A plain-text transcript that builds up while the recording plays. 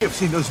I've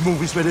seen those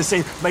movies where they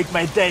say, make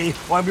my day,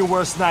 or I'm your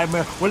worst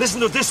nightmare. Well, listen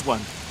to this one.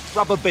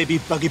 Rubber baby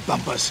buggy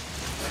bumpers.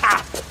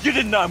 Ha! You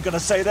didn't know I'm gonna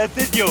say that,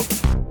 did you?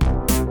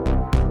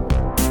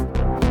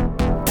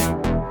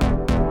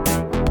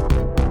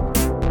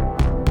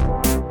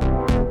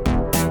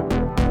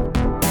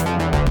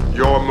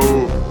 Your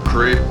move,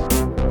 creep.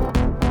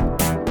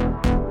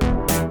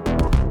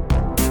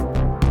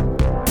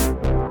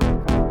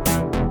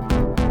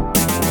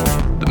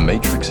 The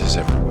Matrix is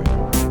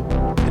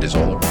everywhere. It is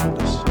all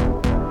around us.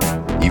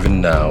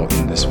 Even now,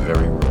 in this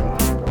very room.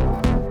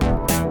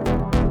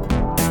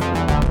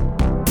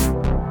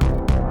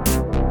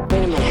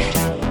 Wait a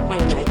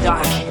minute,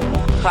 Doc.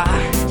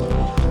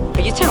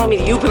 Are you telling me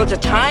that you built a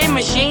time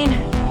machine?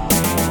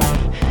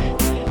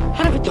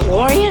 Out of a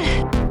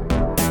DeLorean?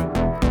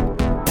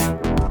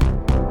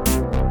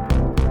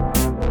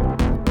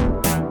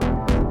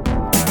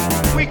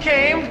 We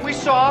came, we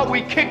saw,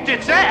 we kicked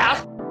its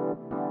ass.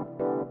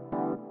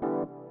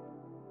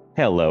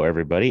 Hello,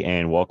 everybody,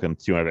 and welcome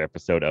to another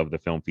episode of the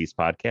Film Feast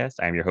podcast.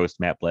 I'm your host,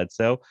 Matt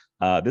Bledsoe.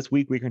 This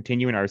week, we're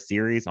continuing our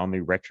series on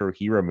the retro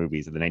hero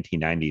movies of the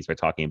 1990s. We're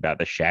talking about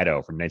The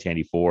Shadow from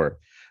 1994.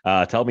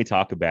 To help me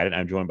talk about it,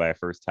 I'm joined by a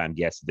first-time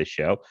guest of this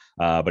show,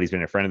 but he's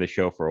been a friend of the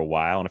show for a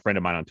while and a friend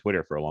of mine on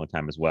Twitter for a long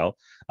time as well.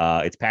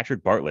 It's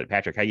Patrick Bartlett.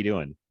 Patrick, how you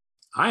doing?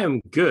 I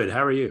am good.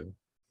 How are you?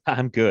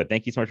 I'm good.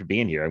 Thank you so much for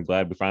being here. I'm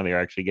glad we finally are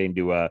actually getting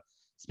to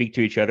speak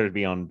to each other, to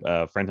be on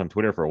friends on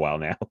Twitter for a while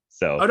now.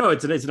 So, oh no,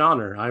 it's an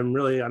honor.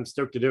 I'm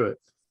stoked to do it.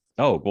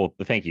 Oh well,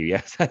 thank you.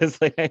 Yes, I don't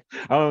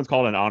know it's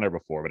called an honor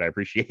before, but I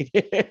appreciate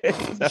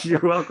it. You're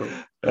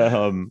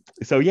welcome.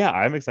 So yeah,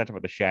 I'm excited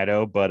about The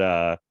Shadow, but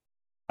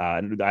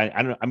I'm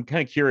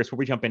kind of curious before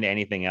we jump into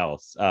anything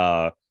else.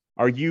 Are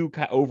you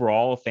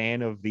overall a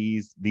fan of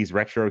these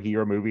retro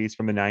hero movies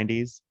from the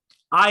 90s?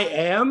 I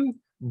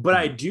am, but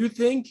I do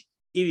think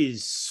it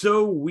is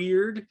so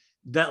weird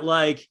that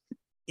like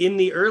in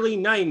the early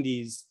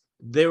 90s,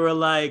 they were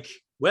like,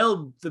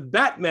 well, the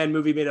Batman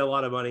movie made a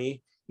lot of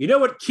money. You know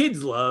what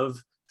kids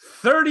love?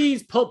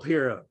 30s pulp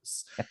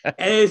heroes.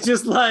 And it's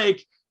just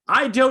like,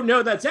 I don't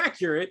know that's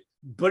accurate,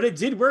 but it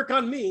did work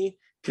on me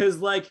because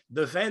like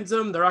the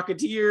Phantom, the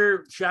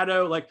Rocketeer,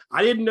 Shadow, like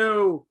I didn't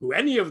know who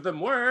any of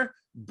them were,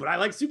 but I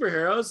like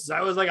superheroes. So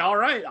I was like, all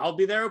right, I'll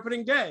be there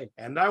opening day.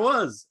 And I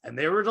was, and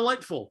they were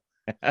delightful.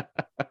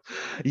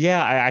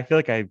 Yeah, I feel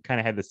like I kind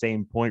of had the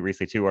same point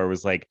recently too, where it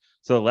was like,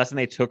 so the lesson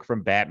they took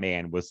from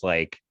Batman was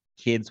like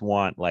kids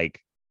want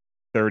like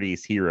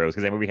 30s heroes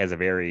because that movie has a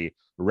very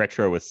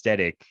retro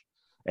aesthetic,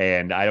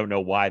 and I don't know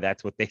why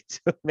that's what they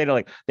took.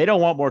 They don't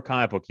want more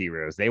comic book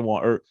heroes, they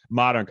want or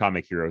modern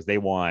comic heroes, they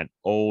want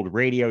old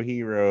radio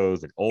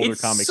heroes and older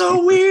comic so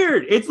heroes.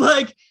 Weird. It's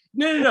like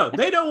no,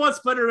 they don't want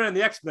Spider-Man and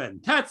the X-Men.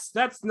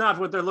 That's not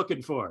what they're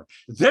looking for.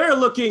 They're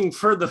looking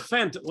for the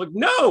Phantom. Like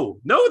no,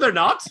 they're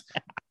not.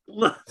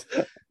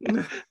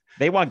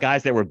 They want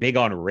guys that were big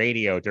on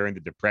radio during the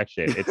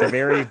Depression. It's a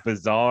very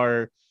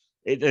bizarre,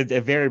 it's a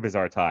very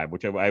bizarre time,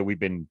 which we've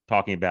been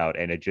talking about,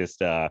 and it just,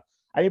 but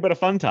a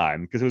fun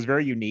time because it was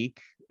very unique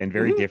and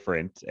very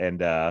different. And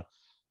the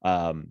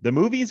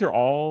movies are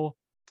all,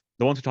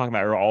 the ones we're talking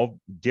about are all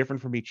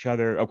different from each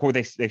other. Of course,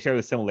 they share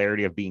the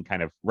similarity of being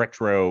kind of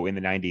retro in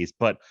the 90s,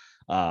 but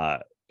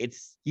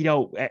it's,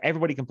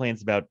 everybody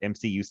complains about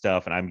MCU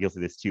stuff, and I'm guilty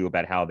of this too,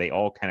 about how they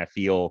all kind of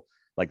feel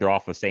like they're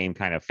off the same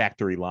kind of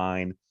factory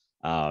line.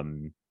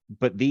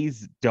 But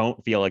these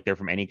don't feel like they're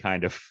from any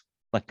kind of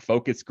like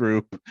focus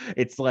group.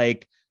 It's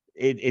like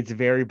it's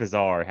very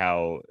bizarre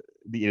how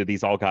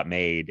these all got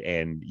made.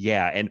 And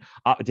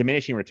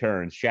diminishing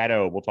returns.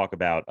 Shadow, we'll talk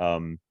about.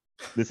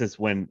 This is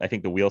when I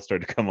think the wheels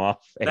started to come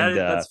off. And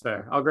that's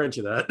fair. I'll grant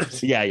you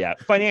that. yeah,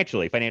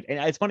 financially, and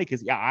it's funny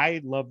because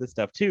I love this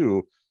stuff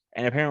too,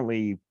 and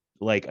apparently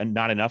like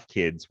not enough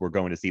kids were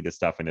going to see this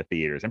stuff in the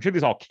theaters. I'm sure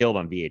these all killed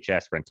on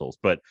VHS rentals,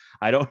 but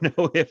I don't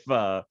know if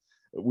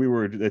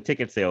the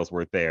ticket sales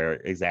weren't there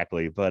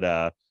exactly.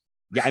 But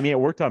it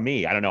worked on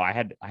me. I don't know. I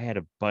had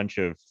a bunch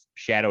of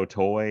Shadow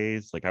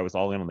toys. Like I was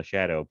all in on the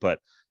Shadow, but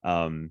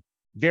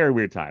very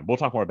weird time. We'll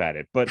talk more about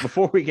it. But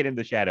before we get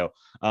into Shadow,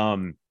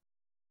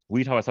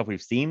 we talk about stuff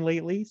we've seen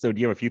lately. So do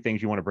you have a few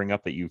things you want to bring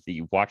up that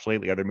you've watched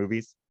lately, other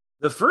movies?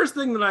 The first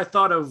thing that I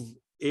thought of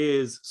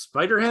is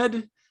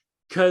Spiderhead,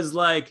 because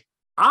like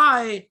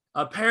I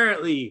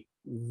apparently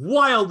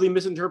wildly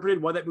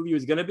misinterpreted what that movie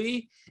was going to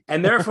be,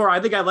 and therefore I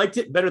think I liked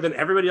it better than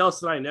everybody else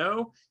that I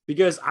know,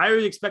 because I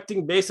was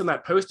expecting, based on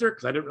that poster,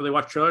 because I didn't really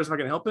watch trailers if I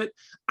can help it,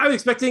 I was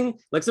expecting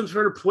like some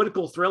sort of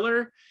political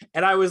thriller,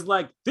 and I was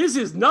like, this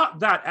is not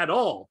that at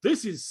all.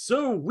 This is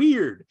so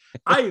weird.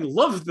 I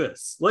love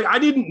this. Like I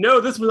didn't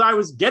know this was what I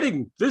was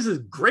getting. This is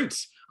great.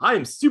 I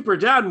am super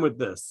down with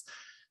this.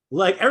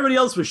 Like everybody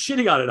else was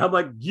shitting on it. I'm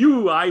like,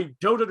 I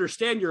don't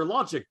understand your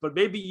logic, but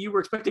maybe you were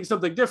expecting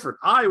something different.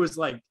 I was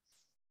like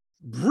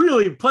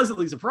really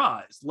pleasantly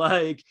surprised.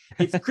 Like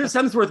it's Chris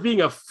Hemsworth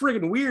being a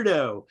friggin'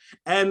 weirdo,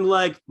 and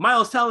like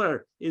Miles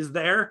Teller is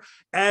there,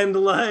 and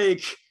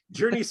like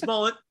Journey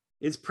Smollett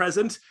is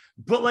present,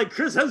 but like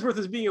Chris Hemsworth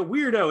is being a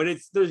weirdo, and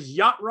there's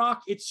yacht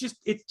rock. It's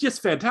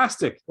just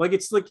fantastic. Like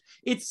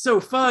it's so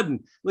fun.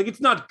 Like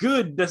it's not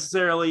good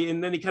necessarily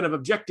in any kind of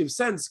objective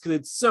sense because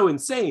it's so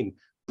insane,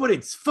 but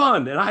it's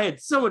fun, and I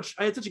had such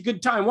a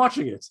good time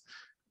watching it.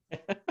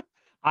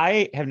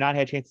 I have not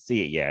had a chance to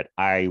see it yet.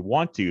 I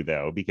want to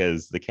though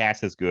because the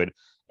cast is good,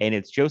 and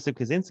it's Joseph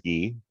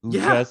Kosinski who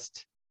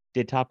just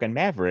did Top Gun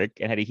Maverick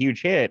and had a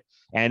huge hit.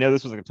 And I know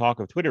this was like a talk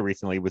of Twitter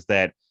recently, was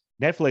that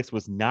Netflix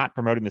was not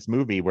promoting this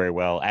movie very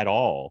well at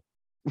all.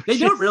 They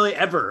don't really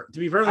ever, to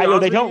be perfectly honest. I know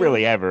they don't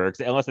really ever,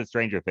 unless it's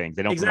Stranger Things.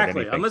 They don't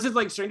exactly unless it's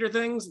like Stranger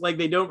Things. Like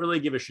they don't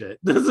really give a shit.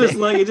 This is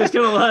like it's just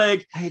kind of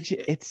like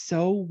it's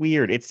so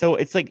weird. It's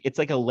like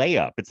a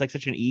layup. It's like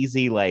such an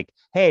easy like,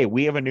 hey,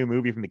 we have a new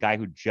movie from the guy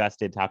who just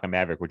did Top Gun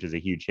Maverick, which is a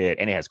huge hit,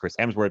 and it has Chris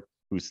Hemsworth,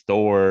 who's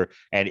Thor,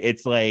 and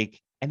it's like,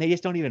 and they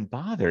just don't even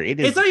bother.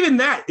 It's not even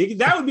that.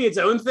 That would be its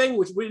own thing,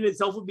 which in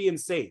itself would be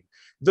insane.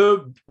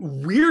 The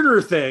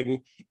weirder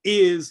thing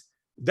is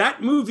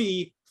that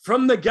movie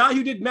from the guy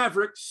who did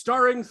Maverick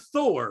starring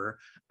Thor,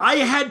 I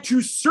had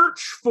to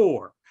search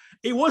for.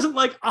 It wasn't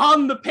like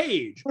on the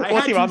page. I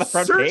had to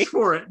search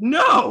for it.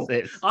 No,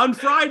 on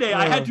Friday,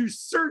 I had to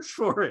search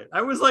for it.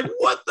 I was like,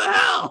 what the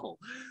hell?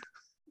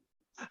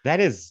 That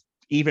is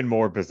even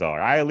more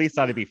bizarre. I at least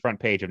thought it'd be front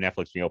page of Netflix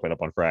when you open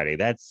up on Friday.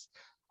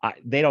 I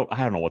don't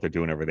know what they're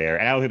doing over there.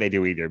 And I don't think they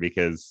do either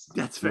because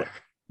that's fair.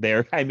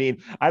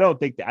 I don't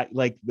think that,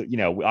 like,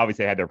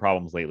 obviously they had their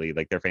problems lately,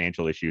 like their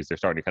financial issues. They're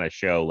starting to kind of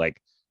show,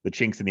 like the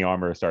chinks in the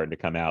armor are starting to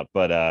come out.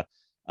 But,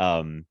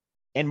 and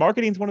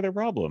marketing's one of their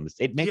problems.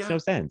 It makes no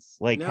sense.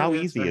 Like, how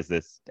easy is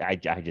this? I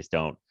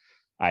don't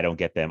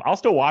get them. I'll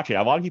still watch it.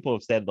 A lot of people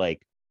have said,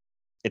 like,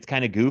 it's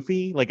kind of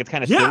goofy, like it's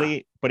kind of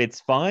silly, but it's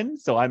fun.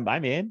 So I'm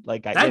in.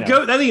 Like, that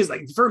thing is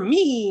like, for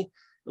me,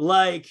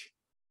 like,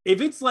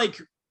 if it's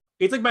like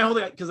my whole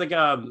thing, because like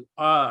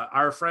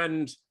our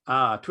friend,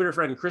 Twitter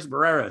friend Chris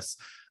Barreras,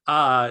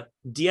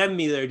 DM'd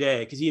me the other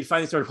day because he had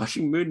finally started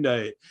watching Moon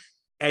Knight,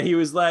 and he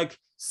was like,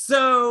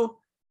 "So,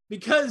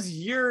 because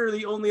you're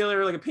the only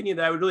other like opinion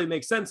that I would really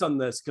make sense on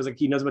this, because like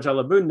he knows how much I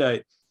love Moon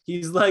Knight,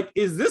 he's like,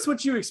 is this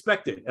what you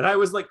expected?" And I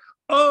was like,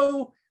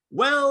 "Oh,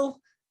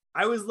 well,"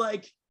 I was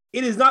like,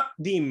 "It is not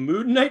the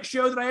Moon Knight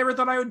show that I ever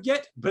thought I would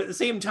get, but at the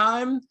same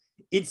time,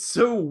 it's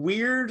so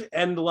weird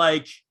and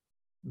like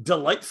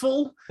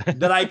delightful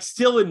that I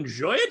still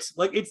enjoy it.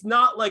 Like it's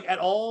not like at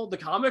all the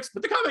comics,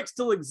 but the comic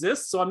still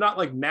exists, so I'm not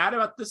like mad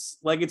about this.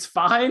 Like it's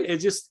fine.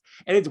 It's just,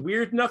 and it's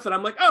weird enough that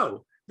I'm like,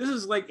 oh, this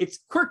is like, it's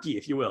quirky,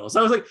 if you will.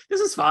 So I was like,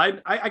 this is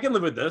fine. I can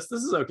live with this.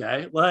 This is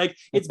okay. Like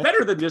it's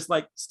better than just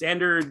like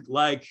standard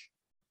like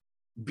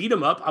beat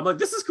 'em up. I'm like,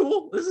 this is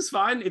cool. This is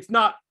fine. It's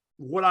not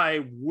what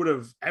I would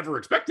have ever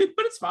expected,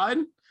 but it's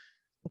fine.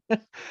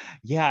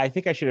 Yeah, I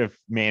think I should have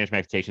managed my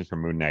expectations for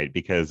Moon Knight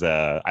because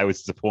I was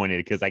disappointed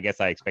because I guess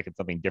I expected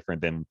something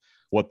different than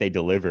what they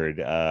delivered.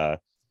 I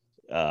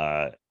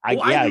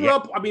grew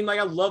up. I mean, like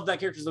I love that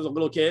character since I was a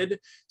little kid.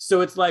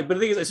 So it's like, but the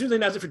thing is, as soon as they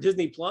announced it for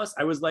Disney Plus,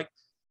 I was like,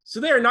 so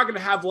they are not going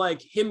to have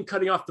like him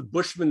cutting off the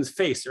Bushman's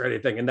face or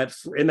anything in that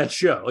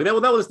show. Like that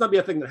will just not be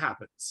a thing that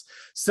happens.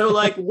 So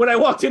like when I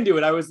walked into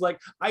it, I was like,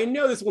 I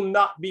know this will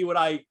not be what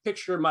I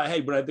picture in my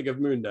head when I think of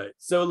Moon Knight.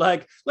 So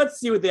like,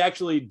 let's see what they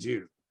actually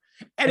do.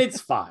 And it's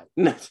fine.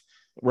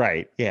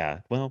 Right. Yeah.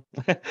 Well,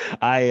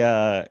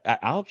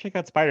 I'll check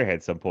out Spiderhead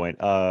at some point.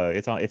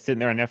 It's sitting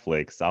there on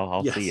Netflix.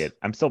 I'll see it.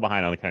 I'm still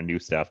behind on the kind of new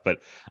stuff, but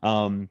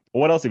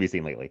what else have you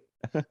seen lately?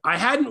 I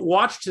hadn't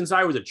watched since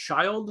I was a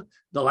child,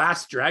 The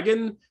Last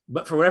Dragon,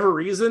 but for whatever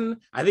reason,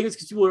 I think it's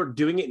because people were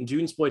doing it in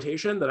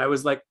Junesploitation that I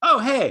was like, oh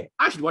hey,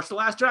 I should watch The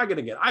Last Dragon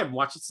again. I haven't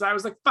watched it since I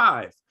was like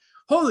 5.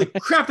 Holy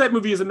crap, that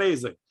movie is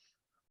amazing.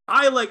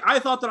 I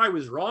thought that I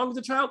was wrong as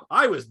a child.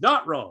 I was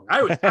not wrong.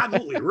 I was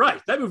absolutely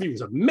right. That movie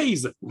was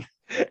amazing.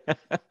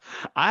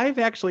 I've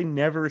actually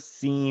never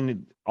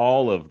seen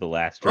all of The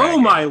Last Dragon. Oh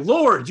my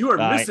Lord, you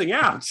are missing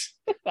out.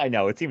 I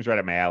know, it seems right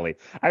up my alley.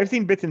 I've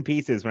seen bits and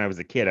pieces when I was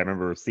a kid. I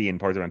remember seeing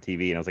parts of it on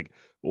TV and I was like,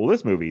 well,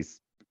 this movie's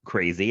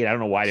crazy. And I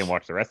don't know why I didn't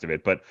watch the rest of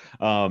it, but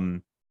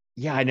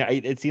yeah, I know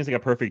it seems like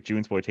a perfect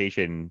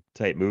Junesploitation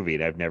type movie,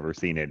 and I've never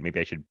seen it. Maybe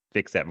I should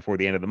fix that before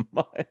the end of the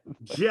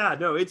month. Yeah,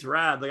 no, it's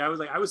rad. I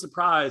was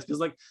surprised because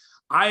like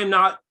I am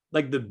not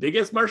like the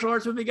biggest martial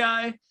arts movie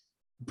guy,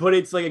 but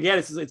it's like again,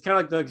 it's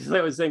kind of like the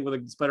I was saying with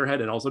like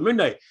Spiderhead and also Moon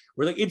Knight,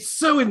 where like it's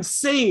so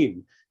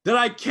insane that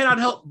I cannot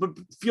help but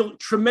feel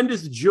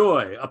tremendous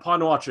joy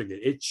upon watching it.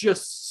 It's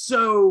just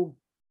so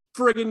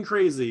friggin'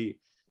 crazy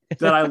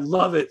that I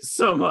love it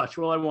so much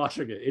while I'm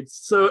watching it. It's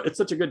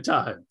such a good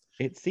time.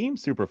 It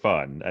seems super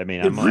fun. I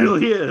mean, it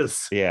really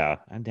is. Yeah,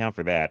 I'm down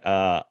for that.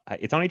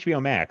 It's on HBO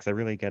Max. I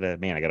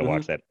gotta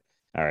watch that.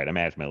 All right, I'm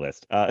adding my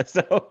list.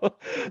 So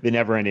the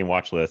never-ending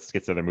watch list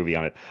gets another movie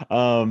on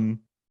it.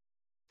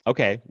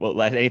 Okay.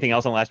 Well, anything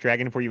else on Last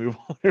Dragon before you move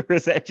on? Or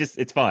is that just,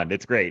 it's fun?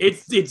 It's great.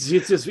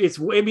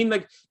 I mean,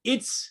 like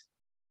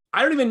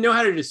I don't even know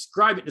how to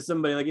describe it to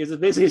somebody. Like it's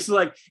basically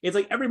it's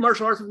like every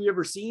martial arts movie you've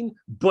ever seen,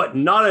 but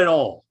not at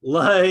all.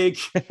 Like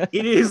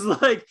it is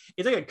like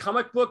it's like a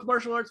comic book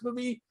martial arts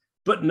movie,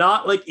 but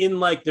not like in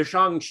like the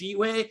Shang-Chi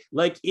way,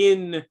 like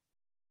in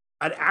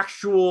an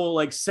actual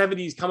like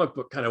 70s comic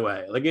book kind of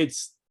way. Like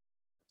it's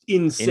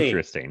insane.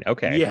 Interesting.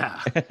 Okay.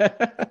 Yeah.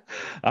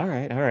 All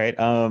right.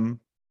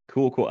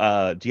 Cool.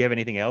 Do you have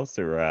anything else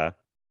or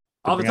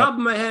Off the top of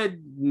my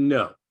head,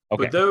 no.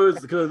 Okay. But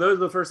those are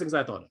the first things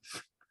I thought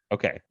of.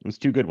 Okay, it was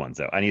two good ones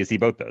though. I need to see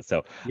both those.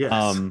 So, Yes.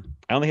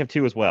 I only have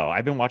two as well.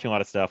 I've been watching a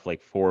lot of stuff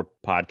like for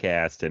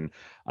podcast and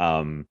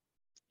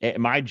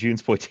my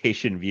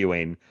Junesploitation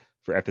viewing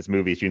for this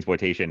movie's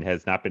Junesploitation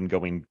has not been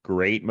going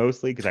great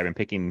mostly because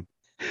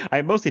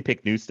I mostly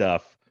pick new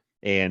stuff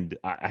and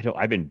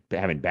I've been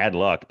having bad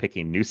luck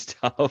picking new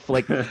stuff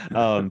like but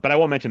I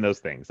won't mention those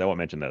things. I won't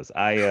mention those.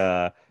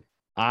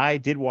 I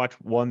did watch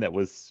one that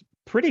was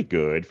pretty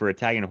good for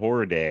Italian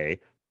Horror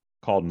Day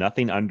called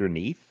Nothing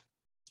Underneath.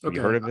 Have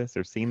you heard of this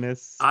or seen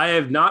this? I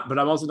have not, but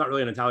I'm also not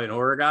really an Italian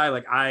horror guy.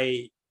 Like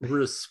I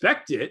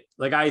respect it.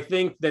 Like I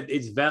think that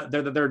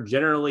they're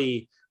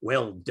generally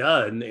well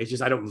done. It's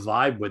just I don't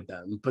vibe with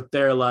them, but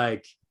they're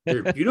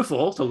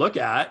beautiful to look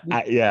at.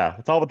 Yeah,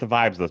 it's all about the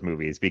vibes of those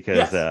movies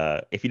because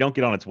if you don't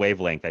get on its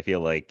wavelength, I feel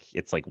like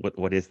it's like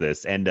what is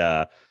this? And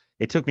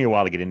it took me a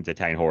while to get into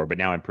Italian horror, but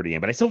now I'm pretty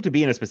in. But I still have to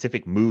be in a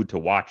specific mood to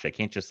watch. I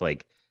can't just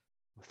like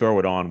throw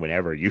it on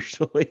whenever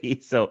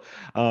usually. So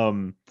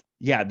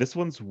yeah, this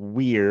one's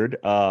weird.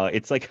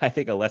 It's like I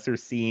think a lesser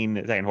seen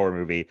Italian horror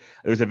movie.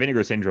 There's a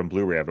Vinegar Syndrome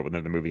Blu-ray of it with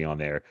another movie on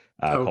there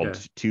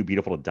called Too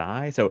Beautiful to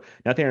Die. So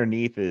Nothing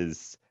Underneath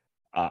is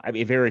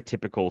a very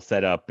typical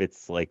setup.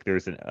 It's like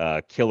there's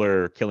a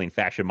killer killing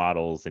fashion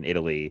models in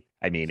Italy.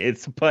 I mean,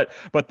 but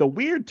the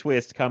weird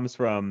twist comes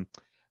from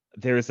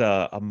there's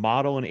a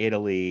model in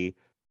Italy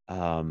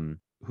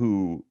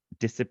who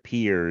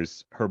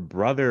disappears. Her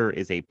brother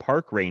is a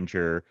park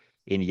ranger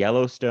in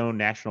Yellowstone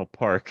National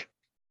Park.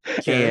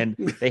 And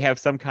they have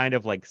some kind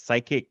of like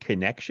psychic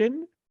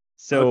connection.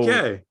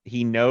 So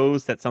he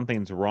knows that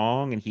something's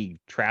wrong and he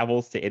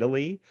travels to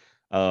Italy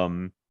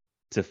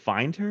to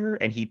find her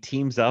and he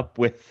teams up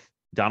with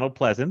Donald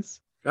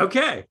Pleasance.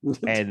 Okay.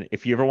 And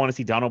if you ever want to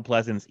see Donald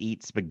Pleasance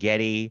eat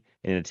spaghetti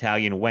in an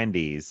Italian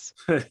Wendy's,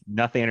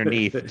 Nothing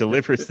Underneath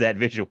delivers that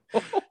visual.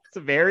 It's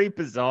a very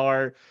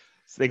bizarre.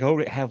 So they go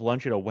to have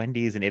lunch at a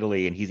Wendy's in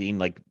Italy and he's eating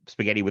like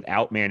spaghetti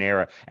without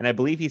marinara. And I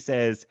believe he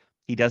says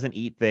he doesn't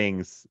eat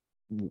things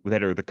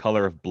that are the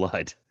color of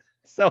blood.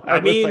 So I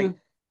mean, like,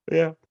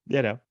 yeah,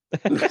 you know,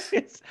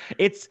 it's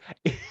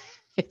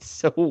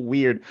so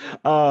weird.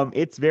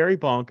 It's very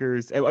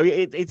bonkers. I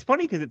mean, it's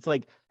funny because it's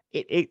like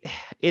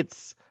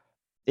it's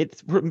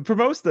for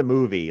most of the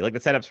movie, like the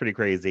setup's pretty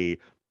crazy,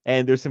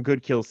 and there's some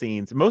good kill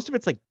scenes. Most of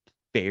it's like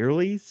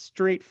fairly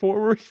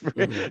straightforward,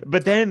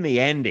 but then the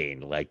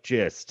ending like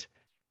just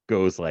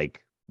goes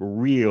like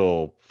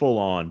real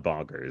full-on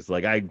bonkers.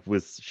 Like I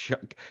was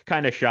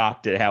kind of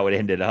shocked at how it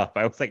ended up.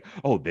 I was like,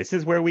 oh, this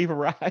is where we've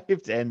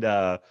arrived. And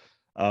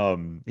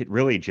it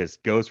really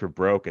just goes for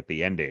broke at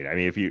the ending. I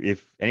mean,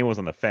 if anyone's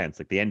on the fence,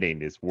 like the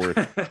ending is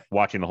worth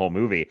watching the whole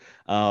movie.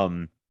 I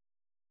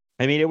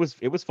mean, it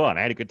was fun.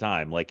 I had a good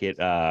time. Like it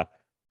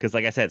because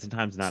like I said,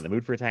 sometimes I'm not in the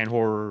mood for Italian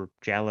horror,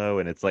 giallo,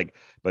 and it's like,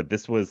 but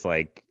this was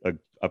like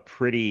a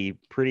pretty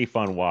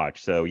fun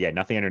watch. So yeah,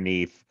 Nothing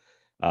Underneath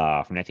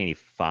from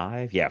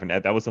 1985. Yeah,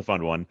 that was a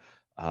fun one.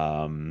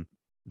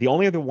 The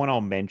only other one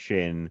I'll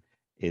mention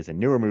is a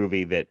newer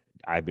movie that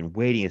I've been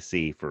waiting to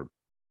see for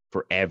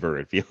forever.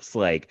 It feels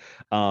like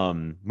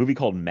movie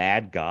called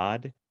Mad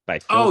God by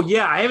Phil. Oh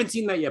yeah, I haven't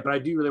seen that yet, but I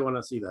do really want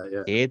to see that.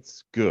 Yeah,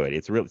 it's good.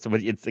 It's real. So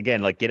it's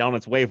again like get on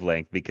its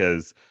wavelength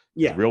because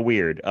it's real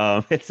weird.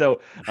 So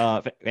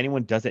if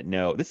anyone doesn't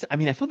know this, I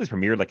mean, I feel this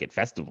premiered like at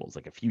festivals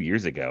like a few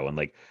years ago, and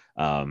like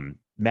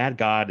Mad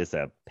God is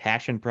a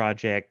passion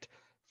project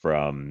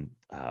from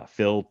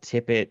Phil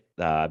Tippett,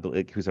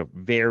 who's a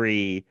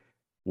very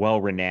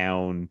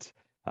well-renowned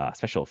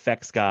special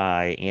effects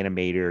guy,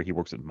 animator. He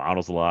works with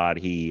models a lot.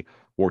 He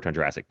worked on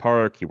Jurassic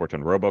Park. He worked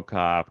on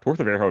RoboCop. Worked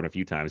with Verhoeven a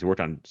few times. He worked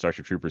on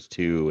Starship Troopers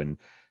 2 and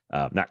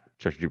not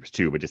Starship Troopers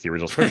 2, but just the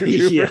original Starship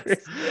Troopers.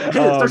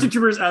 Starship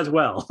Troopers as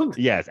well.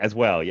 Yes, as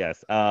well.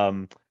 Yes.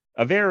 A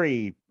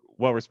very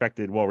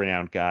well-respected,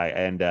 well-renowned guy.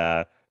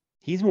 And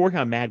he's been working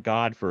on Mad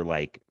God for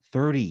like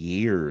 30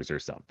 years or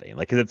something.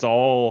 Like, 'cause it's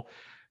all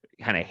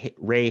kind of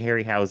Ray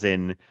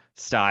Harryhausen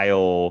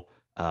style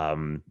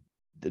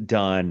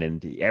done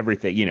and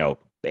everything, you know,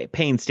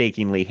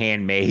 painstakingly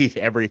handmade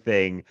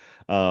everything.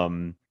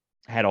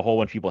 Had a whole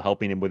bunch of people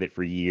helping him with it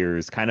for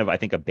years. Kind of, I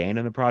think,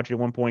 abandoned the project at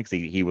one point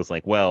because he was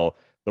like, well,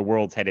 the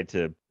world's headed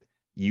to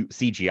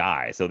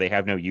CGI, so they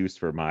have no use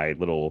for my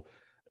little,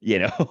 you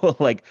know,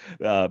 like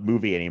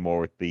movie anymore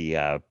with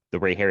the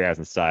Ray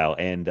Harryhausen style.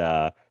 And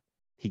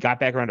he got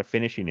back around to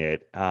finishing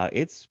it.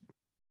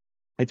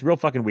 It's real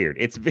fucking weird.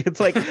 It's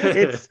like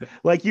it's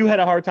like you had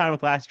a hard time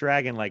with Last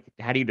Dragon. Like,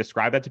 how do you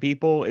describe that to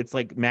people? It's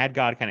like Mad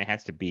God kind of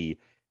has to be,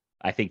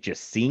 I think,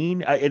 just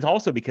seen. It's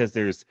also because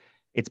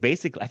it's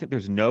basically, I think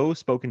there's no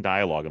spoken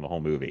dialogue in the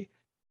whole movie.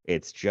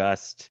 It's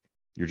just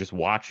you're just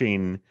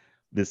watching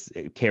this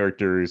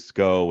characters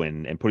go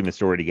and putting the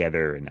story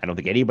together. And I don't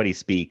think anybody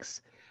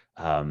speaks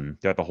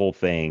throughout the whole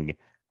thing.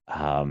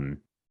 I'm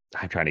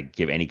trying to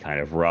give any kind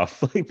of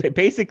rough. Like,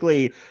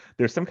 basically,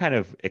 there's some kind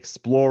of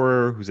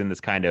explorer who's in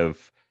this kind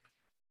of,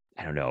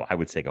 I don't know, I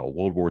would say like a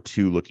World War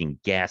II looking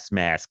gas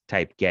mask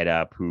type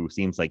getup, who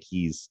seems like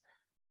he's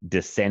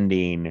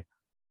descending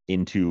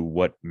into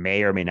what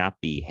may or may not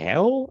be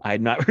hell.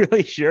 I'm not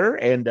really sure.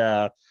 And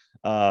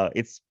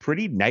it's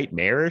pretty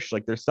nightmarish.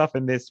 Like, there's stuff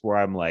in this where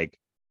I'm like,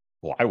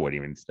 well, I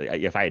wouldn't even,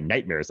 if I had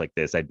nightmares like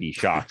this, I'd be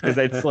shocked, because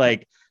it's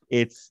like,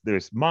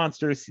 there's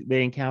monsters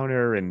they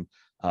encounter, and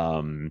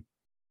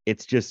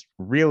it's just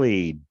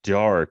really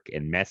dark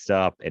and messed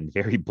up and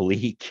very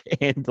bleak.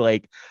 And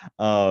like,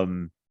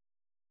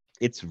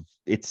 it's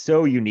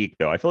so unique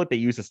though. I feel like they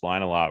use this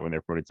line a lot when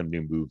they're promoting some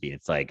new movie.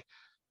 It's like,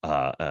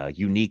 a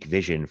unique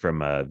vision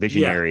from a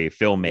visionary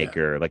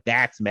filmmaker. Like,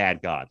 that's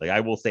Mad God. Like, I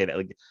will say that,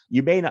 like,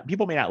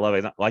 people may not love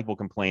it. Like, people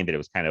complained that it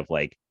was kind of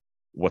like,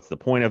 what's the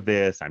point of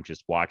this? I'm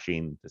just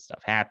watching this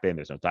stuff happen.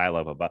 There's no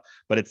dialogue about,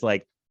 but it's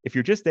like, if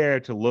you're just there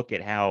to look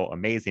at how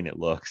amazing it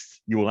looks,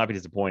 you will not be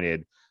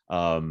disappointed.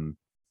 Yeah,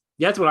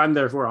 that's what I'm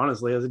there for,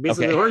 honestly.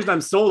 Basically, the reason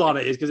I'm sold on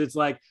it is because it's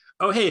like,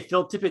 oh, hey,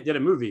 Phil Tippett did a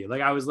movie.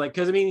 Like, I was like,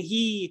 because I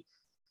mean,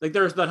 like,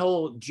 there's that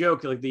whole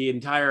joke, like the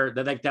entire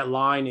that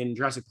line in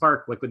Jurassic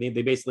Park, like when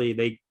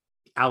they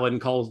Alan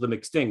calls them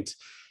extinct,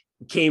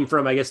 came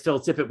from, I guess, Phil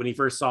Tippett when he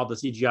first saw the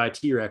CGI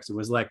T-Rex and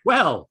was like,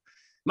 well,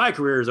 my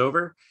career is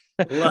over.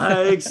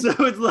 Like, so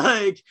it's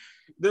like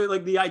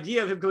the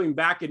idea of him coming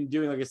back and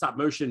doing like a stop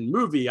motion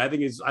movie, I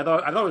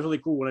thought it was really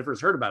cool when I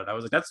first heard about it. I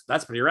was like,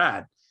 that's pretty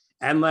rad.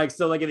 And like,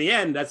 so like in the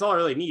end, that's all I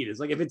really need is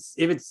like, if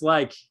it's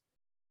like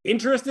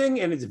interesting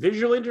and it's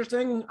visually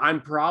interesting,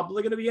 I'm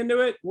probably going to be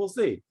into it. We'll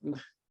see.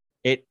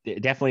 It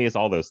definitely is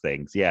all those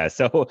things. Yeah.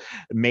 So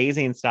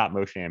amazing stop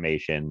motion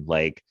animation.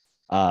 Like,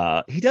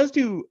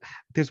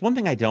 there's one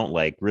thing I don't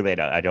like, really.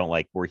 I don't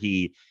like, where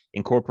he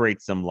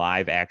incorporates some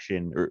live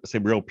action or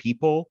some real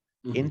people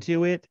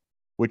into it,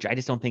 which I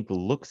just don't think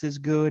looks as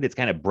good. It's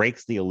kind of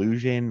breaks the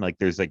illusion. Like,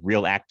 there's like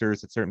real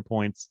actors at certain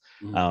points.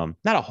 Not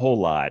a whole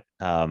lot.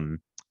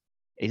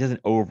 It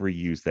doesn't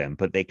overuse them,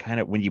 but they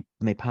kind of, when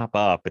they pop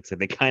up, it's like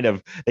they kind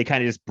of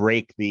just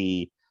break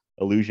the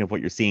illusion of what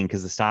you're seeing,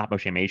 because the stop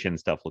motion animation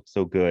stuff looks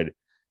so good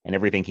and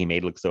everything he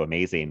made looks so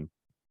amazing.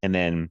 And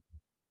then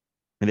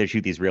when they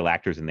shoot these real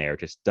actors in there, it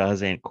just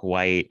didn't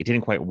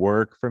quite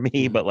work for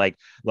me. But like,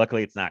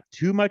 luckily it's not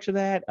too much of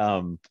that.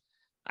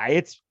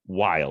 It's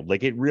wild.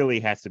 Like, it really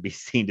has to be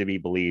seen to be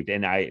believed.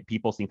 And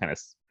people seem kind of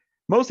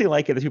mostly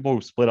like it. There's people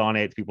who split on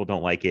it, people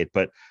don't like it,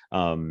 but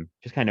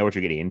just kind of know what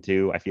you're getting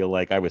into. I feel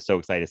like I was so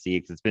excited to see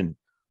it because it's been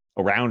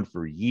around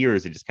for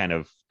years. It just kind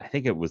of, I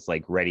think it was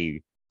like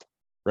ready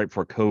right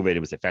before COVID. It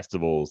was at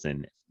festivals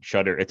and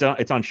Shudder. It's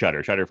on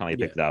Shudder. Shudder finally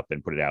picked it up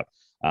and put it out.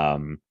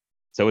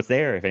 So it's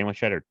there. If anyone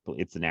Shudder,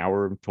 it's an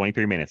hour and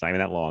 23 minutes, not even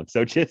that long.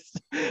 So just,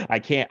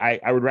 I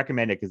would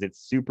recommend it because it's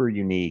super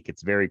unique.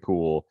 It's very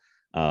cool.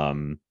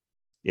 I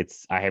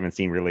haven't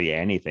seen really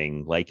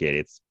anything like it.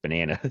 It's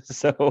bananas.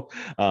 So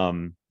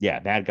yeah,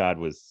 Mad God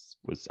was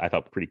I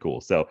thought pretty cool.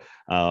 So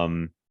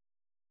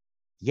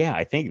yeah,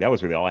 I think that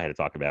was really all I had to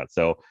talk about.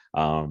 So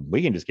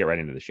we can just get right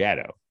into The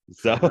Shadow.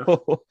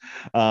 So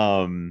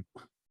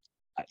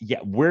yeah,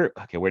 where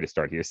to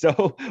start here?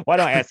 So why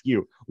don't I ask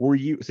you,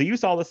 so you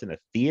saw this in a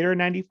theater in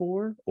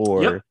 94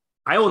 or? Yep.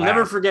 I will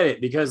never forget it,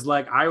 because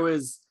like, I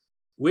was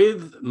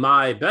with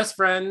my best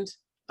friend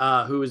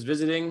who was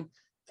visiting,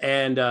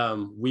 and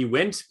we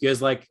went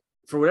because like,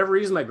 for whatever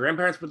reason, my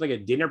grandparents put like a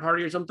dinner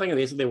party or something, and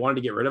they said they wanted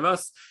to get rid of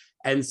us.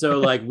 And so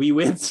like, we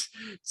went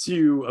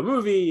to a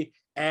movie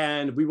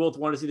and we both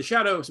wanted to see The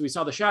Shadow. So we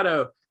saw The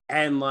Shadow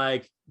and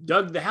like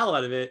dug the hell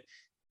out of it.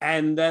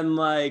 And then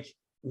like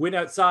went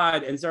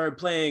outside and started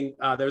playing.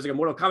 There was like a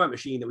Mortal Kombat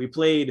machine that we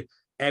played,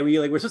 and we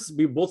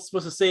both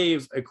supposed to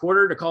save a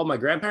quarter to call my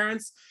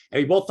grandparents, and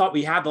we both thought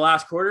we had the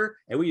last quarter,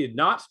 and we did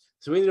not.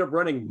 So we ended up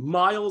running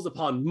miles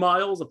upon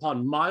miles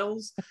upon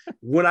miles.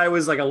 When I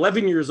was like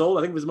 11 years old,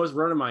 I think it was the most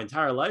run in my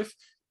entire life.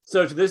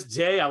 So to this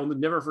day, I will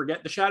never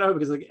forget The Shadow,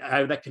 because like, I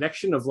have that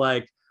connection of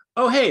like,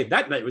 oh hey,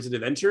 that night was an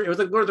adventure. It was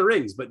like Lord of the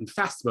Rings, but in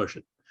fast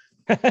motion.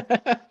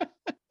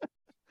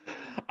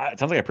 It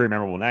sounds like a pretty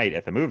memorable night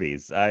at the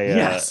movies.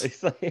 Yes.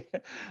 It's like,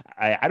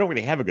 I don't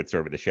really have a good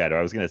story with The Shadow.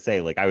 I was going to say,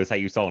 like, I was how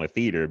you saw in a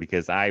theater,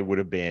 because I would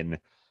have been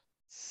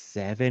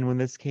 7 when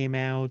this came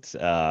out.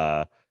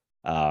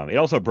 It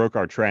also broke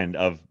our trend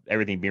of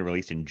everything being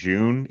released in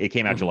June. It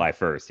came out July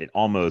 1st. It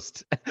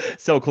almost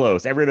so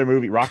close. Every other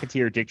movie,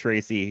 Rocketeer, Dick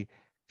Tracy,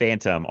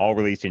 Phantom, all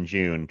released in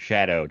June.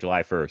 Shadow,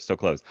 July 1st. So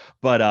close.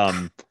 But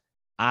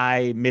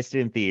I missed it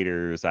in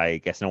theaters. I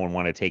guess no one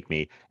wanted to take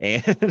me,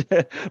 and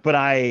but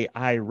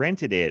I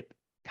rented it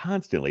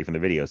constantly from the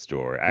video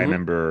store. I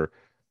remember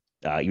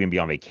even being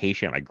on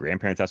vacation at my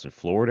grandparents' house in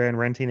Florida and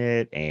renting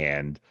it,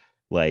 and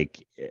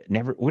like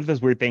never. What are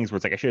those weird things where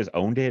it's like I should have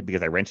owned it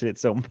because I rented it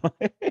so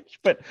much?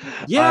 But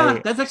yeah,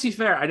 that's actually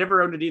fair. I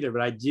never owned it either,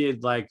 but I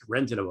did like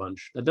rent it a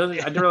bunch. I never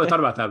really thought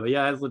about that, but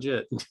yeah, that's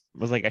legit. I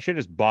was like, I should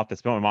have just bought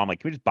this film. My mom like,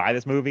 can we just buy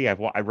this movie? I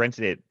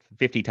rented it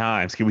 50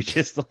 times. Can we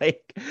just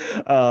like,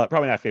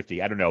 probably not 50,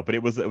 I don't know, but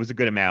it was a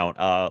good amount.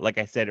 Like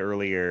I said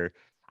earlier,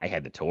 I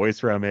had the toys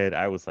from it.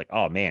 I was like,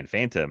 oh man,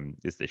 Phantom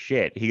is the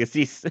shit.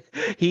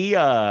 He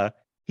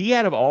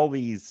out of all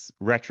these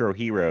retro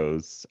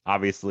heroes,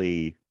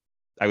 obviously,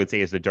 I would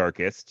say is the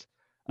darkest.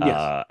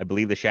 Yes. I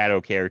believe the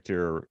Shadow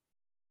character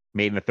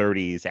made in the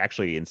 30s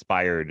actually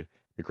inspired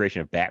the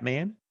creation of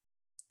Batman.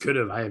 Could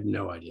have. I have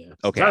no idea.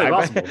 It's Okay,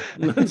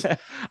 entirely possible.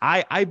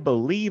 I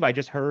believe I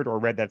just heard or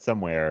read that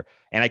somewhere,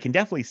 and I can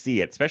definitely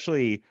see it,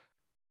 especially,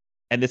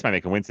 and this might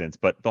make a coincidence,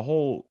 but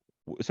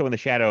so in the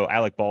Shadow,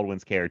 Alec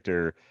Baldwin's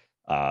character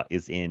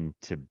is in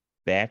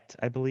Tibet,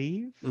 I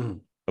believe. Mhm.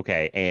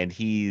 Okay, and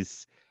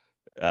he's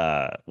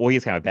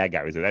he's kind of a bad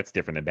guy, so that's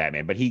different than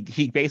Batman, but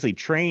he basically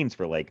trains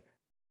for like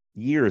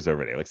years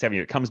over there, like 7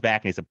 years, comes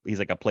back and he's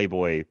like a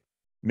playboy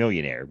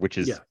millionaire, which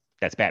is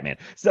that's Batman.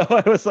 So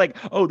I was like,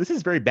 oh, this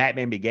is very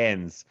Batman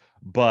Begins,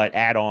 but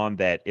add on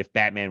that if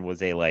Batman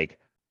was a like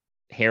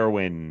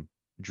heroin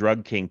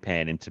drug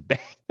kingpin in Tibet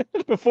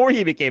before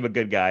he became a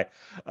good guy,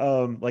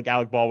 like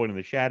Alec Baldwin in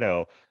The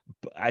Shadow.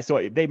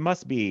 So they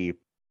must be,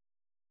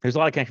 there's a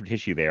lot of connective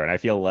tissue there, and I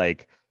feel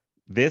like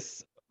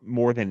this,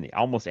 more than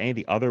almost any of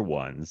the other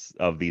ones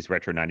of these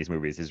retro 90s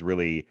movies, is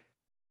really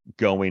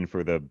going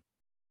for the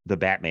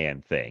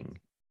Batman thing,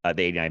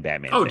 the 89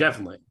 Batman Oh, thing.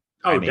 definitely.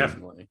 Oh,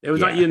 definitely. It was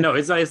not,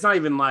 it's not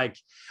even like,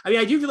 I mean,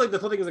 I do feel like the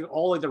whole thing is like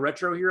all like the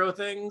retro hero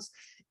things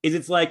is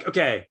it's like,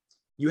 okay,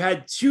 you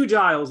had two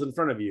dials in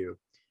front of you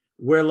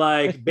where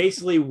like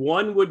basically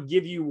one would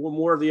give you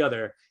more of the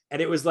other. And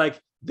it was like,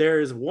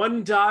 there's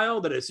one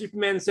dial that is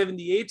Superman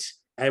 78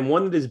 and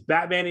one that is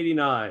Batman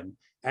 89.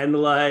 And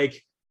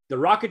like the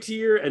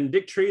Rocketeer and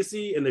Dick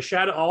Tracy and the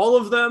Shadow, all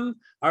of them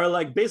are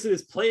like basically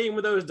just playing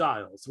with those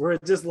dials where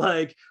it's just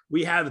like,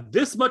 we have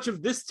this much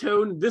of this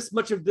tone, this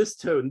much of this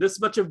tone,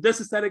 this much of this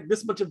aesthetic,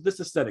 this much of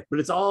this aesthetic, but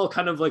it's all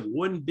kind of like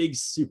one big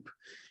soup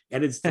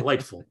and it's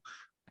delightful.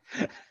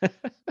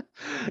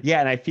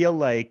 Yeah, and I feel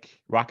like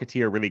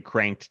Rocketeer really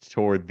cranked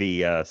toward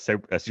the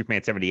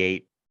Superman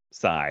 78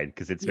 side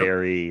because it's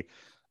very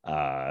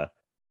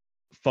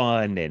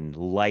fun and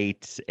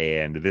light,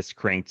 and this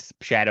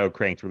Shadow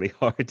cranked really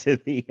hard to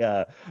the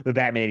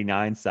Batman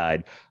 89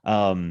 side.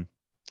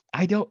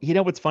 I don't,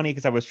 what's funny,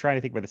 because I was trying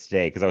to think about this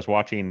today because I was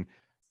watching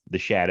The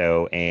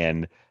Shadow,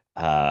 and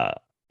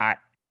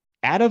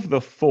out of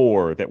the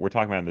four that we're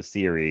talking about in the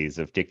series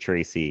of Dick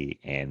Tracy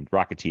and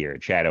Rocketeer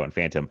and Shadow and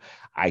Phantom,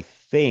 I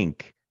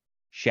think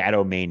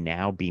Shadow may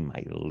now be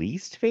my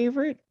least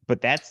favorite,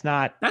 but that's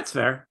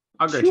fair.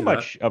 I'll agree too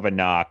much of a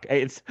knock.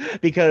 It's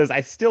because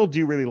I still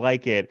do really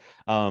like it.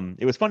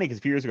 It was funny because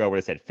a few years ago I would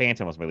have said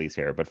Phantom was my least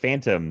favorite, but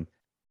Phantom,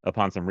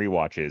 upon some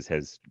rewatches,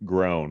 has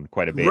grown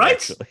quite a bit.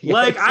 Right?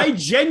 Like so, I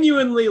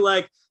genuinely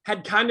like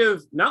had kind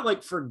of not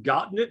like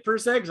forgotten it per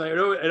se, because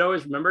I'd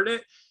always remembered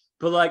it.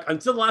 But like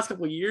until the last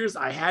couple of years,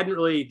 I hadn't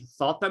really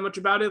thought that much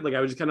about it. Like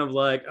I was just kind of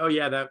like, oh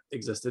yeah, that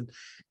existed.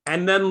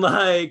 And then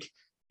like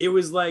it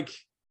was like,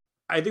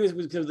 I think it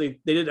was because they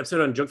did an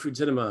episode on Junk Food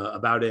Cinema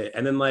about it.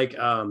 And then like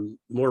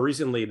more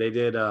recently they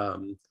did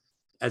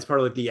as part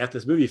of like the F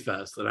This Movie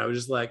Fest. And I was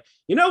just like,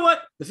 you know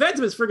what? The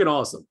Phantom is freaking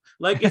awesome.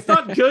 Like it's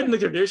not good in the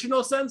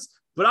traditional sense,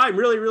 but I'm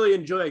really, really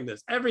enjoying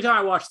this. Every time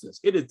I watch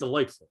this, it is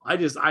delightful. I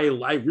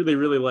really,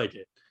 really like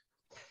it.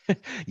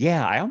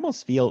 Yeah, I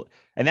almost feel,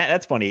 and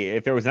that's funny.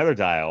 If there was another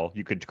dial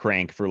you could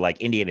crank for like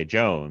Indiana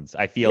Jones,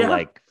 I feel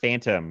like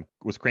Phantom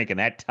was cranking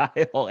that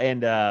dial,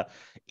 and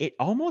it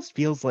almost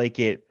feels like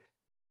it,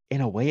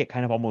 in a way, it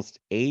kind of almost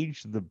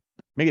aged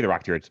maybe the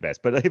Rocketeer is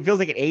best, but it feels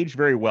like it aged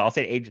very well. I'll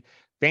say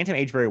Phantom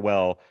aged very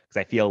well because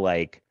I feel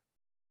like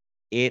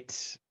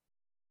it,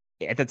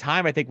 at the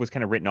time, I think was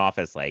kind of written off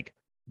as like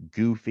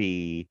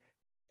goofy,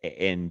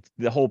 and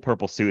the whole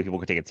purple suit, people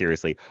could take it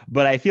seriously.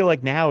 But I feel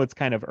like now it's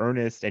kind of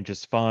earnest and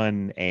just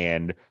fun,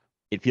 and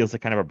it feels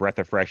like kind of a breath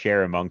of fresh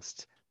air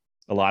amongst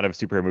a lot of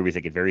superhero movies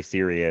that get very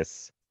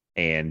serious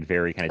and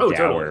very kind of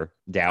dour.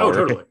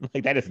 Totally.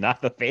 Like that is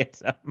not the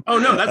Phantom. Oh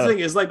no, that's the thing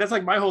is like that's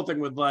like my whole thing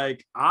with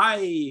like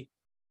I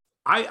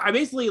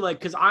basically like,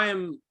 because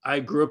I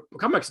grew up a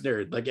comics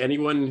nerd. Like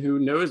anyone who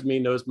knows me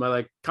knows my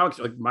like comics,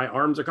 like my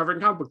arms are covered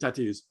in comic book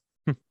tattoos.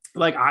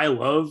 Like I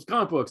love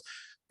comic books,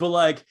 but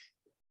like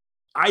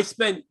I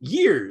spent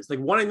years like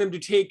wanting them to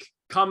take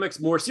comics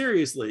more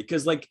seriously,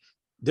 because like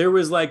there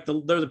was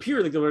a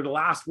period like the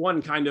last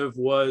one kind of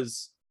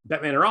was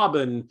Batman and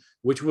Robin,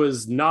 which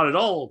was not at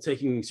all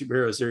taking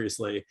superheroes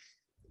seriously.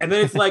 And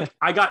then it's like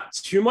I got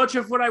too much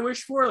of what I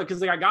wished for, like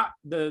because like I got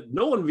the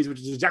Nolan movies, which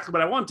is exactly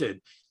what I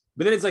wanted.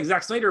 But then it's like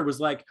Zack Snyder was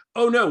like,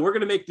 oh no, we're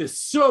gonna make this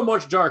so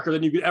much darker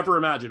than you could ever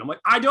imagine. I'm like,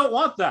 I don't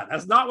want that.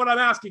 That's not what I'm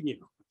asking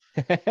you.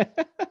 What's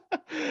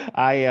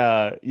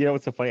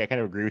so funny? I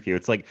kind of agree with you.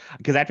 It's like,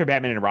 because after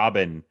Batman and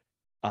Robin,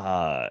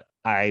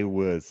 I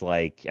was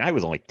like, and I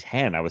was only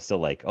 10. I was still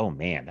like, oh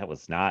man, that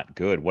was not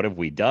good. What have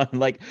we done?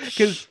 Like,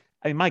 because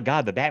I mean, my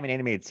God, the Batman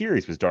animated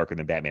series was darker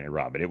than Batman and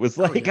Robin. It was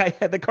like I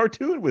had the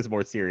cartoon was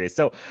more serious.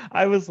 So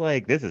I was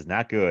like, this is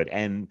not good.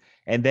 And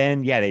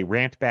then they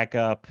ramped back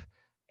up,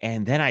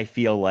 and then I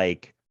feel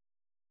like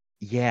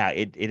yeah,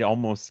 it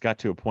almost got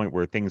to a point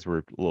where things were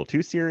a little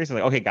too serious.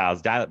 Like, okay,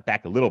 guys, dial it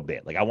back a little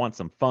bit. Like, I want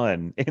some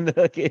fun in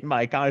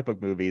my comic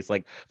book movies.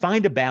 Like,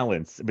 find a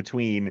balance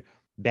between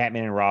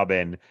Batman and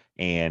Robin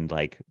and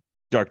like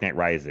Dark Knight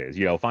Rises.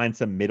 Find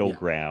some middle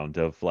ground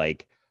of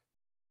like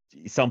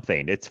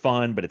something. It's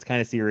fun, but it's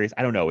kind of serious.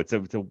 I don't know.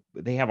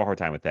 They have a hard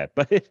time with that.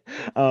 But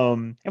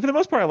and for the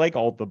most part, I like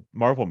all the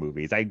Marvel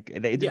movies.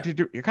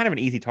 You're kind of an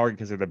easy target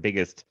because they're the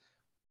biggest,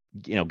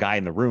 guy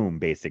in the room,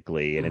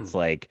 basically, and it's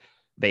like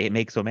they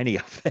make so many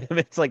of them.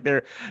 It's like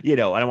they're, I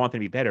don't want them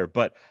to be better,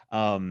 but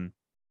the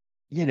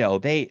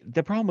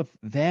problem with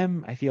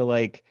them, I feel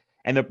like,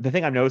 and the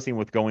thing I'm noticing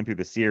with going through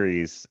the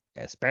series,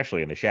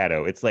 especially in The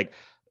Shadow, it's like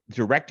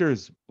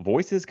directors'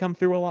 voices come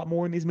through a lot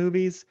more in these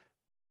movies.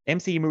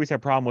 MCU movies have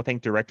a problem with, I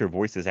think, director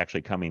voices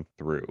actually coming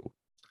through.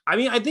 I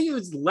mean, I think it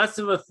was less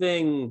of a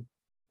thing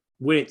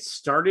when it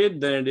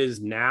started than it is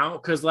now,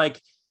 because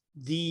like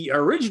the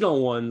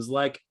original ones,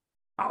 like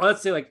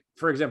let's say, like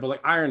for example,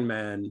 like Iron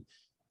Man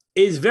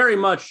is very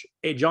much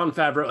a Jon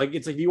Favreau. Like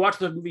it's like if you watch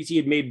the movies he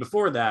had made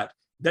before that,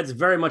 that's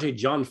very much a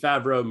Jon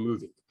Favreau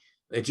movie.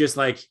 It's just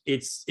like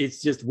it's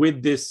just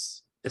with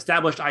this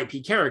established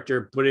IP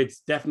character, but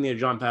it's definitely a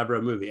Jon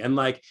Favreau movie. And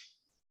like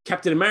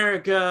Captain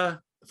America,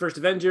 First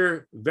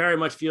Avenger, very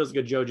much feels like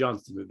a Joe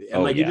Johnston movie.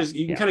 And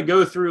you can kind of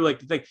go through like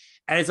the thing.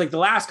 And it's like the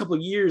last couple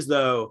of years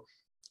though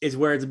is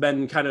where it's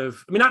been kind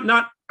of, I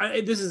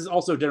mean, this is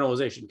also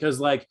generalization, because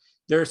like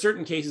there are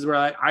certain cases where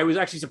I was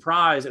actually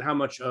surprised at how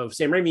much of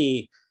Sam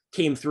Raimi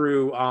came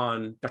through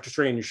on Doctor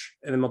Strange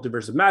and the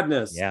Multiverse of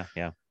Madness.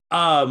 Yeah.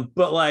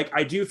 But like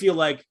I do feel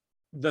like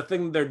the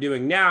thing they're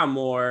doing now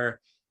more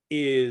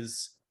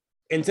is,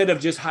 instead of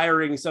just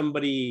hiring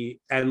somebody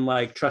and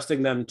like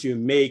trusting them to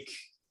make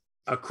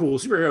a cool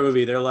superhero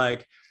movie, they're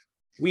like,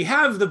 we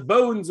have the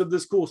bones of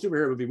this cool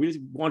superhero movie, we just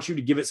want you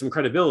to give it some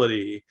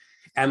credibility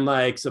and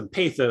like some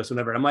pathos,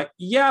 whatever. I'm like,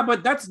 yeah,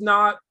 but that's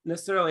not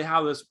necessarily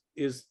how this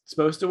is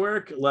supposed to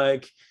work.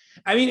 Like,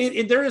 I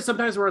mean, there is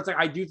sometimes where it's like,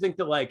 I do think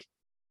that like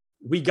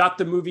we got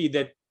the movie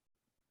that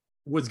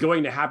was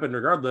going to happen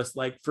regardless.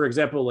 Like, for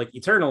example, like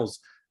Eternals,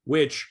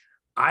 which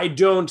I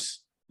don't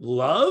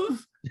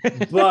love,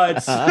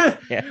 but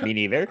yeah, me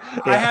neither.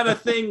 I have a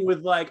thing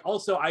with like,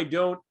 also I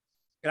don't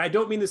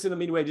mean this in a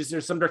mean way, just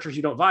there's some directors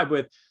you don't vibe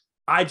with.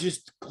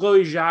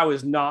 Chloe Zhao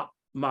is not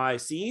my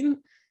scene.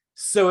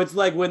 So it's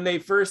like when they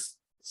first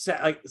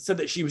said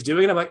that she was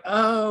doing it, I'm like,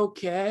 oh,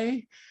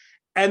 okay.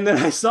 And then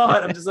I saw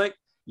it, I'm just like,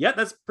 yeah,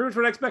 that's pretty much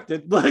what I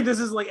expected. Like, this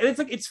is like, and it's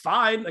like, it's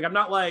fine. Like, I'm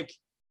not like,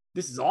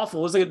 this is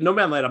awful. It's like No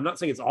Man Land. I'm not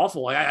saying it's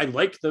awful. I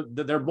like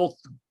they're both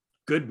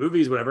good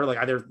movies, whatever. Like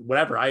either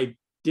whatever. I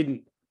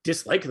didn't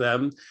dislike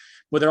them,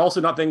 but they're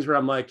also not things where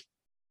I'm like,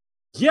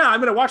 yeah, I'm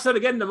gonna watch that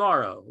again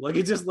tomorrow. Like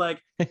it's just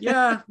like,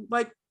 yeah,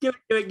 like give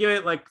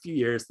it like a few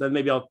years, then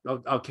maybe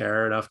I'll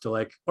care enough to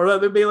like, or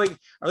maybe like, or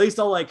at least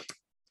I'll like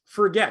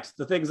forget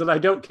the things that I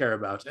don't care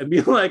about and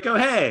be like, oh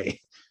hey.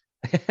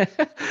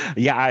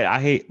 Yeah,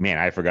 I hate, man,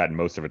 I've forgotten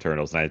most of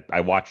Eternals, and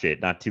I watched it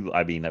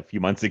a few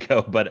months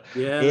ago, but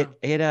yeah,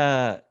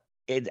 it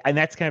and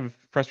that's kind of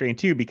frustrating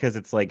too, because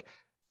it's like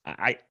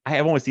I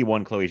have only seen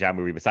one Chloe Zhao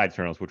movie besides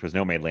Eternals, which was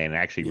Nomadland, and I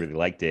actually really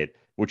liked it,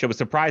 which I was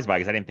surprised by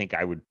because I didn't think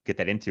I would get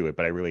that into it,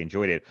 but I really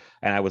enjoyed it.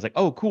 And I was like,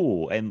 oh,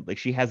 cool. And like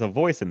she has a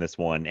voice in this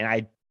one. And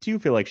I do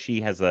feel like she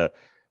has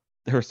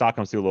her stock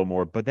comes through a little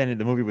more, but then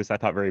the movie was, I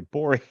thought, very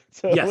boring.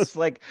 So It was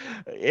like,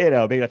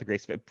 maybe not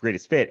the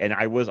greatest fit. And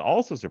I was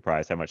also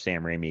surprised how much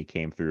Sam Raimi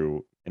came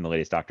through in the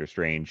latest Doctor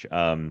Strange. It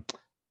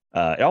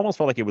almost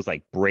felt like it was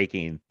like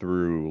breaking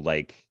through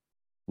like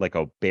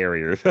a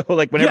barrier.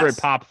 Like whenever it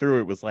popped through,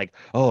 it was like,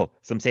 oh,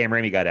 some Sam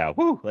Raimi got out.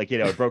 Woo! Like,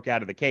 it broke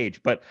out of the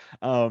cage. But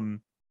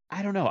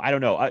I don't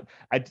know.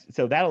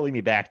 So that'll lead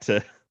me back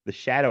to The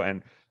Shadow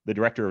and the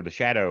director of The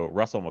Shadow,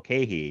 Russell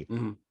Mulcahy.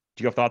 Mm-hmm.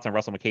 Do you have thoughts on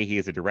Russell Mulcahy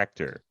as a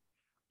director?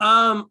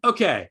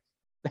 Okay.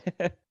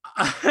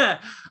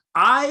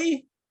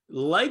 I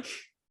like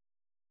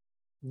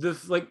the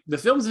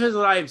films of his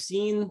that I've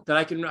seen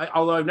that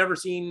although I've never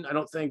seen, I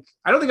don't think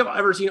I've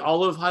ever seen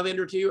all of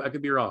Highlander 2. I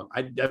could be wrong.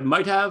 I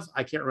might have,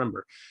 I can't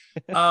remember.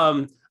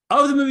 Of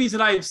the movies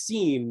that I've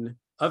seen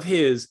of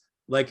his,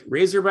 like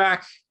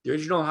Razorback, the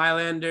original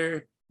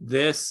Highlander,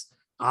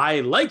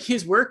 I like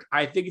his work.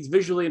 I think it's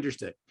visually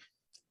interesting.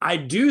 I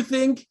do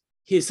think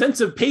his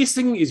sense of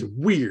pacing is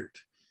weird.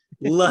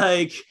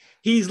 Like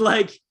he's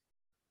like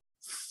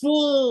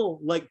full,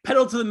 like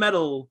pedal to the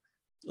metal,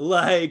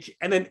 like,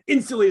 and then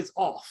instantly it's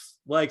off,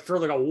 like for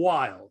like a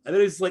while, and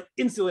then it's like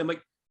instantly I'm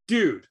like,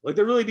 dude, like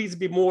there really needs to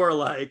be more,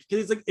 like,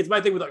 because it's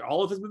my thing with like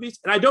all of his movies,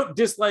 and I don't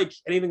dislike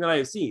anything that I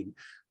have seen,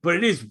 but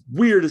it is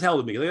weird as hell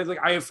to me. Like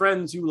I have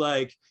friends who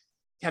like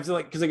have to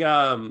like, because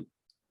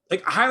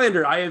like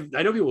Highlander, I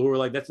know people who are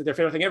like, that's their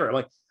favorite thing ever. I'm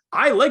like,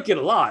 I like it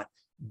a lot,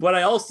 but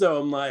I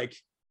also am like,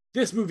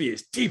 this movie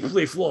is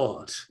deeply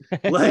flawed.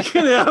 Like,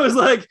 and I was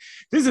like,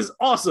 this is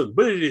awesome,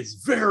 but it is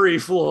very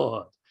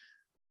flawed.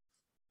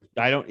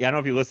 I don't know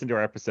if you listened to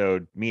our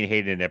episode, me and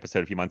Hayden, an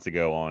episode a few months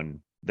ago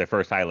on the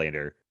first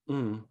Highlander.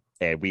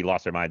 and we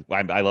lost our mind.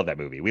 I love that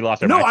movie. We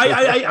lost our No, mind.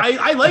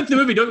 I like the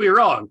movie. Don't get me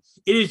wrong.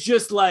 It is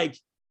just like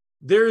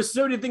there's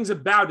so many things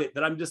about it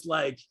that I'm just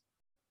like,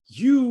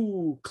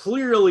 you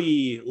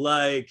clearly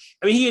like.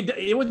 I mean,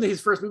 it wasn't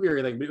his first movie or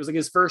anything, but it was like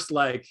his first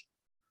like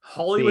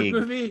Hollywood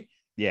movie.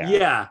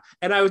 Yeah,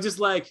 and I was just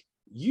like,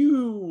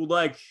 you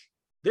like.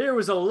 There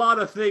was a lot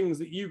of things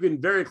that you can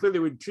very clearly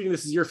would treating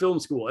this as your film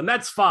school, and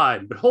that's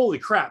fine. But holy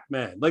crap,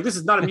 man! Like this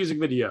is not a music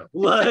video.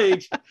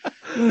 Like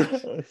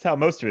that's how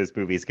most of his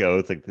movies go.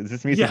 It's like, is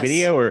this music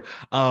video or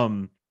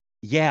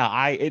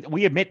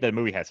we admit the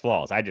movie has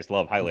flaws. I just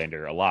love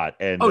Highlander a lot,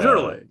 and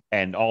totally,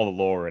 and all the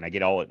lore, and I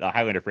get all the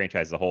Highlander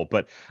franchise as a whole.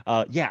 But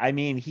I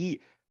mean, so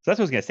that's what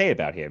I was gonna say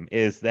about him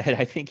is that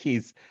I think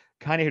he's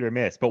kind of hit or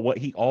miss. But what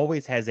he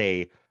always has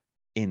a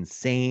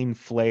insane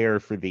flair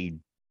for the,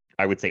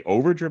 I would say,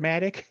 over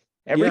dramatic.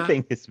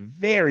 Everything is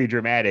very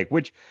dramatic,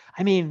 which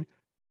I mean,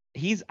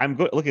 I'm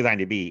good. Look at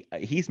IMDb.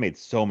 He's made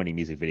so many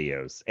music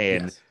videos,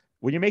 and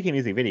when you're making a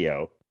music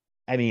video,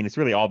 I mean, it's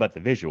really all about the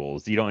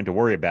visuals. You don't have to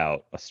worry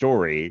about a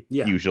story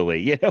usually,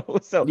 you know.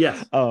 So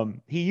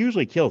he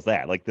usually kills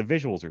that. Like the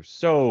visuals are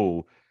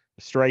so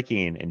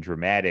striking and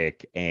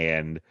dramatic,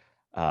 and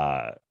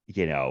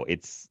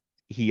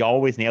he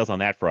always nails on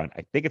that front.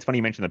 I think it's funny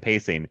you mentioned the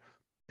pacing,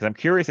 because I'm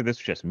curious if this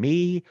was just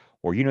me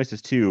or you notice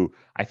this too.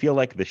 I feel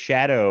like The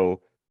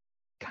Shadow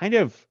kind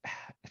of,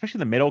 especially in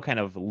the middle, kind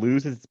of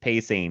loses its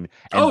pacing.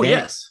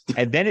 And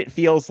and then it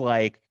feels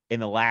like in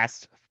the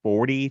last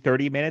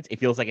 40-30 minutes, it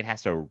feels like it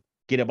has to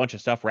get a bunch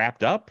of stuff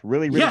wrapped up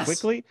really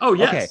quickly.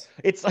 Okay.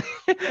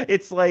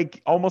 It's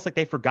like almost like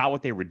they forgot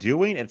what they were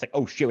doing, and it's like,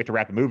 oh shit, we have to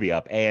wrap the movie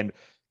up. And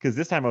because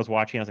this time I was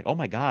watching, I was like, oh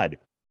my God,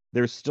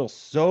 there's still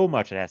so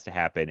much that has to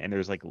happen, and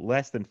there's like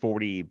less than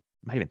 40,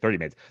 not even 30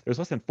 minutes. There's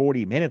less than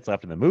 40 minutes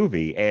left in the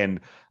movie, and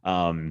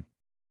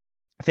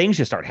things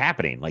just start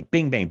happening, like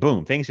bing, bang,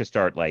 boom. Things just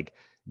start like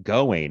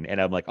going,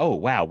 and I'm like, oh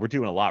wow, we're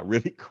doing a lot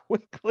really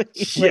quickly.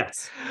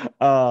 Yes.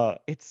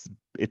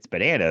 It's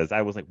bananas.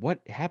 I was like, what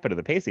happened to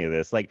the pacing of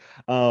this? Like,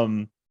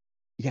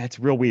 it's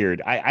real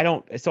weird. I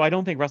don't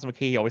think Russell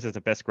McKay always has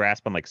the best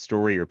grasp on like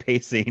story or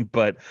pacing,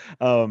 but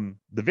the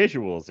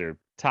visuals are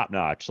top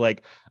notch.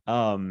 Like,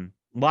 a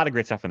lot of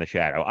great stuff in The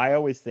Shadow. I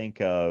always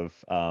think of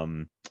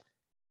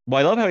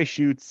I love how he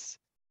shoots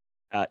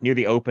near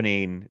the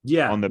opening.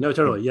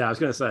 Totally. I was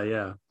gonna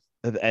say,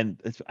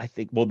 and I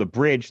think the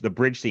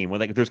bridge scene when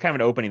like there's kind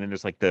of an opening, and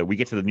there's like we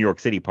get to the New York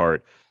City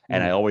part,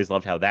 and I always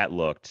loved how that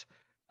looked.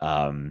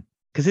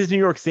 Because his New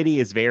York City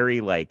is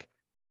very like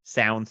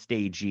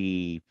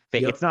soundstagey.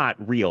 It's not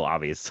real,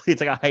 obviously.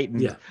 It's like a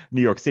heightened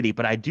New York City,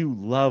 but I do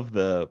love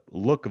the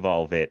look of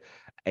all of it.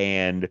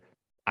 And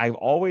I've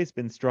always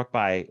been struck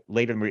by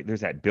later.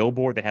 There's that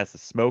billboard that has the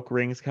smoke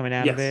rings coming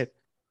out of it.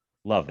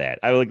 Love that.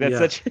 I like that's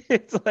such.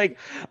 It's like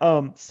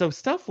so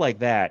stuff like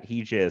that.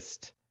 He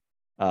just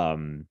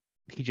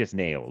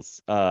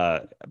nails.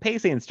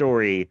 Pacing and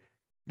story,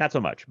 not so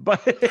much.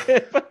 But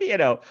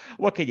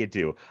what can you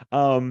do?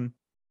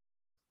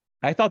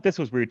 I thought this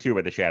was weird too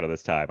about The Shadow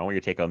this time. I want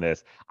your take on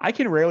this. I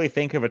can rarely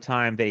think of a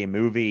time that a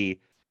movie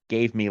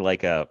gave me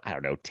like a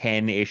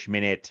 10-ish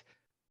minute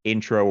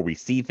intro where we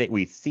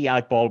see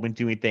Alec Baldwin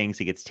doing things.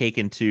 He gets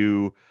taken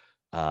to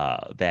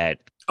the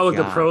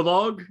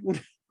prologue.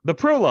 The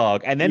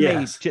prologue, and then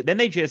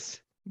they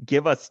just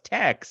give us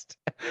text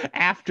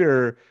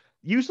after.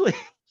 Usually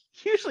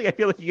I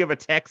feel like you give a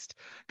text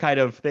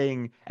kind of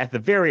thing at the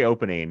very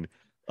opening.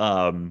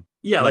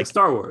 Like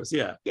Star Wars.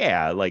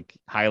 Like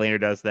Highlander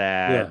does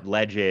that.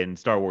 Legend,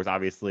 Star Wars,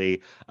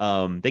 obviously.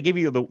 They give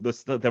you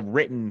the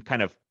written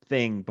kind of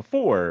thing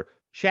before.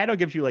 Shadow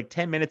gives you like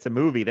 10 minutes a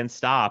movie, then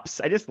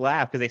stops. I just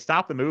laugh because they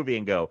stop the movie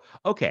and go,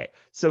 okay,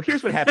 so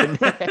here's what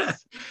happened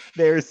next.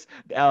 There's,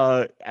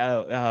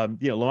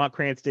 Lamont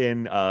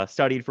Cranston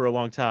studied for a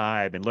long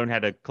time and learned how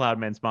to cloud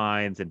men's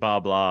minds and blah,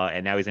 blah.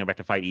 And now he's going back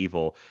to fight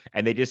evil.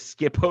 And they just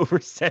skip over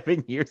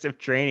 7 years of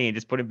training and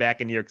just put him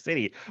back in New York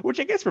City, which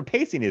I guess for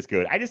pacing is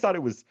good. I just thought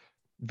it was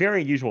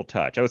very unusual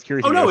touch. I was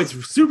curious. Oh no, it's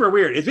super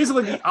weird. It's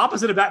basically the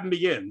opposite of Batman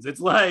Begins.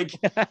 It's like,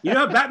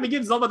 Batman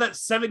Begins is all about that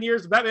 7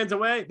 years Batman's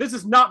away. This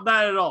is not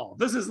that at all.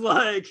 This is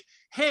like,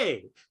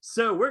 hey,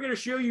 so we're going to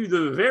show you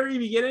the very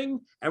beginning,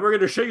 and we're going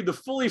to show you the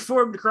fully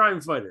formed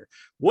crime fighter.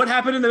 What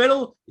happened in the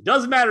middle? It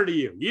doesn't matter to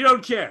you. You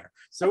don't care.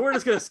 So we're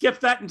just going to skip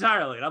that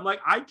entirely. And I'm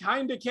like, I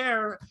kind of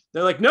care.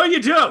 They're like, no,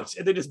 you don't.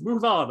 And they just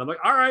move on. I'm like,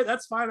 all right,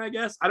 that's fine, I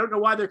guess. I don't know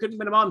why there couldn't have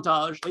been a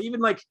montage. Like, even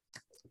like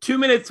 2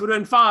 minutes would have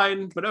been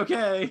fine, but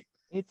okay.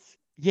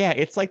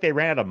 It's like they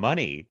ran out of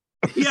money.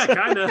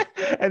 Kind of.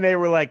 And they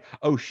were like,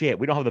 oh shit,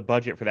 we don't have the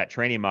budget for that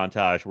training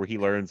montage where he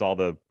learns all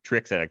the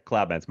tricks at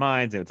Cloudman's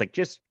minds. And it's like,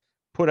 just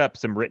put up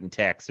some written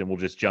text and we'll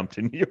just jump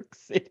to New York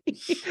City.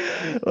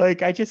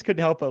 Like, I just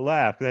couldn't help but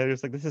laugh. I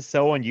was like, this is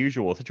so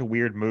unusual, such a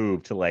weird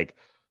move to like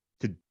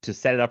to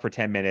set it up for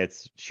 10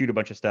 minutes, shoot a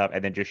bunch of stuff,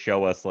 and then just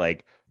show us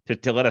like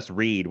to let us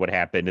read what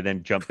happened and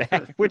then jump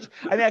back. Which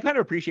I mean, I kind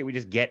of appreciate we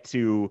just get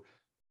to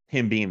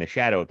him being the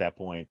Shadow at that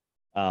point.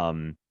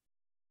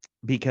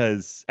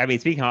 Because I mean,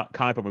 speaking of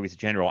comic book movies in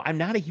general, I'm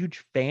not a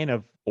huge fan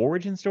of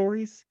origin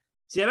stories.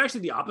 See, I'm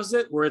actually the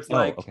opposite, where it's Oh,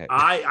 like okay.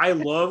 I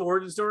love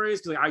origin stories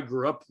because like I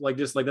grew up like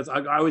just like that's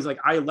I always like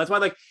I that's why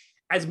like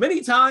as many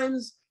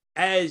times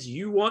as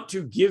you want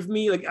to give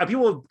me like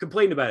people have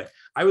complained about it.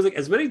 I was like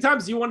as many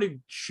times as you want to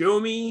show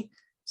me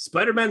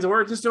Spider-Man's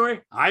origin story,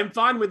 I'm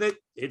fine with it.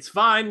 It's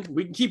fine.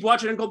 We can keep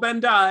watching Uncle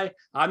Ben die.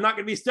 I'm not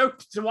gonna be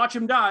stoked to watch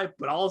him die,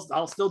 but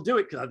I'll still do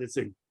it because it's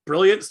a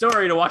brilliant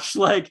story to watch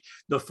like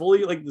the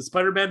fully like the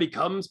Spider-Man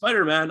become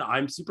Spider-Man.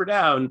 I'm super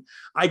down.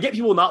 I get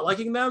people not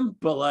liking them,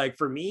 but like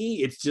for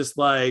me, it's just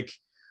like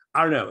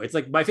I don't know. It's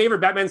like my favorite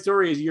Batman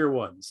story is Year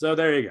One. So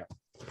there you go.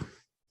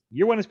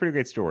 Year One is a pretty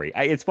great story.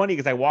 It's funny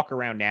because I walk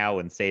around now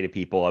and say to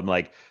people, I'm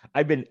like,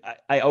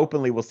 I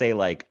openly will say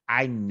like,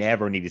 I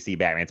never need to see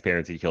Batman's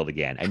parents get killed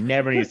again. I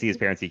never need to see his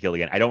parents get killed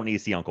again. I don't need to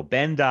see Uncle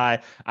Ben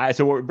die.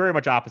 So we're very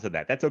much opposite of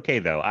that. That's okay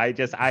though. I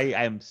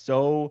am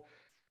so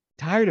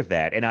tired of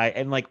that.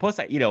 And like, plus,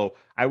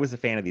 I was a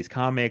fan of these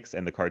comics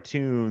and the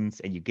cartoons,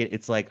 and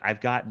it's like,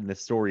 I've gotten the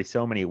story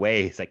so many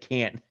ways. I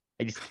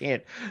just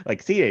can't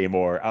like see it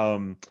anymore.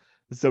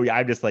 So yeah,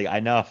 I'm just like,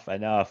 enough.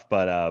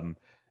 But,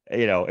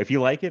 if you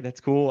like it,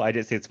 that's cool.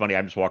 It's funny.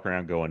 I'm just walking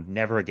around going,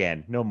 never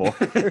again, no more.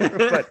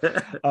 But,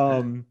 but,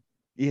 I mean,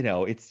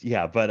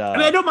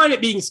 I don't mind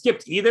it being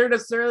skipped either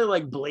necessarily.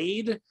 Like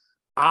Blade,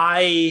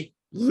 I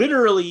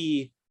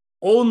literally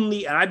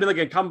only, and I've been like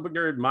a comic book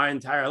nerd my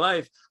entire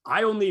life.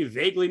 I only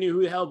vaguely knew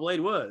who the hell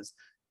Blade was,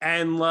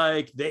 and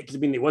like because I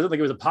mean, it wasn't like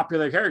it was a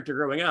popular character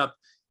growing up,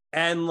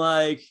 and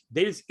like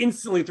they just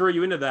instantly throw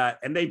you into that,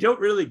 and they don't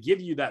really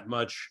give you that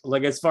much.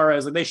 Like as far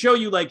as like they show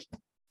you like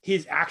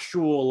his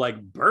actual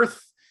like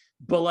birth,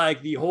 but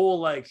like the whole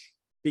like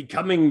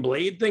becoming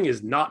Blade thing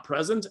is not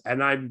present,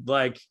 and I'm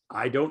like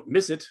I don't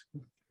miss it.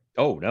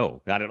 Oh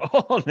no, not at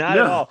all. Not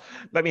at all.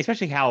 But I mean,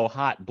 especially how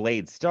hot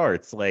Blade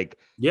starts. Like,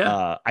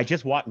 I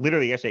just watched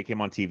literally yesterday. It came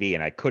on TV,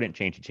 and I couldn't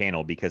change the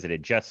channel because it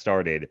had just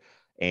started.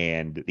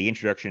 And the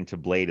introduction to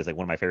Blade is like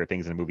one of my favorite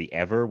things in a movie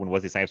ever. When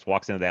Wesley Snipes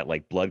walks into that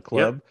like blood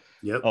club.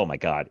 Yep. Oh my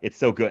god, it's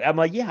so good. I'm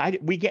like, yeah,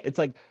 we get. It's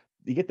like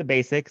you get the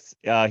basics.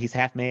 He's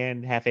half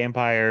man, half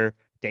vampire,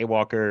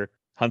 daywalker,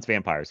 hunts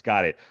vampires.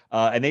 Got it.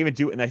 And they even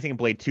do. And I think in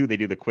Blade 2, they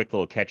do the quick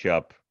little catch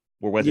up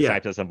where Wesley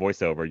Snipes does some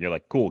voiceover, and you're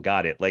like, cool,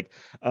 got it. Like,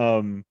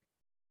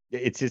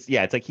 it's just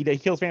it's like he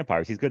kills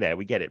vampires. He's good at it.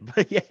 We get it.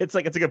 But yeah, it's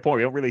like it's a good point.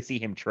 We don't really see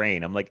him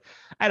train. I'm like,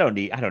 I don't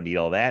need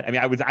all that. I mean,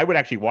 I would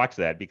actually watch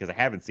that because I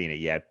haven't seen it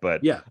yet.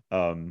 But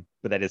but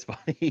that is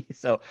funny.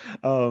 So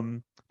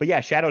but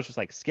yeah, Shadow's just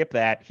like skip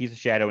that. He's a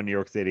Shadow in New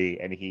York City,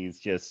 and he's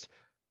just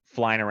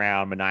flying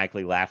around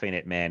maniacally laughing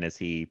at men as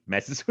he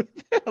messes with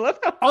them. I love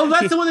how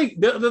that's the one thing.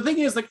 The thing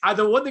is, like,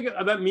 the one thing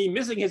about me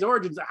missing his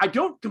origins, I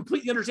don't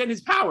completely understand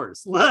his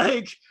powers.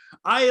 Like,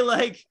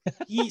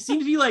 he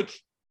seems to be like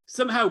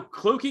somehow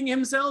cloaking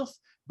himself,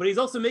 but he's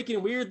also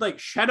making weird like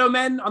shadow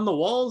men on the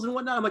walls and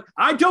whatnot. I'm like,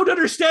 I don't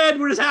understand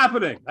what is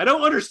happening. I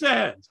don't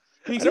understand.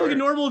 He's like a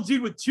normal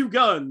dude with 2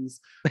 guns,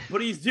 but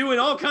he's doing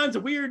all kinds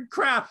of weird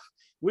crap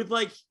with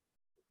like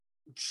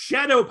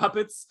shadow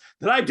puppets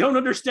that I don't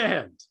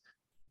understand.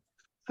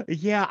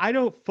 Yeah, I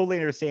don't fully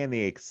understand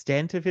the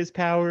extent of his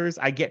powers.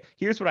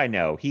 Here's what I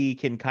know. He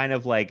can kind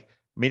of like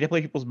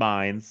manipulate people's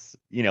minds,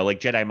 like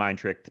Jedi mind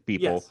trick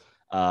people.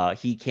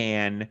 Yes. He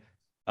can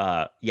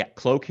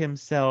cloak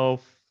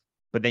himself,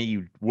 but then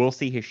you will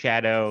see his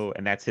shadow,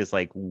 and that's his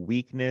like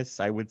weakness,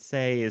 I would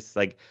say, is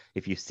like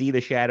if you see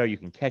the shadow, you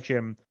can catch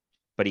him.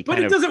 But it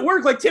doesn't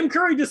work. Like Tim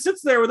Curry just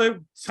sits there with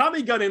a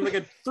Tommy gun in like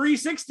a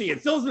 360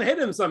 and still doesn't hit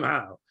him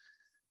somehow.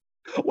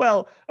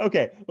 Well,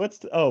 okay,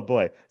 oh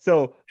boy.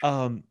 So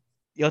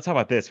let's talk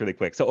about this really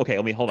quick. So okay,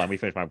 hold on, let me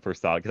finish my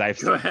first thought because I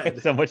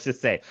have so much to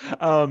say.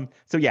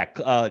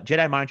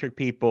 Jedi mind trick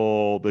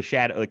people, the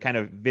shadow, the kind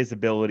of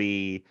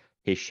visibility,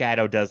 his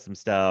shadow does some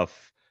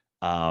stuff.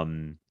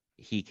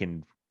 He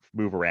can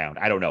move around.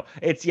 I don't know.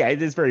 It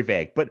is very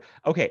vague. But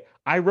okay,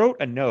 I wrote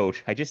a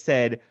note. I just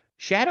said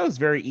Shadow's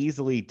very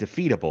easily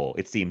defeatable,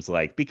 it seems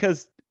like,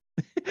 because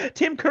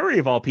Tim Curry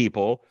of all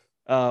people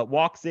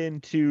walks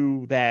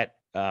into that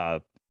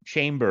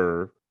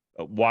chamber,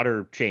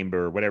 water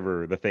chamber,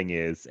 whatever the thing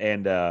is,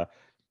 and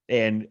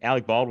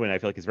Alec Baldwin, I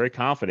feel like, is very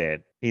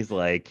confident. He's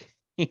like,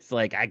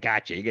 I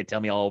got you. You can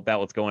tell me all about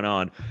what's going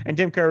on. And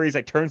Tim Curry's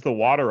like turns the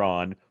water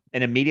on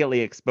and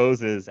immediately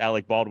exposes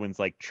Alec Baldwin's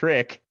like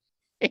trick,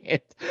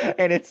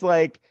 and it's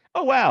like,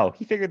 oh wow,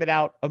 he figured that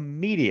out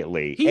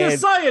immediately. He's a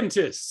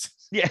scientist.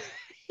 Yeah.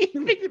 He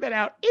figured that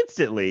out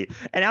instantly.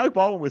 And Alec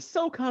Baldwin was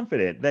so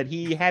confident that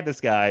he had this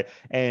guy.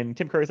 And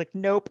Tim Curry's like,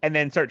 nope. And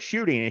then starts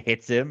shooting and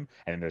hits him.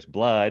 And then there's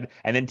blood.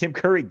 And then Tim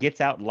Curry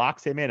gets out and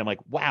locks him in. I'm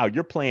like, wow,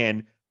 your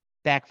plan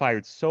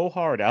backfired so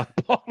hard, Alec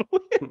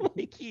Baldwin.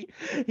 Like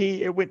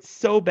it went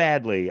so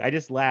badly. I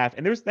just laughed.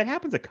 And that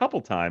happens a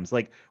couple times,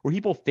 like where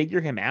people figure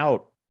him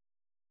out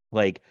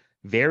like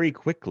very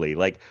quickly.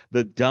 Like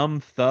the dumb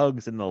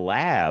thugs in the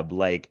lab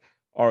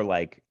are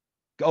like,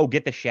 oh,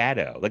 get the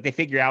shadow. Like they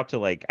figure out to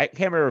like, I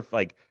can't remember if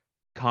like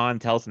Khan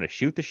tells him to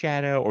shoot the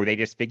shadow or they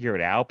just figure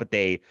it out, but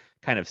they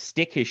kind of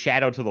stick his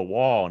shadow to the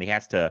wall and he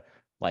has to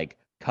like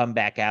come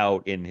back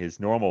out in his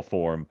normal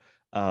form.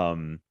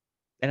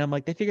 And I'm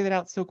like, they figured that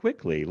out so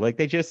quickly. Like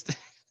they just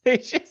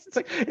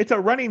it's a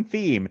running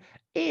theme.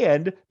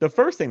 And the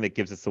first thing that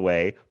gives us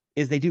away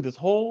is they do this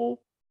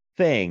whole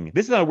thing.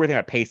 This is another weird thing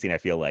about pacing, I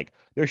feel like.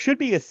 There should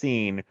be a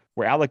scene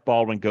where Alec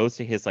Baldwin goes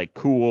to his like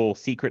cool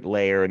secret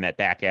lair in that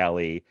back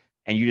alley,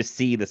 and you just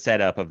see the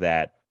setup of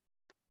that.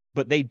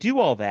 But they do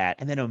all that,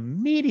 and then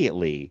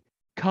immediately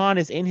Khan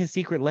is in his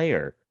secret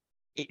lair.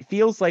 It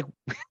feels like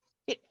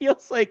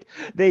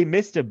they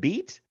missed a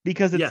beat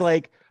because it's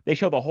like they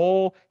show the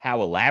whole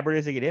how elaborate it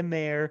is to get in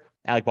there.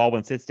 Alec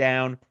Baldwin sits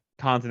down,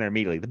 Khan's in there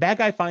immediately. The bad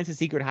guy finds his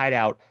secret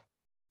hideout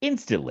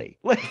instantly.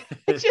 Like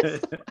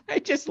I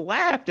just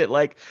laughed at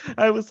like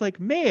I was like,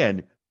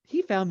 man,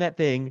 he found that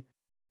thing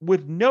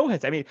with no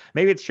heads. I mean,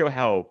 maybe it's show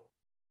how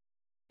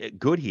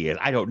good he is.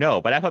 I don't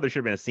know, but I thought there should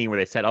have been a scene where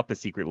they set up the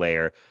secret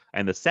lair,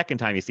 and the second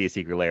time you see a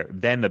secret lair,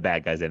 then the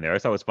bad guy's in there. I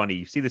thought it was funny.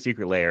 You see the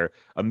secret lair,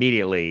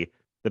 immediately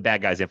the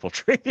bad guy's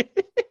infiltrated.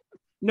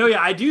 No,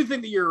 yeah, I do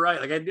think that you're right.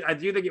 Like, I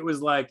do think it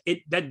was like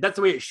that's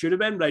the way it should have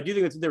been, but I do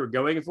think that's what they were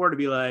going for, to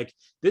be like,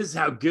 this is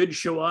how good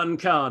Shawan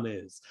Khan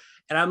is.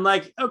 And I'm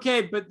like,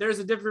 okay, but there's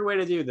a different way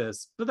to do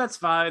this, but that's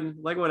fine.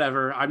 Like,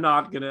 whatever. I'm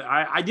not gonna.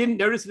 I didn't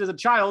notice it as a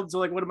child, so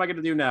like, what am I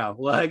gonna do now?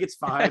 Like, it's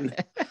fine.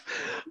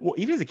 Well,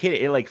 even as a kid,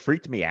 it like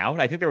freaked me out.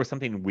 I think there was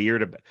something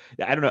weird about.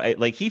 I don't know.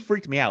 Like he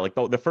freaked me out. Like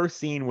the first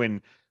scene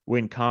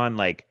when Khan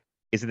like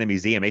is in the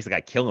museum, makes the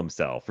guy kill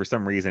himself for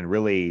some reason.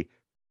 Really,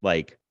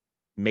 like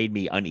made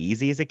me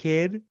uneasy as a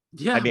kid.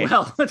 Yeah, I mean,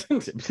 well,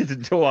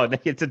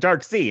 it's a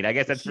dark scene. I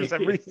guess that's for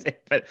some reason.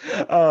 But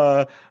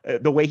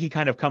the way he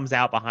kind of comes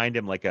out behind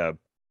him like a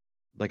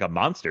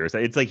monster. So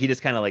it's like he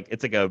just kind of like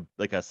it's like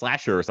a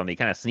slasher or something. He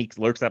kind of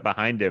lurks up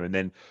behind him,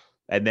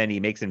 and then he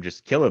makes him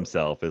just kill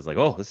himself. It's like,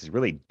 oh, this is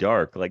really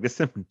dark. Like this is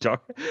some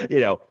dark,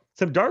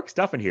 some dark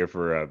stuff in here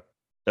for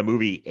a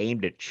movie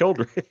aimed at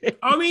children.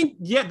 I mean,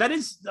 yeah, that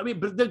is. I mean,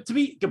 but to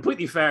be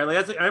completely fair, like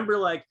that's. I remember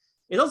like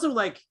it's also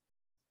like.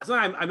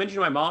 Something I mentioned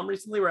to my mom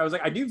recently, where I was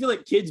like, I do feel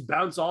like kids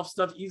bounce off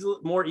stuff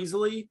more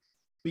easily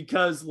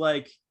because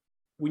like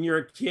when you're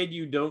a kid,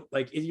 you don't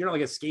like you're not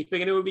like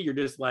escaping into a movie, you're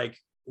just like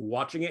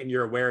watching it and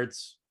you're aware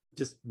it's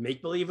just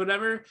make believe,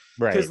 whatever.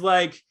 Right. Because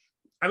like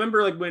I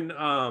remember like when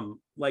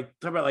like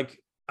talk about like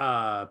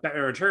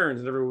Batman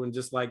Returns and everyone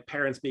just like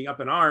parents being up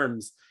in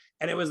arms,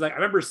 and it was like I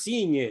remember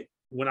seeing it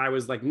when I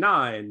was like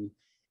 9,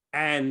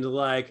 and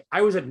like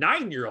I was a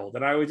 9-year-old,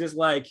 and I was just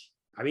like,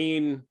 I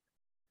mean,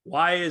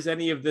 why is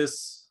any of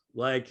this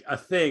like a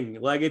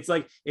thing? Like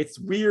it's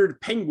weird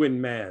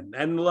Penguin Man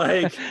and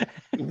like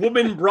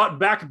woman brought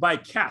back by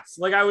cats.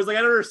 Like I was like,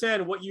 I don't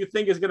understand what you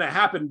think is gonna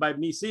happen by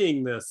me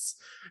seeing this.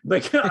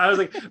 Like I was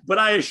like, but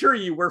I assure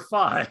you we're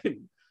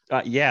fine.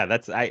 Yeah,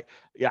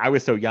 I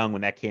was so young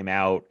when that came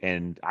out,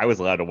 and I was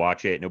allowed to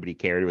watch it. Nobody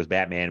cared. It was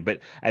Batman.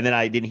 And then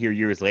I didn't hear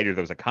years later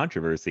there was a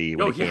controversy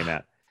when it came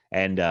out.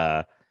 And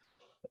and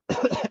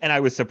I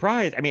was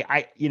surprised. I mean,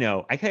 I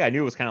knew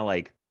it was kind of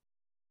like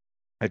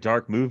a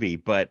dark movie,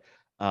 but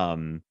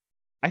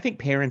I think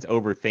parents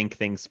overthink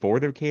things for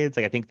their kids.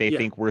 Like I think they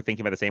think we're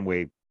thinking about the same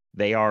way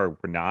they are.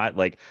 We're not.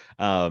 Like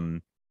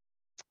I'm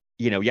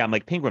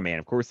like Penguin Man.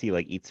 Of course he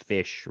like eats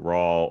fish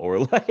raw, or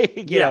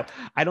like you know.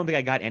 I don't think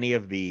I got any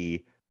of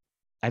the.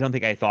 I don't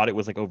think I thought it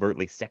was like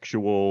overtly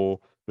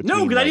sexual.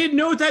 No, because like, I didn't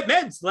know what that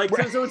meant. Like,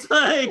 so it's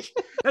like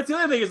that's the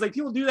other thing is like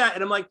people do that,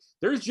 and I'm like,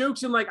 there's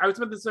jokes in like I was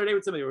about this the other day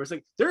with somebody where it's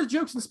like there's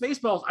jokes in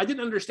Spaceballs I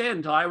didn't understand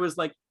until I was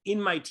like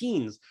in my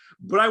teens,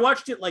 but I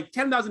watched it like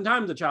 10,000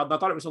 times as a child and I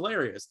thought it was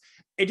hilarious.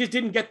 It just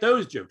didn't get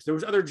those jokes. There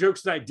was other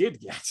jokes that I did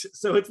get.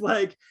 So it's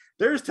like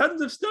there's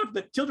tons of stuff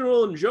that children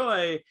will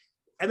enjoy,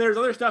 and there's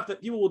other stuff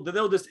that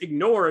they'll just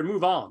ignore and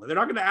move on. They're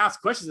not going to ask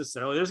questions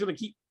necessarily. They're just going to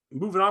keep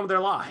moving on with their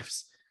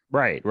lives.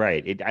 Right.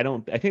 I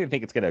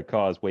think it's going to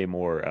cause way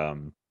more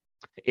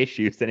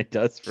issues than it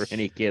does for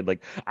any kid.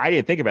 Like I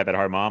didn't think about that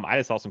hard, Mom. I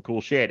just saw some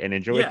cool shit and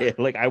enjoyed it.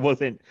 Like I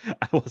wasn't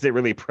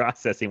really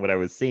processing what I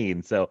was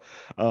seeing. So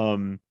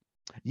and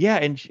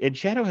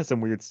Shadow has some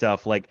weird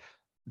stuff. Like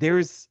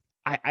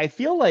I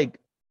feel like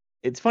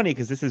it's funny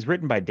because this is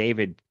written by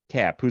David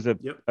Koepp, who's a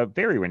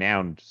very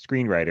renowned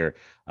screenwriter.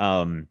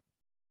 And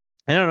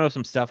I don't know if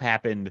some stuff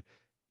happened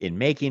in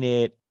making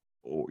it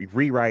or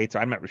rewrites, or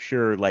I'm not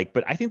sure. Like,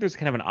 but I think there's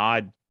kind of an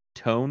odd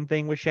tone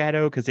thing with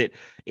Shadow because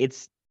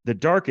it's the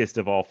darkest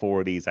of all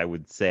four of these, I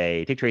would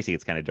say. Dick Tracy,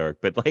 it's kind of dark,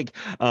 but like,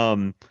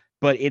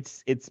 but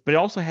it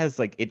also has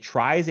like it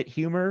tries at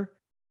humor,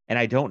 and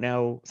I don't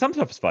know. Some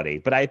stuff's funny,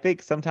 but I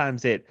think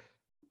sometimes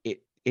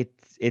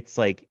it's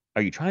like,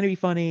 are you trying to be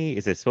funny?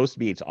 Is it supposed to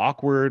be? It's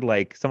awkward.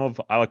 Like some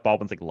of Alec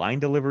Baldwin's like line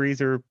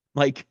deliveries are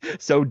like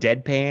so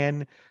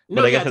deadpan.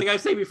 No, I think I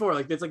say before,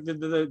 like it's like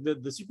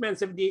the Superman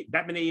 78,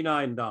 Batman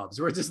 89 knobs.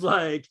 We're just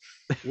like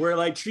we're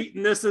like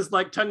treating this as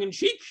like tongue in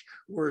cheek.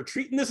 We're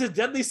treating this as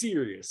deadly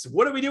serious.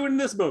 What are we doing in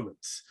this moment?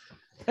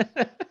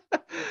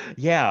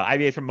 Yeah, I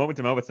mean, from moment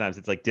to moment, sometimes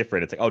it's like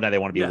different. It's like, oh, now they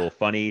want to be a little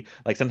funny.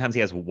 Like sometimes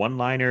he has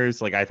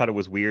one-liners. Like I thought it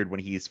was weird when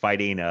he's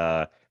fighting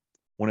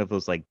one of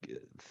those like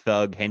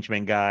thug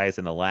henchman guys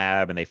in the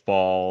lab, and they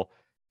fall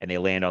and they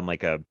land on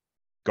like a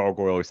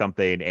gargoyle or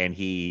something, and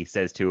he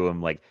says to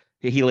him like,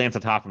 he lands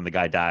on top of him, the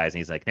guy dies, and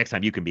he's like, next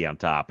time you can be on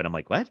top. And I'm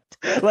like, what?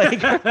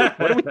 Like,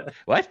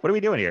 what are we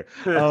doing here?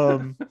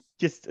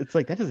 Just, it's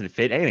like, that doesn't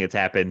fit anything that's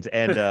happened.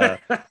 And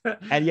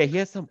yeah, he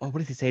has some, what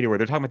does he say to her?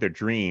 They're talking about their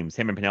dreams,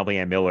 him and Penelope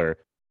Ann Miller.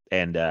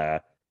 And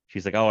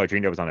she's like, oh, I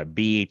dreamed I was on a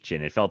beach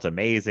and it felt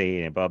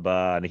amazing and blah,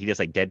 blah. And he just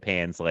like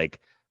deadpans, like,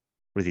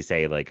 what does he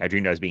say? Like, I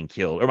dreamed I was being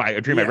killed, or I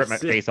dreamed I ripped my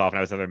face off and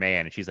I was another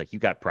man. And she's like, you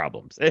got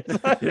problems.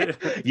 Like,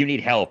 you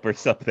need help or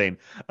something.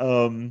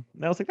 And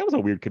I was like, that was a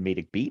weird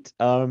comedic beat.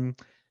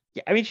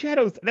 Yeah, I mean,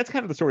 Shadows, that's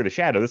kind of the story of the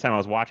Shadow. This time I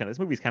was watching, this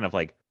movie's kind of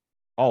like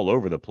all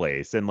over the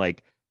place. And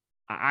like,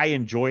 I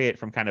enjoy it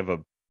from kind of a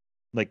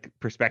like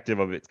perspective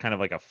of it's kind of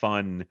like a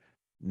fun,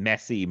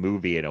 messy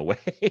movie in a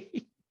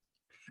way.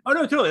 Oh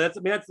no, totally.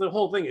 That's the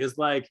whole thing is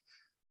like,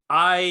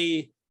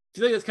 I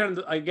feel like that's kind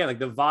of again like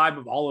the vibe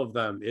of all of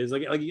them is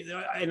like,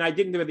 and I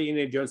didn't do the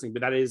Indiana Jones thing,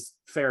 but that is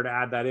fair to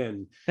add that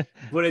in.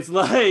 But it's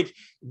like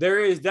there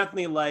is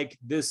definitely like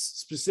this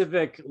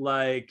specific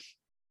like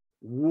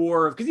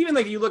war of, because even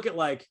like you look at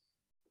like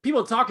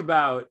people talk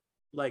about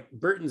like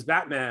Burton's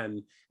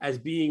Batman as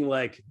being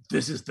like,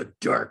 this is the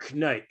Dark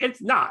Knight.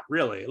 It's not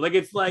really like,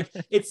 it's like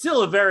it's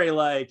still a very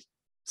like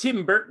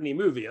Tim Burton-y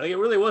movie. Like it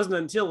really wasn't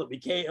until it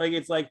became like,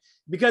 it's like,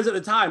 because at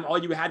the time all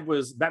you had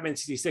was Batman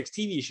 66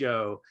 TV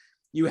show,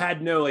 you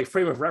had no like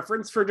frame of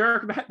reference for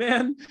Dark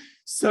Batman.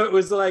 So it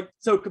was like,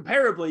 so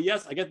comparably,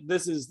 yes, I get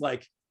this is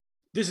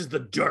the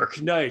Dark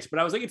Knight, but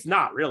I was like, it's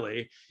not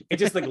really. It's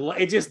just like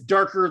it's just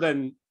darker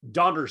than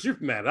Dawn or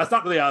Superman. That's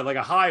not really like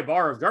a high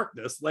bar of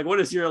darkness. Like, what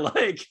is your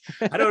like?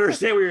 I don't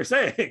understand what you're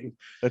saying.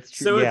 That's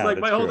true. So it's like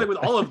my whole thing with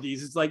all of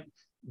these. It's like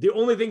the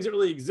only things that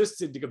really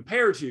existed to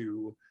compare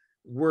to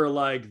were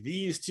like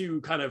these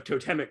two kind of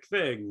totemic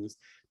things.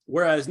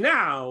 Whereas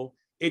now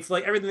it's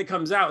like everything that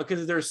comes out,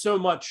 because there's so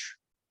much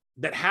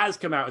that has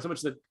come out, so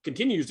much that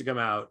continues to come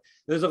out.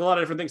 There's like a lot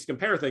of different things to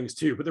compare things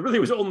to, but there really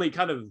was only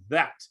kind of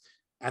that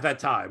at that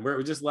time, where it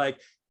was just like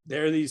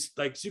there are these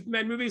like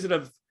Superman movies that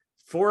have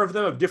 4 of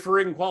them of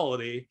differing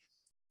quality,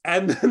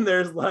 and then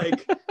there's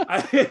like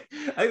I think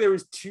there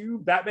was 2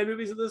 Batman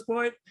movies at this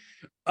point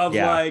of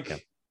I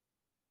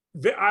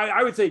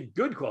would say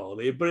good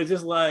quality, but it's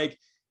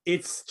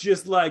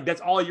just like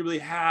that's all you really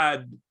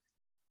had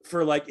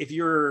for like if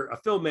you're a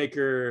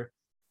filmmaker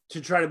to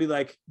try to be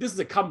like, this is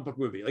a comic book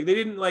movie. Like they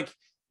didn't like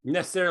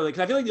necessarily,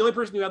 because I feel like the only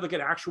person who had like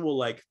an actual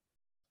like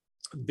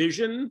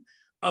vision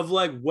of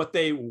like what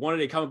they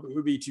wanted a comic book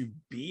movie to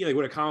be, like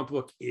what a comic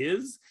book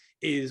is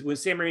when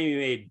Sam Raimi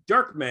made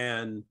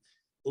Darkman,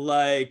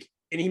 like,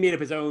 and he made up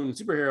his own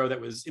superhero that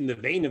was in the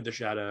vein of the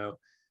Shadow,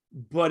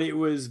 but it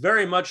was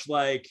very much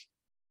like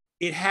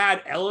it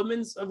had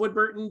elements of what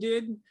Burton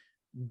did,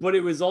 but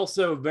it was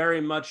also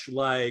very much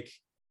like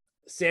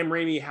Sam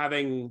Raimi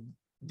having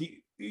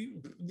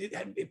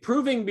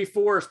proving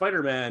before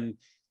Spider-Man,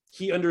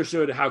 he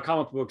understood how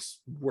comic books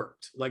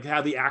worked, like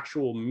how the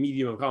actual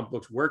medium of comic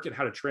books worked and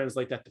how to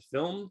translate that to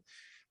film.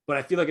 But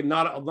I feel like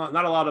not a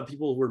lot of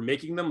people were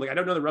making them. Like, I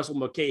don't know that Russell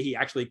Mulcahy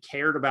actually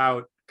cared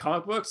about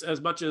comic books as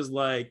much as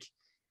like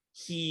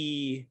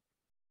he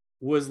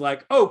was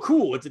like, oh,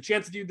 cool, it's a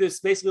chance to do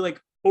this basically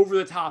like over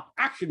the top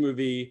action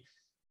movie.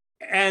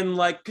 And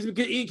like, because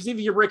if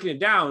you're breaking it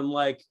down,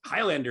 like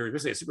Highlander is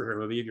basically a superhero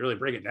movie, if you really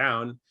break it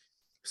down.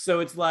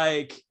 So it's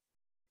like,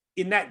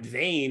 in that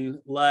vein,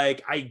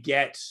 like I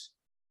get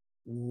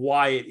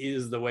why it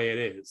is the way it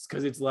is,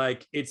 because it's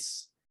like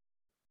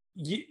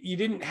you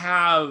didn't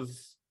have,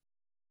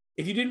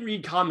 if you didn't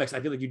read comics,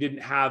 I feel like you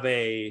didn't have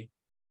a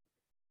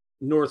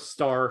North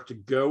Star to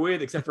go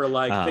with, except for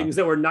like things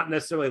that were not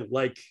necessarily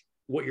like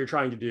what you're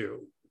trying to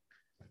do.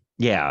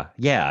 Yeah,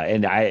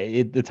 and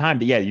at the time,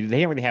 they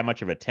didn't really have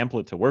much of a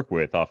template to work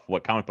with off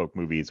what comic book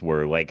movies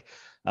were like.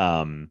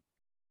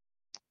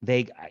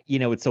 They,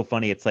 it's so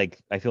funny. It's like,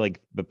 I feel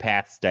like the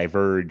paths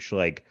diverge,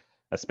 like,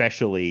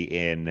 especially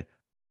in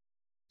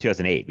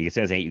 2008, because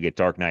 2008, you get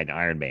Dark Knight and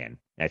Iron Man.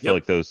 And I feel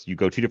like you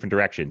go 2 different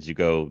directions. You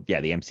go, the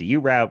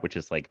MCU route, which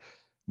is like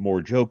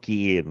more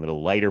jokey and a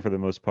little lighter for the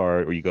most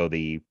part, or you go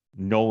the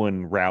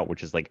Nolan route,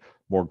 which is like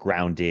more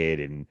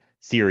grounded and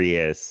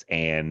serious.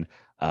 And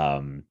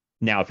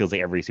now it feels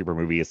like every super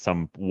movie is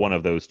one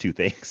of those 2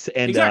 things.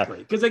 And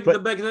exactly,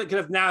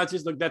 because now it's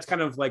just like that's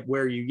kind of like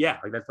where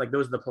that's like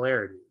those are the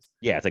polarities.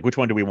 Yeah, it's like, which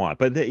one do we want?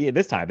 But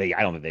this time,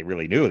 I don't think they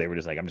really knew. They were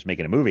just like, I'm just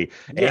making a movie.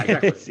 Yeah,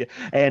 exactly.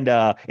 And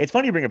it's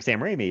funny you bring up Sam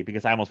Raimi,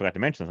 because I almost forgot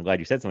to mention this. I'm glad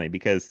you said something,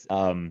 because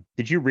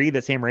did you read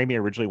that Sam Raimi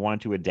originally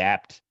wanted to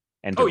adapt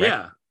and direct? Oh,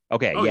 yeah.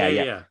 Okay,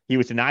 yeah. He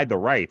was denied the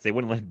rights. They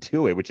wouldn't let him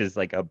do it, which is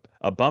like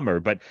a bummer.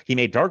 But he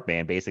made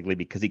Darkman basically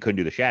because he couldn't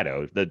do the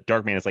Shadow. The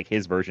Darkman is like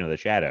his version of the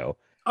Shadow.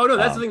 Oh, no,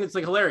 that's the thing that's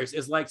like hilarious.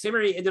 Is like Sam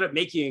Raimi ended up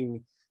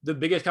making the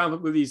biggest comic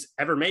book movies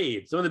ever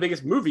made, some of the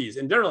biggest movies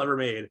in general ever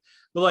made.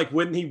 But like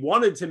when he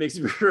wanted to make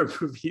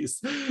superhero movies,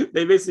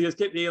 they basically just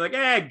kept being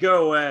like,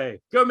 go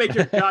away, go make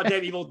your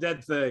goddamn Evil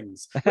Dead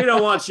things. We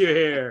don't want you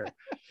here.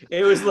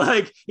 It was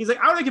like, he's like,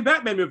 I want to make a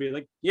Batman movie.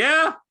 Like,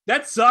 yeah,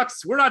 that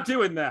sucks. We're not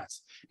doing that.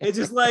 It's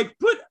just like,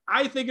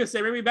 I think a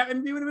Sam Raimi Batman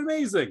movie would have been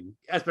amazing,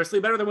 especially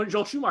better than what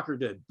Joel Schumacher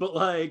did. But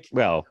like,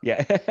 well,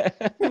 yeah.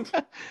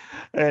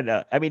 And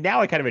I mean,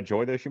 now I kind of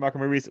enjoy those Schumacher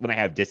movies when I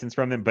have distance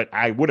from them. But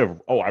I would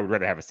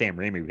rather have a Sam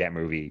Raimi that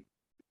movie,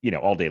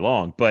 all day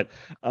long. But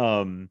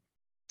I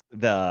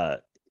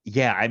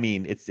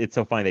mean, it's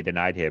so funny they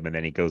denied him, and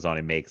then he goes on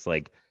and makes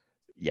like,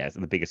 yes,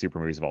 the biggest super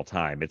movies of all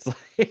time. It's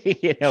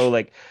like,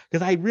 like,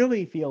 because I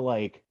really feel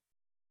like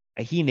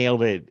he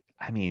nailed it.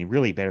 I mean,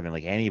 really better than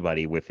like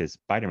anybody with his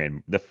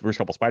Spider-Man, the first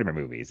couple Spider-Man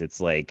movies.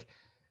 It's like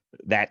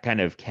that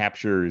kind of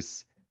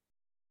captures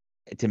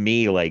to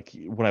me like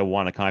what I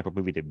want a comic book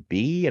movie to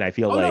be, and I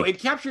feel like no, it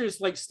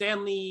captures like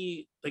Stan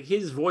Lee, like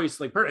his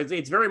voice, like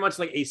it's very much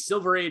like a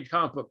Silver Age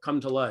comic book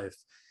come to life,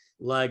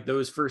 like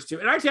those first two.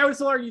 And actually, I would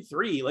still argue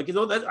three. Like,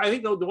 I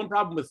think the one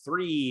problem with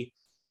three.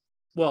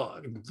 Well,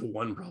 the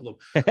one problem.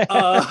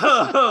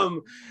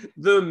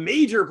 The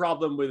major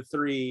problem with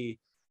three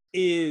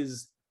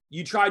is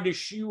you tried to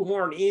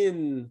shoehorn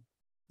in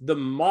the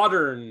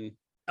modern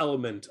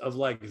element of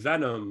like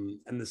Venom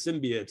and the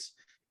symbiote,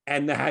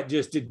 and that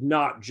just did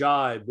not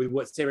jive with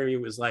what Sam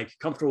Raimi was like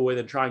comfortable with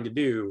and trying to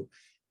do,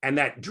 and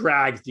that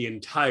dragged the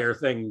entire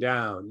thing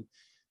down.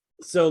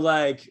 So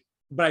like,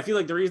 but I feel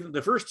like the reason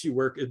the first two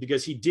work is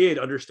because he did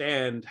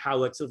understand how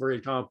like Silver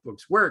Age comic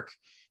books work,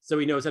 so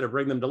he knows how to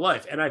bring them to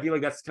life. And I feel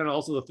like that's kind of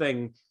also the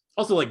thing,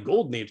 also like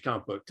Golden Age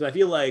comic book, because I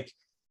feel like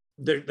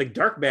like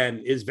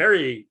Darkman is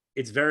very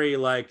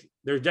like,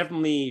 there's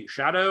definitely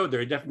Shadow,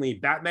 there's definitely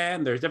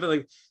Batman, there's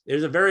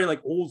a very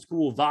like old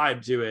school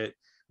vibe to it,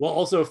 while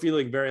also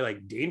feeling very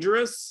like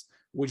dangerous,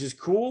 which is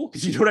cool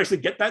because you don't actually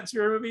get that in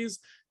superhero movies.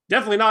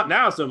 Definitely not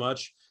now so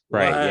much,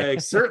 right?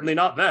 Like, certainly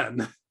not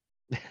then.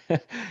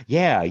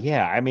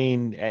 yeah. I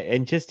mean,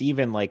 and just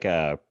even like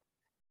a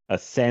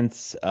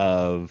sense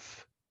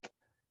of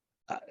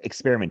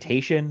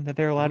experimentation that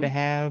they're allowed to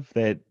have,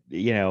 that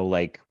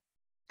like,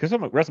 because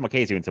Russell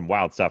McKay's doing some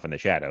wild stuff in the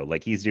Shadow.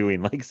 Like he's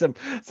doing like some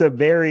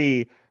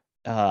very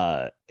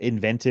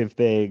inventive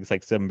things,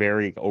 like some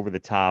very over the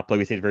top, like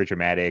we said, very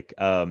dramatic.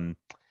 I mean,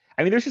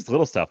 there's just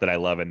little stuff that I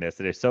love in this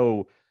that is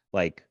so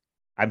like,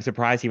 I'm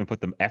surprised he even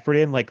put the effort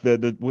in. Like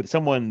when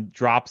someone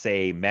drops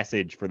a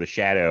message for the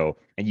Shadow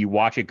and you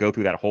watch it go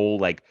through that whole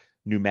like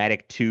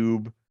pneumatic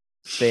tube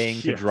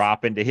thing to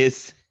drop into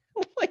his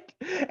like,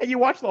 and you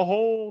watch the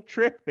whole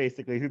trip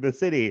basically through the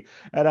city,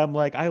 and I'm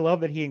like, I love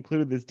that he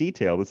included this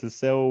detail. This is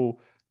so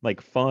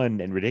like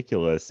fun and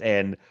ridiculous.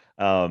 And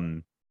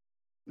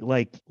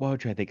like, what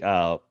would I think?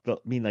 I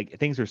mean, like,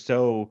 things are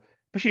so,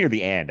 especially near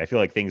the end, I feel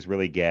like things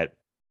really get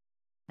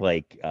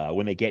like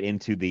when they get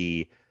into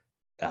the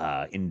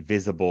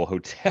invisible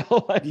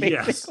hotel.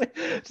 Yes,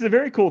 it's a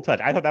very cool touch.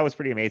 I thought that was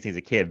pretty amazing as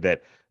a kid,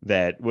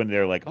 that when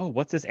they're like, oh,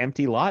 what's this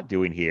empty lot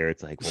doing here?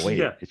 It's like, well, wait,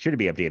 it shouldn't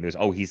be empty. And there's,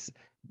 he's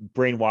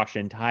brainwashed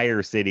an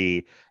entire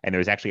city, and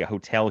there's actually a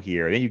hotel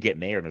here. And then you get in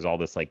there and there's all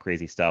this like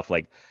crazy stuff.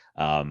 Like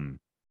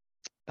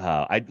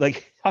I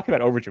like talking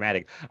about over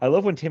dramatic. I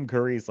love when Tim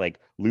Curry's like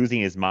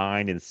losing his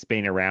mind and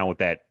spinning around with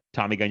that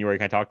Tommy gun you already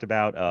kind of talked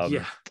about.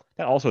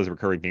 That also is a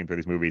recurring theme through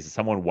these movies.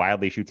 Someone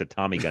wildly shoots a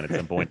Tommy gun at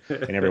some point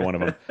in every one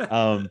of them.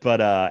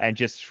 And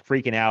just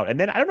freaking out. And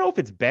then I don't know if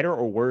it's better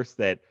or worse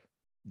that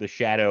the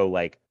Shadow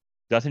like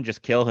doesn't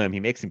just kill him, he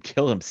makes him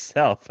kill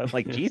himself. I'm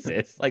like,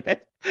 Jesus, like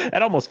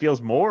that almost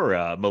feels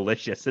more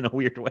malicious in a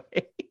weird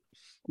way.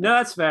 No,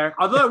 that's fair.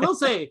 Although I will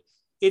say,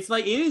 it's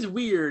like, it is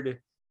weird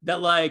that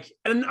like,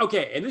 and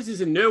this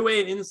is in no way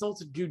an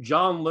insult to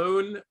John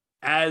Lone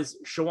as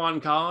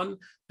Shawan Khan,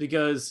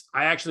 because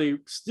I actually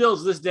still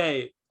to this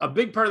day, a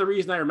big part of the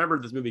reason I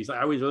remembered this movie is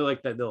I always really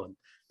liked that villain.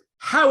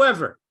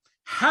 However,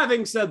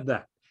 having said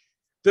that,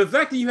 the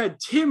fact that you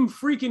had Tim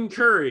freaking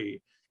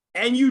Curry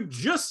and you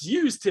just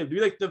used him to be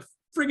like the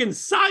friggin'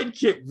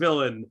 sidekick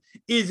villain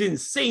is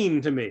insane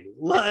to me.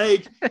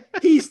 Like,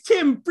 he's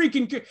Tim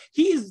freaking Curry.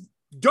 He's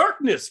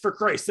Darkness, for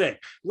Christ's sake.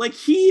 Like,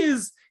 he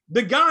is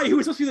the guy who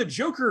was supposed to be the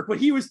Joker, but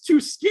he was too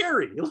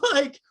scary.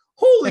 Like,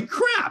 holy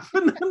crap.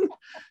 And then...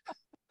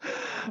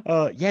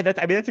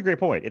 that's a great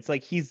point. It's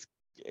like he's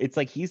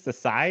the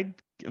side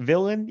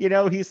villain,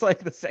 he's like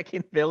the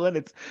second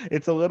villain.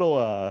 It's a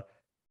little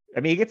I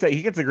mean,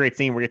 he gets a great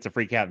scene where he gets to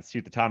freak out and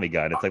shoot the Tommy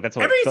gun. It's like, that's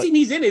what every scene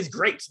he's in is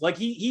great. Like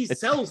he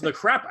sells the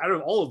crap out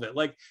of all of it.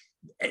 Like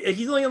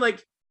he's only in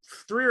like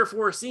 3 or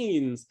 4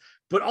 scenes,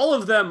 but all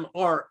of them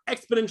are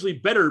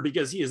exponentially better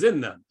because he is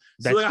in them.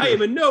 So like, I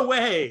am in no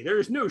way, there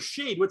is no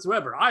shade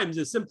whatsoever. I'm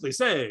just simply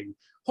saying,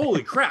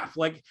 holy crap.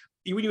 Like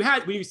when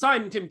you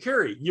sign Tim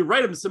Curry, you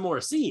write him some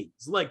more scenes.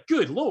 Like,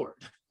 good Lord.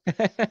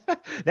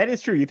 That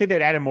is true. You think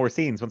they'd add him more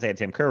scenes once they had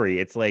Tim Curry.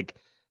 It's like,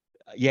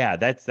 yeah,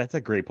 that's a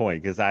great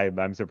point, because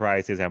I'm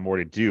surprised he has more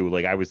to do.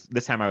 Like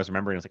this time I was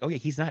remembering, I was like, oh yeah,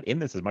 he's not in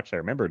this as much as I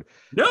remembered.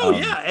 No,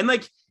 and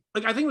like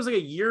I think it was like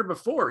a year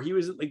before he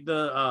was like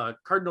the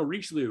Cardinal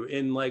Richelieu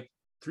in like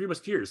Three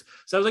Musketeers.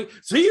 So I was like,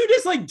 so you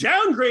just like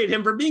downgrade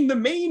him from being the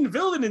main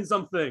villain in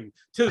something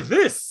to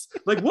this?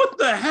 Like, what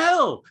the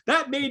hell?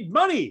 That made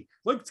money.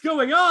 What's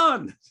going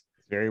on?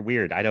 Very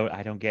weird. I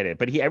don't get it.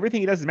 But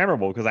everything he does is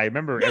memorable, because I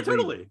remember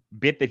every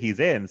bit that he's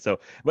in. So,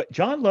 but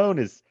John Lone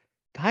is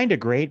kind of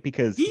great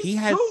because He's he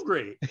has so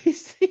great.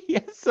 he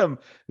has some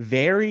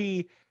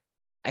very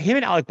him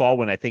and Alec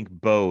Baldwin, I think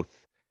both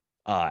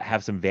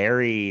have some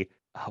very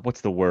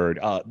what's the word?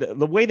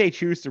 The way they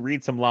choose to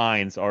read some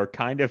lines are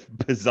kind of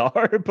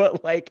bizarre,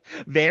 but like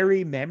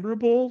very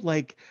memorable.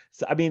 Like,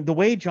 so, I mean, the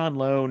way John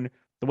Lone,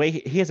 the way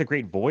he has a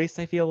great voice,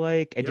 I feel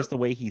like, and Yep. just the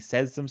way he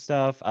says some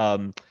stuff.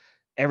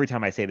 Every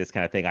time I say this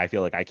kind of thing, I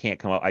feel like I can't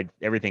come up.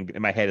 Everything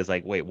in my head is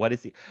like, wait, what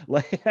is he?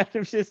 Like,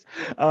 it's just,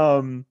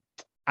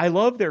 I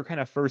love their kind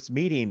of first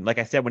meeting. Like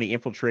I said, when he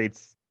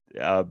infiltrates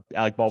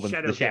Alec Baldwin's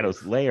Shadow the Shadow's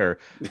Cave. lair,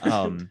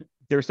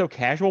 they're so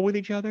casual with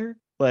each other.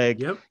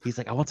 Like Yep. he's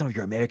like, I want some of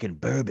your American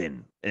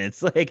bourbon, and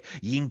it's like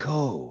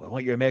Yinko, I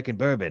want your American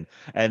bourbon,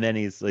 and then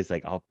he's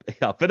like, I'll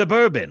for the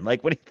bourbon.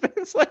 Like when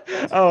it's like,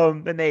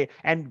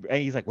 and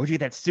he's like, where'd you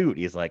get that suit?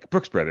 He's like,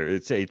 Brooks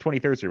Brothers, it's a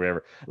 23rd Street or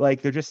whatever.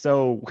 Like they're just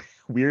so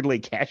weirdly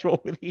casual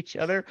with each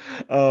other,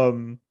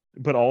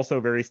 but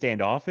also very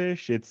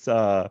standoffish. It's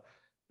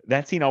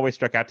that scene always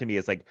struck out to me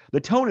as like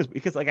the tone is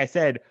because like I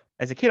said,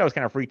 as a kid, I was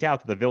kind of freaked out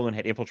that the villain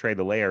had infiltrated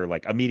the lair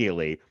like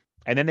immediately,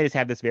 and then they just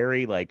have this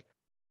very like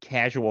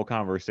casual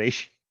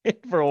conversation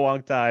for a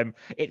long time.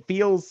 It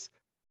feels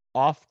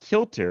off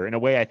kilter in a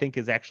way I think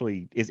is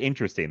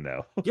interesting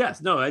though. Yes,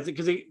 no, it's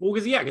because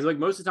because like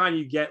most of the time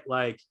you get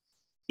like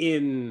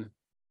in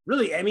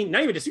really, I mean,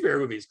 not even just superhero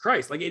movies,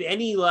 Christ, like in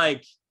any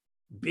like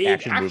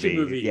big action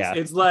movies, yeah.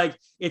 it's like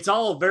it's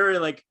all very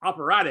like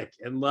operatic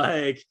and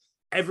like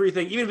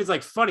everything, even if it's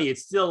like funny,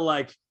 it's still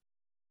like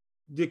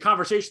the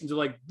conversations are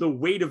like the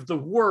weight of the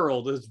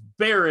world is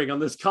bearing on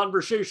this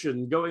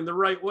conversation going the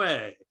right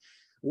way.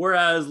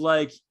 Whereas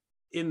like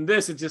in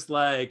this, it's just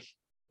kind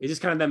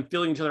of them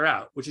filling each other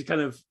out, which is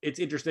kind of, it's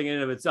interesting in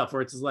and of itself,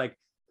 where it's just like,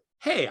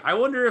 hey, I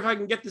wonder if I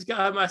can get this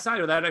guy on my side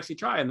without actually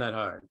trying that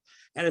hard.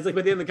 And it's like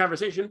by the end of the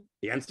conversation,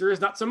 the answer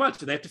is not so much.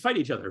 They have to fight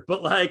each other,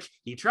 but like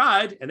he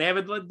tried, and they have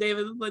a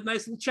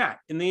nice little chat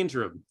in the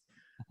interim.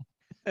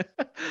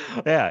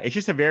 Yeah,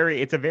 it's a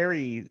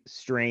very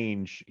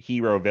strange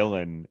hero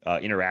villain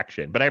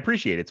interaction, but I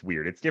appreciate it's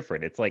weird. It's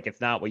different. It's like it's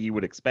not what you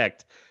would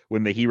expect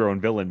when the hero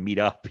and villain meet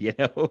up, you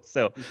know?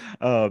 So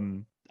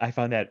I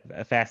found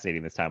that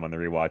fascinating this time on the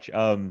rewatch.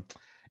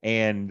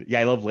 And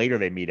yeah, I love later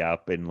they meet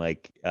up and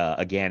like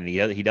again,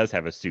 he does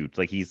have a suit.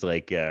 Like he's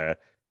like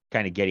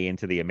kind of getting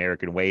into the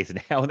American ways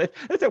now.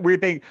 That's a weird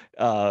thing.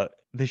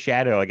 The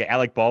Shadow, like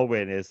Alec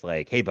Baldwin is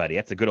like, hey buddy,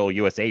 that's a good old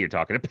USA you're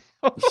talking about.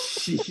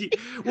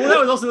 Well, that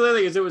was also the other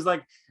thing, is it was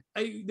like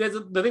there's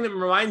the thing that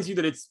reminds you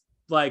that it's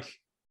like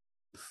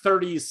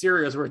 30s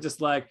serious, where it's just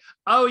like,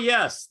 oh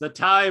yes, the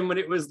time when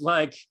it was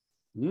like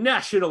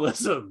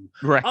nationalism.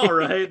 Right. All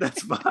right,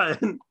 that's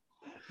fine.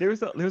 There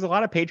was a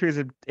lot of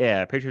patriotism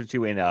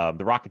too in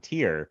The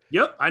Rocketeer.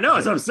 Yep, I know.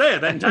 That's what I'm saying.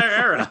 That entire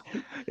era.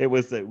 it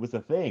was a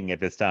thing at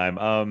this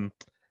time.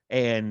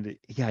 And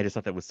yeah, I just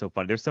thought that was so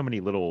fun. There's so many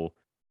little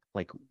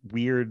like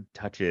weird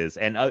touches,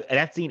 and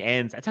that scene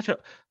ends at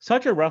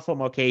such a Russell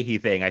Mulcahy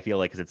thing. I feel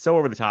like because it's so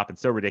over the top and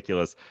so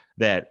ridiculous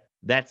that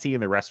scene in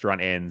the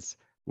restaurant ends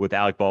with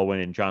Alec Baldwin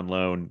and John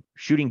Lone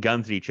shooting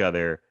guns at each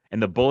other, and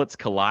the bullets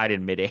collide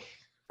in midair.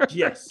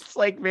 Yes, it's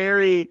like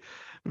very,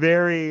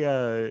 very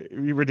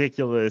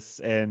ridiculous,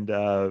 and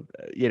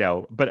you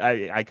know. But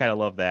I kind of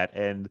love that,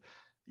 and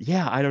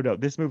yeah, I don't know.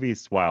 This movie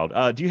is wild.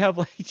 Do you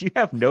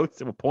have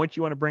notes or points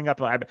you want to bring up?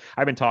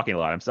 I've been talking a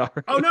lot. I'm sorry.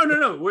 Oh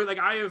no. We're like,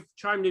 I have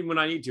chimed in when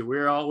I need to.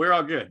 We're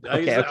all good.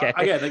 Okay.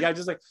 Again, like I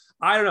just like,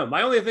 I don't know.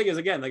 My only thing is,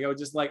 again, like I was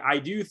just like, I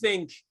do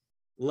think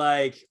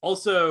like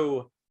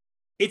also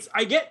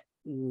I get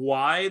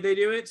why they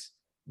do it,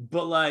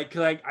 but like,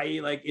 cause I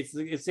like it's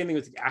the same thing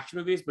with action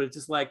movies, but it's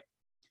just like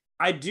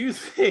I do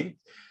think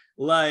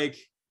like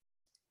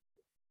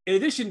in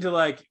addition to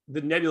like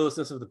the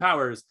nebulousness of the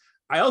powers,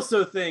 I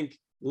also think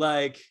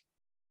like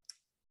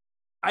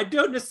I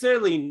don't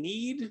necessarily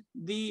need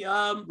the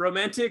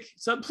romantic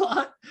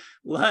subplot.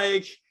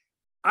 Like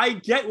I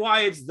get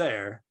why it's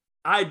there.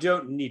 I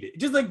don't need it.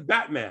 Just like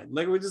Batman.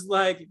 Like we're just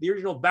like the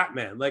original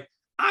Batman. Like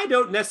I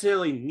don't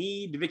necessarily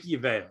need Vicky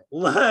Vale.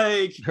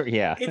 Like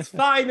yeah, it's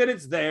fine that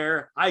it's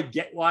there. I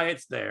get why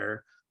it's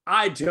there.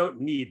 I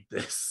don't need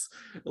this.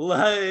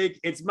 Like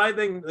it's my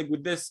thing. Like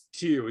with this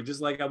too. It's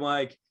just like I'm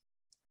like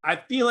I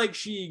feel like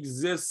she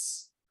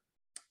exists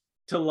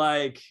to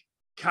like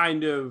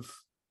kind of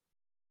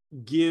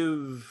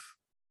give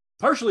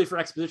partially for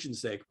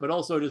exposition's sake, but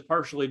also just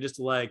partially just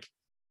to like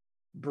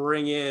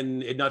bring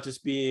in it not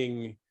just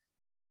being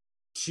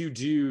two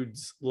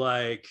dudes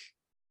like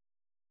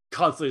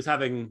constantly just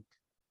having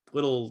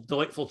little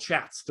delightful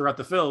chats throughout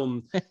the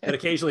film that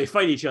occasionally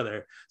fight each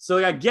other. So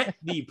like, I get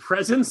the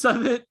presence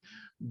of it,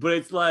 but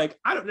it's like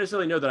I don't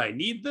necessarily know that I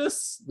need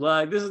this.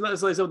 Like this is not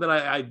necessarily something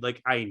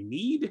I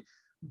need,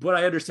 but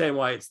I understand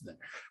why it's there.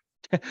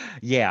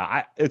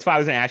 Yeah, it's why I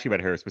was going to ask you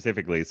about her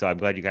specifically, so I'm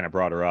glad you kind of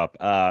brought her up.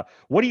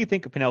 What do you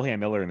think of Penelope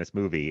Miller in this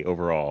movie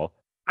overall?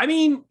 I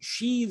mean,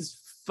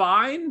 she's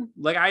fine.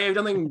 Like, I have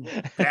nothing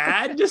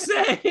bad to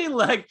say.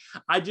 Like,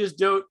 I just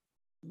don't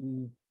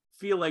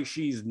feel like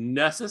she's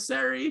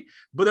necessary,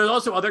 but there's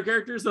also other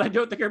characters that I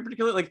don't think are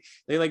particularly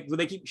like when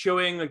they keep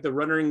showing like the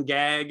running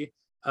gag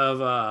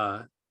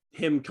of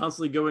him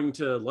constantly going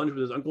to lunch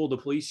with his uncle, the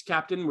police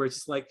captain, where it's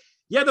just like,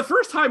 yeah, the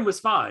first time was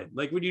fine.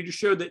 Like when you just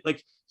showed that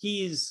like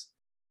he's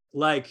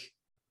like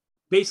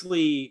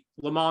basically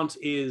Lamont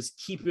is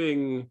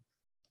keeping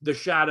the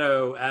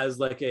Shadow as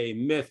like a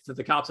myth that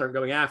the cops aren't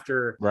going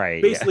after,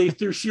 right? Basically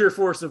through sheer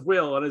force of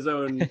will on his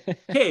own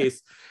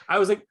case. I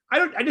was like,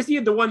 I just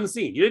needed the one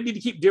scene. You didn't need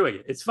to keep doing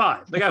it. It's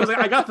fine. Like I was like,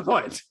 I got the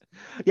point.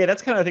 Yeah,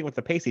 that's kind of the thing with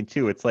the pacing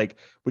too. It's like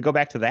we go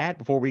back to that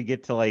before we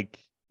get to like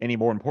any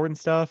more important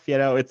stuff. You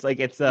know, it's like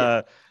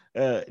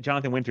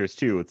Jonathan Winters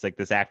too. It's like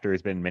this actor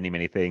has been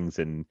many things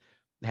and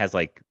has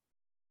like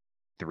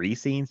 3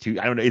 scenes, 2.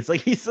 I don't know. It's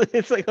like it's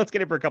like let's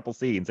get him for a couple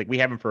scenes. Like we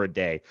have him for a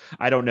day.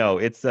 I don't know.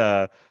 It's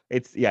kind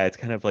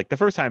of like the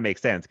first time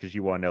makes sense because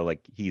you want to know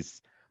like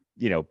he's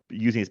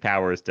using his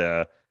powers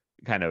to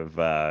kind of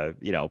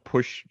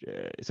push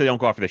so they don't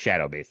go after the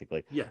Shadow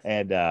basically. Yes.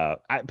 And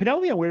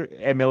Penelope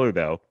Miller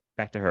though,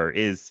 back to her,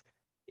 is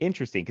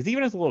interesting because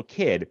even as a little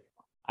kid,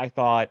 I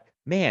thought,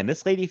 man,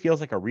 this lady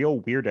feels like a real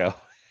weirdo.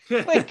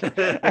 Like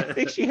I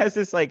think she has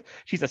this like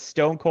she's a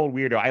stone cold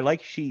weirdo. I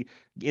like she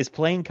is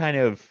playing kind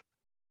of,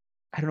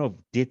 I don't know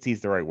if ditzy is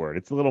the right word.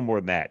 It's a little more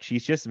than that.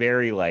 She's just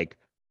very like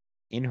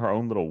in her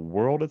own little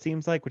world, it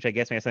seems like, which I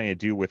guess may have something to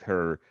do with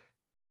her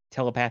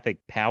telepathic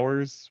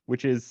powers,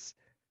 which is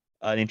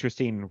an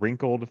interesting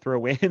wrinkle to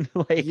throw in.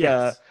 Like,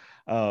 yes.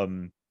 I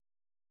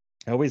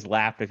always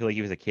laughed. I feel like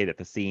he was a kid at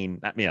the scene.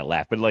 Not me, not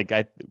laugh, but like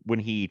when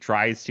he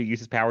tries to use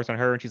his powers on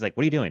her, and she's like,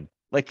 "What are you doing?"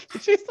 Like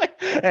she's like,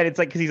 and it's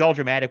like because he's all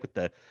dramatic with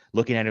the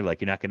looking at her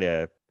like you're not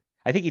gonna.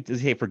 I think does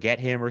he forget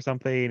him or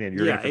something, and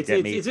you're gonna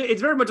forget me.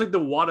 It's very much like the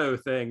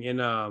Watto thing in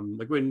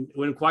like when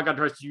Qui-Gon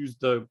tries to use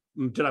the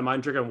Jedi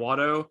mind trick on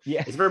Watto.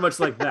 Yeah, it's very much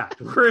like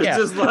that, where it's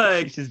just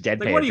like she's just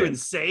deadpan. Like, what are you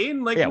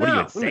insane? Like, yeah, no. What are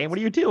you insane? What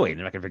are you doing?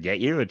 I'm not gonna forget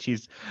you. And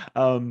she's,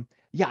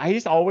 yeah, I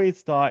just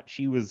always thought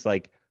she was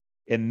like,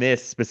 in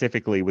this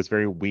specifically, was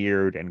very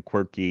weird and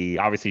quirky.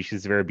 Obviously,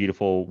 she's a very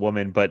beautiful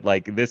woman, but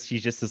like this,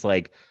 she's just this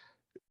like.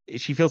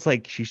 She feels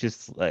like she's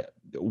just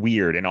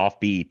weird and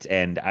offbeat,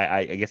 and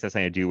I guess that's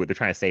something to do with they're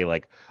trying to say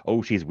like,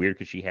 oh, she's weird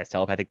because she has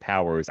telepathic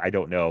powers. I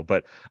don't know,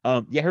 but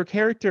yeah, her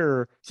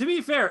character. To be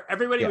fair,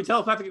 everybody with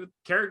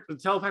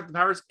telepathic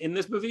powers in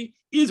this movie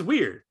is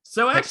weird.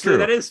 So actually,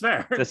 that is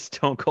fair. The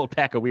stone cold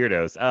pack of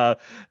weirdos.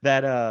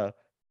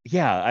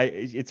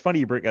 It's funny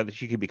you bring up that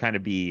she could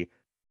be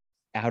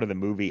out of the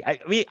movie. I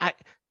mean,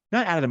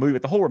 not out of the movie,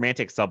 but the whole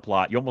romantic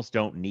subplot. You almost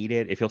don't need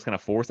it. It feels kind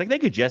of forced. Like they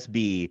could just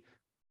be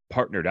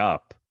partnered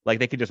up. Like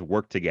they could just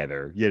work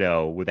together,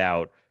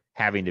 without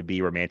having to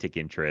be romantic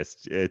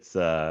interest. It's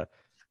I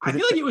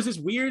feel like it was this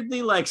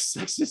weirdly like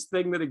sexist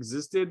thing that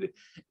existed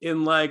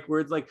in like where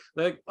it's like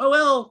oh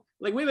well,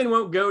 like women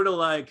won't go to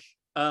like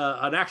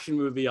an action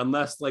movie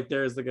unless like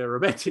there's like a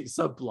romantic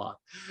subplot,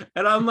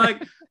 and I'm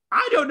like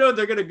I don't know if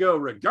they're gonna go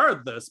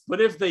regardless, but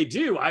if they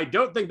do, I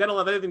don't think that'll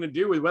have anything to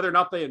do with whether or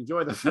not they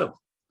enjoy the film.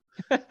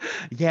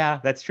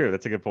 Yeah, that's true.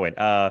 That's a good point.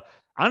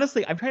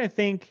 Honestly, I'm trying to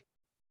think.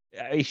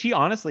 She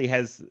honestly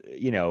has,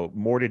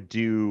 more to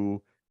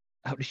do.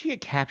 Oh, does she get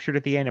captured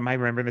at the end? Am I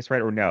remembering this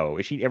right, or no?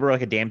 Is she ever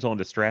like a damsel in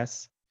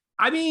distress?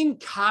 I mean,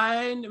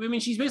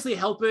 she's basically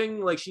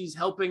helping. Like she's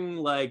helping,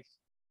 like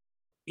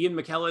Ian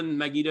McKellen,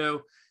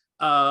 Magneto,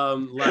 to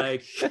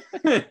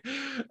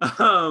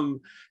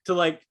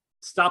like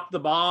stop the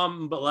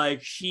bomb. But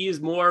like she is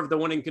more of the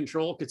one in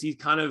control because he's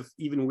kind of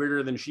even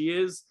weirder than she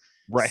is.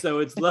 Right. So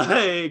it's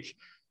like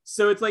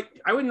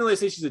I wouldn't really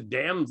say she's a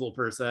damsel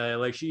per se.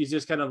 Like she's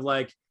just kind of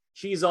like.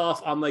 She's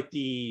off on like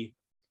the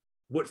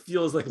what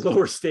feels like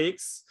lower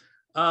stakes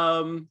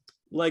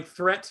like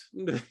threat.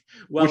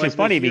 Which is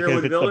funny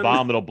because it's the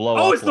bomb that'll blow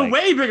up. Oh, it's the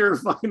way bigger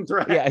fucking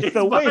threat. Yeah, it's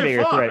the way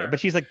bigger threat. But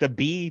she's like the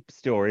B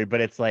story,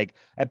 but it's like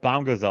that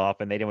bomb goes off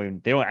and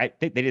I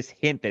think they just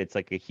hint that it's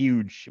like a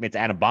huge, it's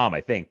an atom bomb, I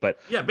think. But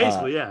yeah,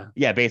 basically,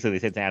 yeah, basically they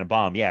say it's an atom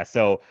bomb. Yeah.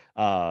 So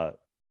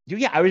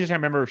yeah, I was just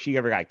trying to remember if she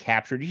ever got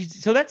captured.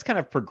 So that's kind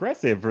of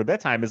progressive for that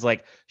time. Is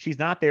like she's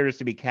not there just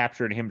to be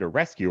captured and him to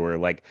rescue her.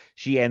 Like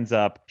she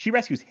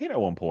rescues him at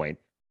one point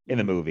in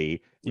the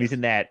movie when he's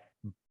in that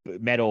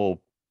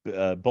metal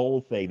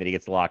bowl thing that he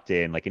gets locked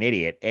in like an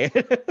idiot. And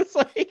it's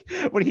like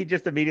when he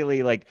just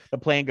immediately like the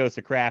plane goes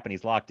to crap and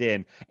he's locked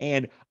in.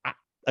 And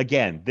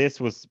again,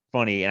 this was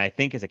funny. And I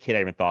think as a kid,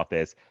 I even thought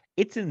this.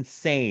 It's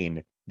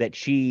insane that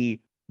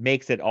she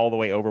makes it all the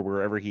way over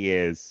wherever he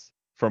is.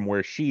 From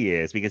where she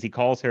is, because he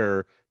calls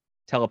her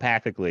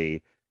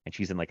telepathically and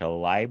she's in like a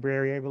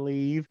library, I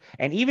believe.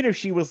 And even if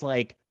she was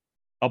like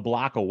a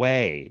block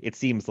away, it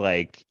seems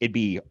like it'd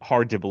be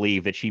hard to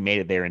believe that she made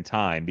it there in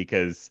time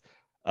because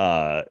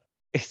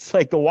it's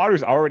like the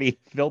water's already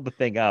filled the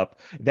thing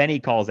up. Then he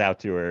calls out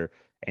to her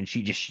and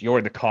you're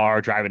in the car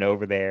driving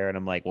over there. And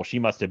I'm like, well, she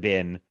must have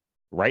been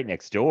right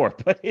next door,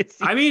 but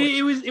I mean,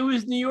 it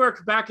was New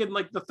York back in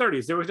like the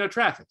 30s. There was no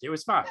traffic. It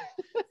was fine.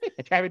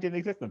 traffic didn't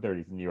exist in the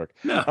 30s in New York.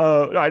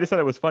 No. No, I just thought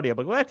it was funny. I'm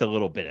like, well, that's a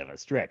little bit of a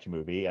stretch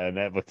movie, and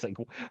that was like,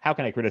 how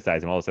can I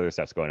criticize him? All this other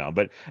stuff's going on,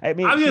 but I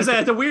mean, I was gonna say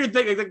that's a weird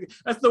thing. Like,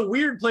 that's the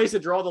weird place to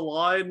draw the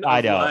line.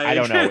 I know, like... I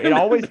don't know. It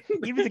always,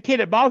 even as a kid,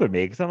 it bothered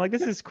me because I'm like,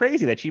 this is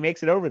crazy that she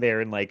makes it over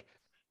there in like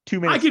 2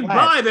 minutes. I can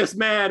buy this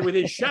man with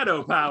his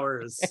shadow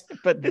powers,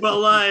 but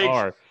like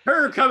bizarre.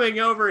 Her coming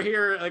over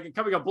here, like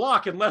coming a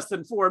block in less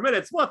than 4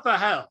 minutes. What the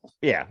hell?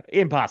 Yeah,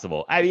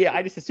 impossible. I mean,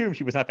 I just assumed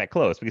she was not that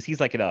close because he's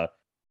like in a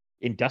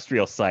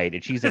industrial site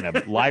and she's in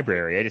a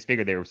library. I just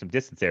figured there was some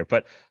distance there,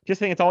 but just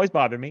think it's always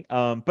bothered me.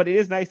 But it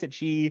is nice that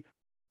she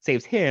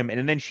saves him,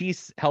 and then she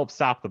helps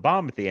stop the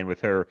bomb at the end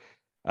with her,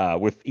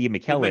 with Ian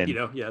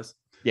McKellen. Yes.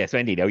 Yes,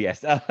 Bandito,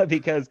 yes.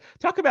 Because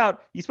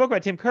you spoke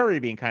about Tim Curry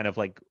being kind of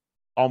like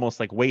almost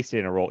like wasted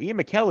in a role. Ian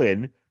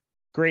McKellen,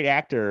 great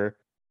actor.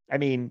 I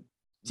mean,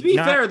 to be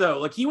fair though,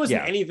 like he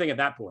wasn't anything at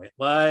that point.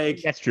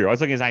 Like that's true. I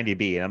was looking at his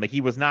IMDb and I'm like, he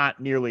was not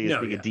nearly as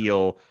big a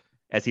deal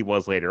as he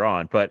was later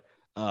on. But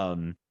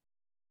not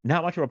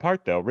much of a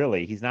part though,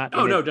 really. He's not.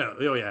 Oh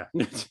yeah.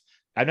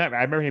 I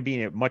remember him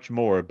being in it much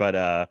more, but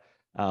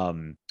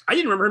I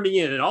didn't remember him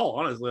being in it at all,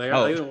 honestly. When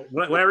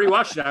I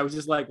rewatched it, I was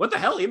just like, what the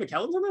hell? Ian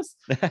McKellen's in this?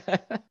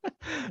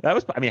 That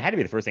was, I mean, it had to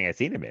be the first thing I'd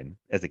seen him in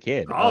as a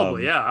kid.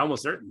 Probably, yeah,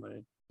 almost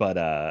certainly. But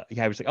I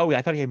was like, oh,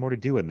 I thought he had more to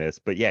do in this.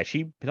 But yeah,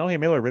 Penelope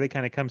Miller really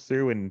kind of comes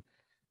through and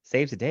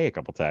saves the day a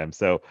couple times.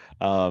 So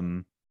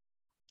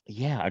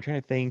yeah, I'm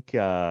trying to think.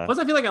 Plus,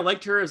 I feel like I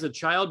liked her as a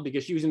child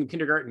because she was in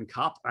Kindergarten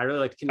Cop. I really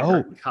liked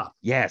Kindergarten Cop.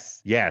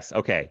 Yes.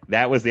 Okay.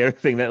 That was the other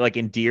thing that like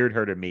endeared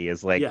her to me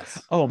is like,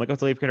 oh my God,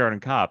 to leave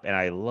Kindergarten Cop. And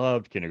I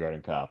loved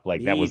Kindergarten Cop.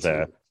 Like that was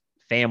a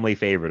family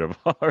favorite of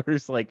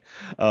ours. Like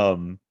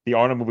the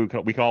Arnold movie,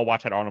 we could all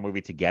watch that Arnold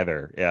movie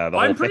together. Yeah.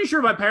 I'm pretty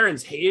sure my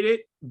parents hated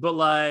it, but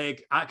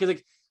like,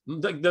 because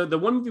like the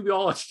one movie we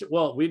all watched,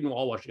 well, we didn't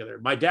all watch together.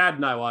 My dad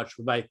and I watched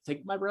with I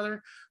think my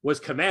brother was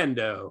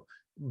Commando.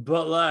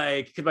 But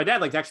like, because my dad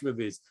liked action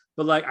movies,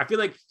 but like, I feel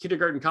like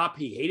Kindergarten Cop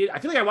he hated. I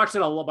feel like I watched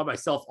it a lot by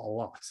myself a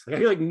lot. Like, I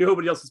feel like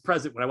nobody else is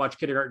present when I watch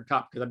Kindergarten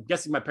Cop because I'm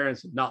guessing my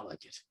parents did not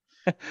like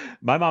it.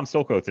 My mom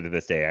still quotes it to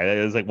this day.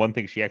 It was like one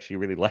thing she actually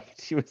really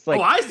liked. She was like,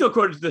 "Oh, I still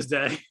quote it to this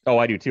day." Oh,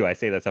 I do too. I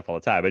say that stuff all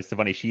the time. But it's so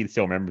funny. She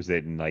still remembers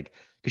it and like,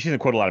 because she doesn't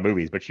quote a lot of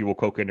movies, but she will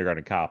quote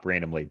Kindergarten Cop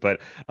randomly. But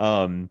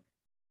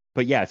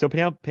yeah. So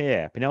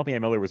Penelope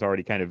Miller was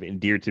already kind of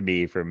endeared to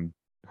me from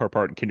her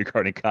part in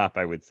Kindergarten Cop,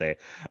 I would say.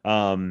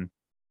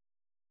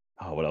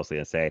 Oh, what else was I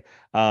gonna say?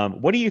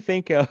 What do you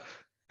think of?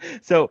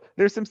 So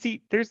there's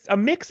a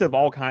mix of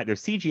all kinds.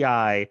 There's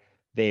CGI.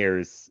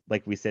 There's,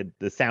 like we said,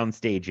 the sound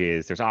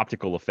stages. There's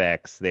optical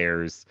effects.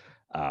 There's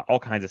all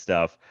kinds of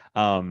stuff.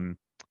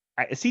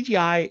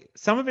 CGI.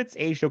 Some of it's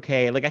aged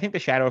okay. Like I think the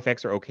shadow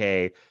effects are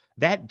okay.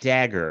 That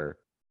dagger.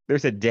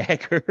 There's a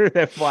dagger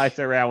that flies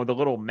around with a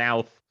little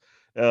mouth.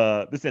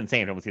 This is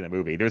insane. I haven't seen the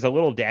movie. There's a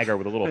little dagger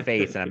with a little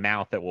face and a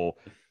mouth that will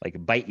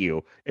like bite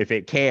you if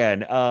it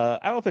can. I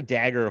don't know if the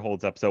dagger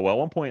holds up so well. At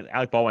one point,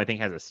 Alec Baldwin I think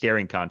has a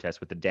staring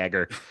contest with the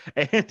dagger.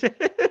 And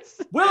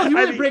well, if you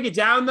really break it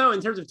down though,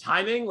 in terms of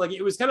timing, like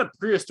it was kind of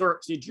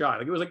prehistoric CGI.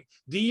 Like it was like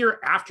the year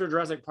after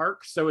Jurassic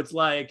Park, so it's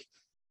like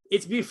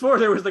it's before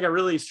there was like a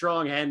really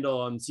strong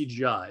handle on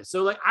CGI.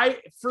 So like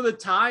for the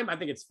time, I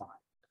think it's fine.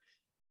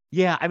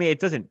 Yeah, I mean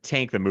it doesn't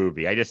tank the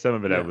movie. Some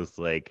of it I was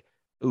like,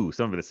 ooh,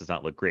 some of this does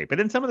not look great. But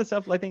then some of the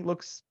stuff I think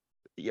looks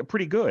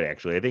pretty good,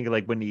 actually. I think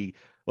like when the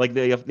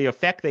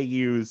effect they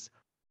use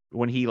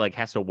when he like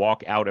has to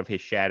walk out of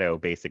his shadow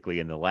basically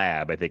in the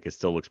lab, I think it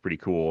still looks pretty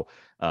cool.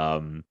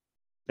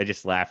 I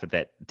just laugh at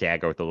that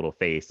dagger with the little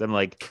face. I'm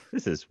like,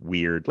 this is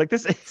weird. Like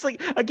this, it's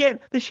like, again,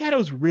 the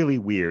shadow's really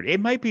weird. It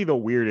might be the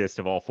weirdest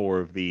of all four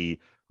of the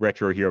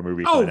retro hero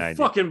movies. Oh,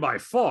 fucking by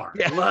far.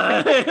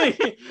 Yeah.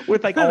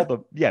 With like all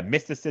the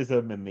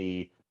mysticism and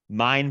the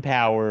mind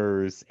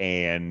powers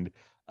and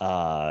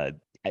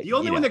the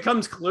only one that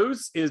comes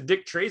close is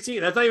Dick Tracy.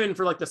 That's not even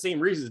for like the same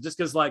reasons, just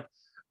because like,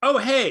 oh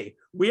hey,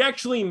 we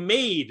actually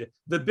made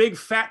the big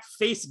fat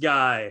face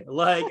guy,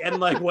 like and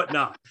like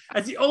whatnot.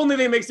 That's the only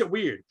thing that makes it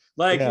weird.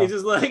 Like it's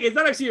just like it's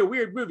not actually a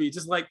weird movie. It's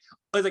just like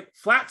it's like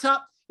flat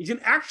top. He's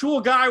an actual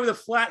guy with a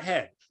flat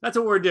head. That's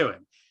what we're doing.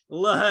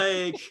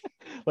 Like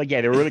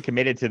they were really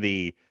committed to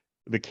the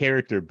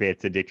character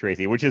bits of Dick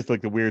Tracy, which is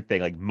like the weird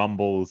thing. Like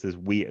Mumbles is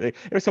weird.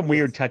 There's some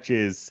weird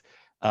touches.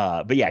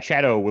 But yeah,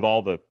 Shadow with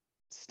all the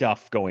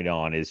stuff going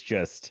on is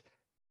just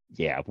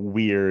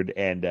weird,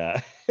 and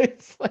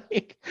it's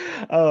like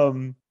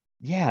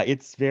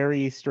it's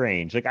very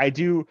strange. Like I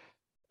do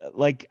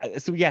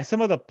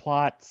some of the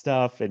plot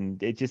stuff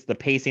and it just the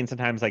pacing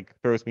sometimes like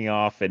throws me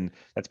off, and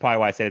that's probably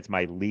why I said it's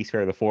my least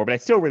favorite of the four, but I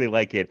still really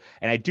like it,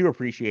 and I do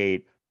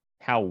appreciate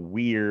how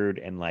weird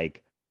and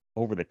like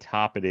over the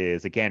top it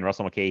is. Again,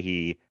 Russell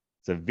Mulcahy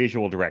is a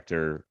visual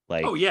director.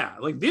 Like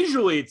like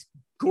visually it's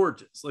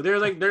gorgeous.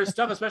 Like there's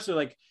stuff, especially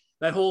like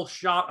that whole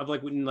shot of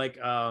like when like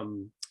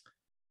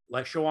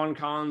like Showan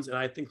Khan's, and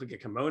I think like a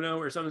kimono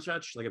or some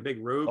such, like a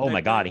big robe. Oh my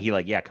type god, thing. he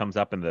like comes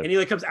up in the And he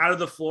like comes out of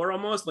the floor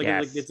almost like,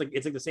 Yes. it's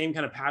like the same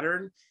kind of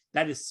pattern.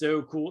 That is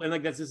so cool, and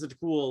like that's just such a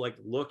cool like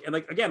look, and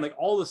like again like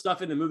all the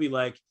stuff in the movie,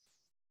 like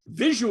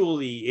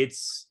visually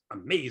it's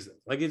amazing.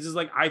 Like it's just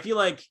like I feel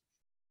like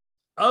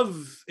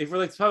if we're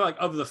like talking like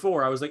of the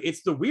four, I was like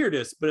it's the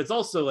weirdest, but it's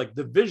also like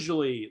the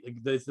visually like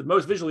it's the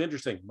most visually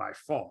interesting by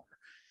far.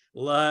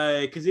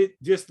 Like because it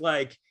just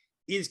like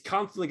is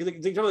constantly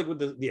because like with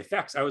the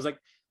effects. I was like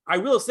I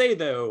will say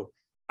though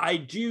I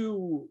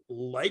do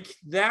like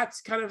that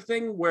kind of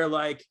thing where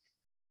like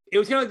it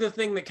was kind of like the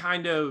thing that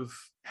kind of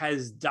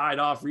has died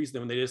off recently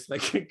when they just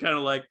like kind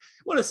of like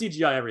want to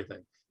CGI everything.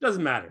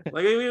 Doesn't matter.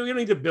 Like we don't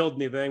need to build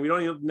anything. We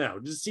don't need no,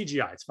 just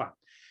CGI. It's fine.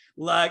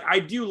 Like I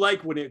do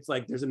like when it's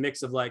like there's a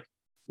mix of like,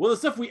 well, the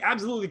stuff we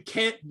absolutely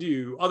can't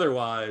do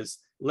otherwise,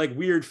 like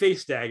weird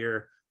face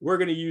dagger, we're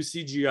gonna use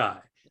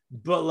CGI.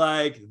 But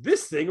like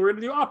this thing we're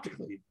gonna do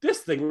optically. This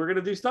thing we're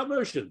gonna do stop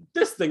motion.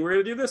 This thing we're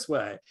gonna do this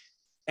way.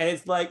 And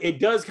it's like it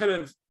does kind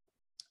of,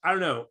 I don't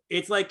know.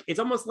 It's like it's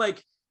almost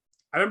like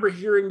I remember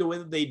hearing the way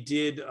that they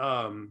did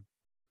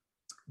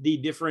the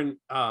different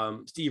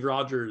Steve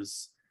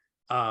Rogers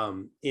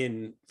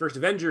in First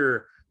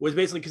Avenger was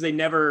basically because they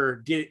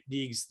never did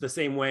these the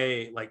same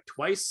way like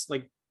twice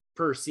like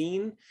per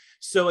scene,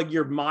 so like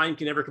your mind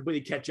can never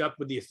completely catch up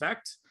with the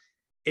effect.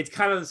 It's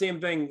kind of the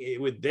same thing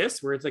with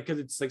this where it's like because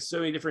it's like so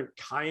many different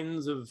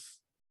kinds of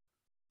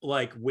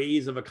like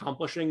ways of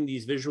accomplishing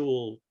these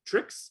visual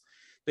tricks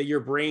that your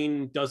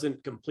brain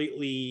doesn't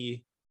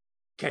completely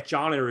catch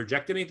on and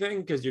reject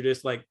anything because you're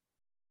just like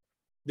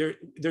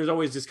there's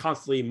always just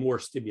constantly more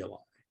stimuli.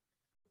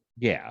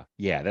 Yeah,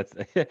 that's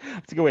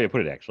that's a good way to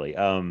put it actually.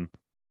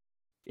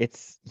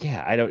 It's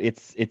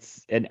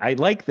and I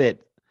like that.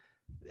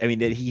 I mean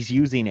that he's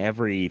using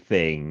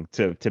everything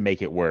to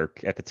make it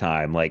work at the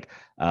time, like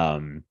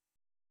and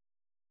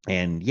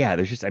yeah,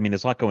 there's just I mean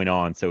there's a lot going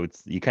on, so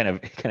it's you kind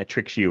of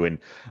tricks you, and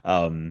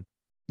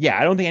yeah,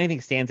 I don't think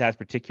anything stands out as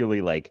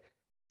particularly like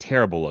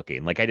terrible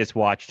looking. Like I just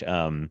watched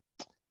the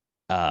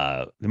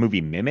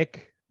movie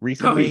Mimic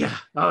recently.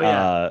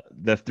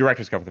 The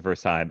director's cut for the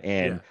first time,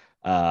 and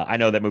I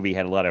know that movie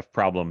had a lot of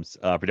problems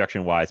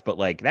production wise, but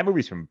like that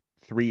movie's from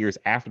 3 years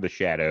after The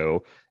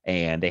Shadow,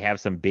 and they have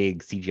some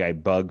big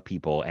CGI bug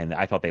people, and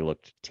I thought they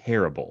looked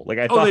terrible. Like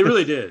I thought they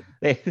really did.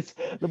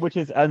 Which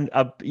is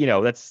you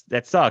know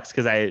that sucks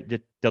because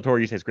Del Toro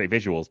usually has great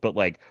visuals, but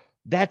like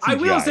that's I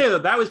will say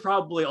that was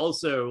probably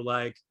also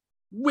like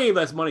way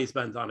less money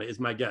spent on it is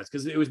my guess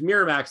because it was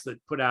Miramax that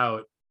put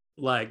out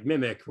like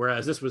Mimic,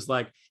 whereas this was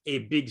like a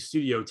big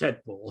studio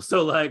tentpole.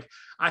 So like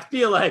I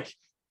feel like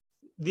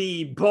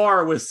the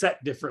bar was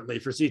set differently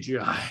for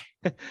CGI.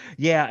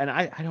 Yeah, and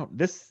I don't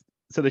this.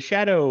 So The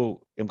Shadow,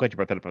 I'm glad you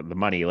brought that up about the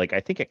money. Like I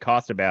think it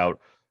cost about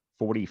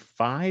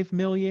 45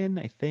 million.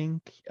 I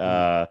think.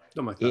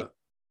 Something like that.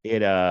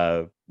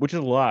 It which is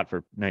a lot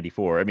for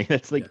 94. I mean,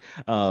 that's like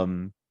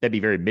that'd be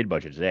very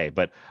mid-budget today.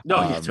 But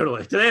no, yeah,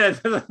 totally. Today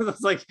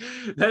that's like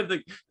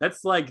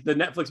that's like the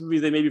Netflix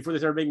movies they made before they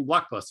started making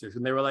blockbusters,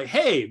 and they were like,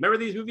 "Hey, remember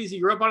these movies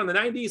you grew up on in the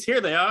 '90s? Here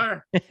they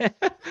are."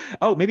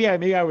 Oh, maybe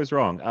I was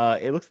wrong.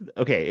 It looks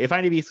okay. If I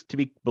need to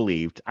be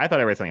believed, I thought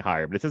I read something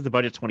higher, but it says the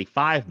budget's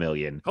 25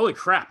 million. Holy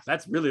crap,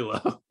 that's really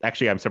low.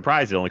 Actually, I'm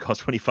surprised it only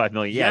cost 25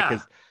 million. Yeah,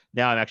 because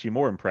now I'm actually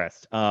more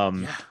impressed.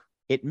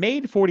 It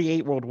made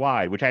 48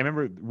 worldwide, which I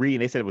remember reading.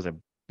 They said it was a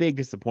big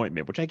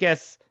disappointment, which I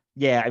guess,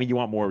 yeah, I mean, you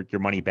want more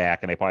your money back,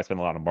 and they probably spent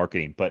a lot on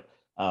marketing. But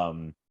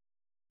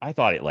I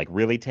thought it like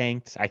really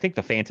tanked. I think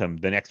the Phantom,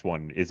 the next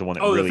one, is the one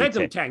that really the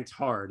Phantom tanked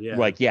hard. Yeah,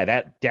 like yeah,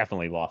 that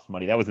definitely lost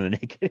money. That was in the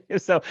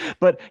negative. So,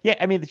 but yeah,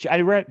 I mean,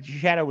 I read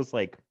Shadow was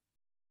like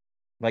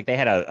they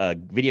had a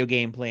video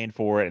game planned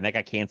for it, and that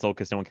got canceled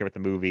because no one cared about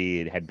the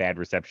movie. It had bad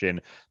reception.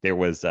 There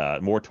was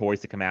more toys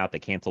to come out. They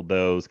canceled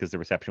those because the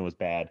reception was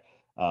bad.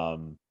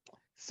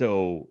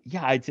 So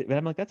yeah, but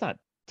I'm like, that's not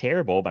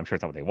terrible, but I'm sure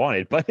it's not what they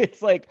wanted. But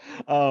it's like,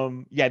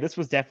 yeah, this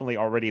was definitely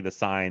already the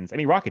signs. I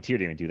mean, Rocketeer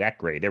didn't even do that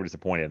great. They were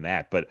disappointed in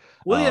that. But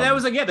well, yeah, that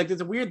was like, yeah, like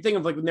there's a weird thing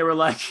of like when they were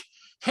like,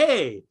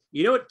 hey,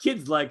 you know what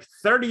kids like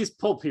 30s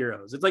pulp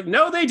heroes. It's like,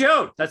 no, they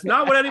don't. That's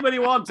not what anybody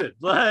wanted.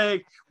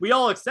 Like we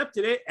all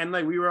accepted it, and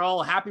like we were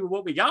all happy with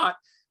what we got,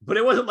 but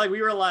it wasn't like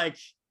we were like,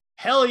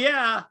 hell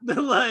yeah,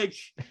 like.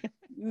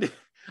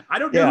 I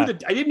don't know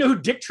I didn't know who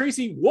Dick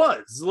Tracy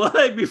was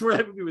like before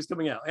that movie was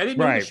coming out. I didn't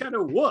know who The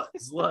Shadow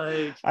was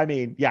like. I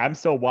mean, yeah, I'm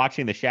still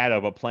watching The Shadow,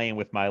 but playing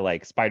with my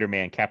like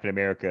Spider-Man, Captain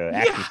America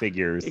action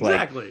figures.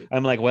 Exactly. Like,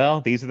 I'm like,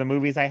 well, these are the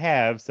movies I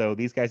have, so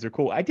these guys are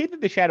cool. I did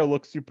think The Shadow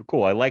looks super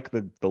cool. I like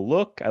the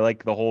look. I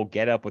like the whole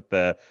getup with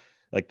the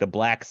like the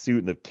black suit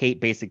and the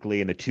cape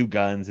basically, and the two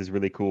guns is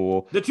really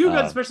cool. The two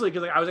guns, especially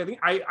because like,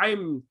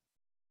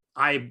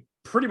 I'm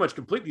pretty much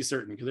completely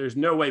certain because there's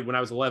no way when I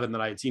was 11 that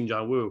I had seen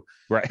John Woo.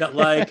 Right. That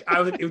like it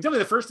was definitely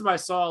the first time I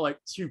saw like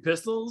two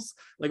pistols,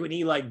 like when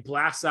he like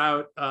blasts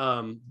out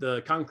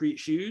the concrete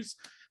shoes,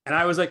 and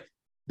I was like,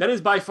 that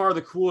is by far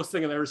the coolest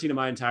thing I've ever seen in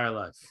my entire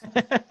life.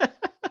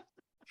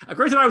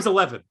 Granted, I was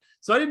 11,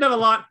 so I didn't have a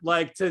lot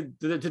like to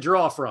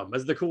draw from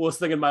as the coolest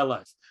thing in my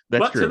life.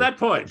 That's but true. to that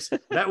point,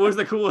 that was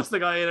the coolest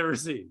thing I had ever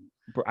seen.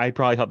 I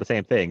probably thought the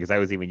same thing because I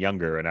was even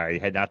younger and I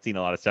had not seen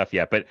a lot of stuff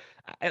yet. But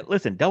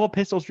listen, double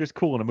pistols just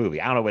cool in a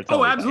movie. I don't know what.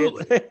 Oh,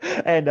 absolutely.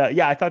 And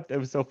yeah, I thought it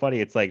was so funny.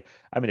 It's like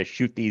I'm going to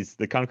shoot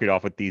the concrete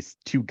off with these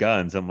two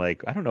guns. I'm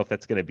like, I don't know if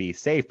that's going to be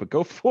safe, but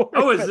go for it.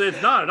 Oh,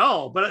 it's not at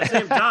all. But at the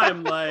same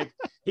time, like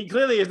he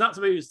clearly is not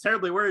somebody who's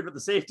terribly worried about the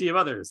safety of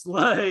others.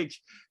 Like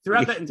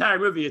throughout that entire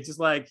movie, it's just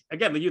like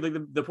again, like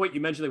the point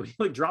you mentioned, like when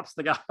he like drops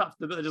the guy off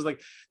the building, just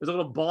like there's a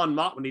little Bon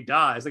Mott when he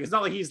dies. Like it's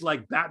not like he's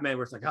like Batman,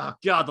 where it's like, oh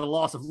god, the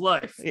loss of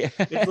life. Yeah.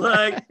 It's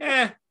like,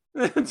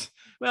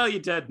 well, you're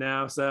dead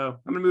now, so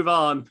I'm gonna move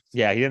on.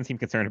 Yeah, he doesn't seem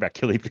concerned about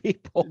killing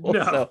people.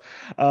 No.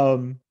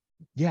 So,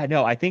 yeah,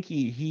 no, I think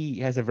he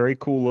has a very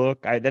cool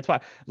look. That's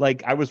why,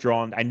 like, I was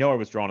drawn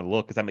to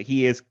look because I'm like,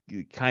 he is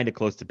kind of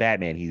close to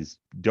Batman. He's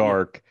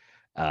dark.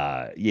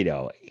 He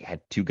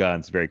had two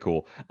guns, very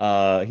cool.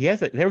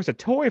 There was a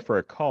toy for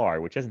a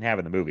car, which doesn't have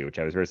in the movie, which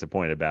I was very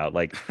disappointed about.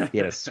 Like, he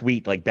had a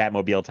sweet, like,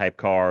 Batmobile type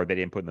car they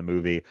didn't put in the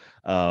movie.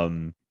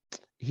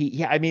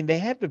 I mean, they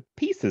had the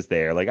pieces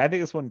there. Like, I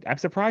think this one, I'm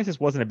surprised this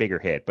wasn't a bigger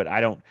hit, but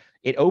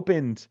it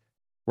opened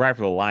right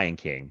after The Lion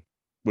King,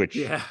 which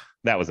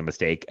that was a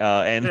mistake.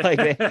 And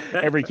like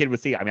every kid would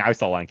see. I mean, I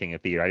saw Lion King in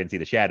theater. I didn't see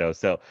The Shadow,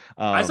 so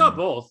I saw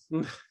both.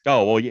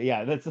 Oh well,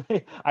 yeah. That's.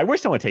 I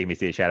wish someone would take me to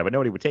see The Shadow, but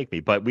nobody would take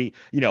me. But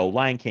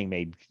Lion King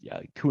made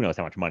who knows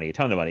how much money, a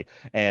ton of money,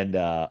 and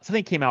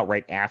something came out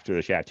right after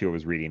The Shadow 2 I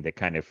was reading that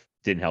kind of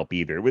didn't help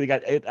either. We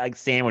got like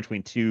sandwiched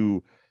between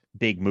two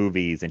big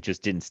movies and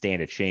just didn't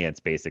stand a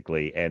chance,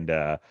 basically. And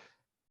to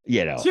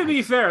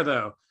be fair,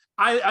 though,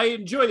 I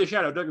enjoy The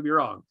Shadow. Don't get me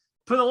wrong.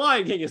 But The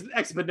Lion King is an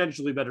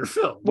exponentially better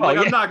film. Well,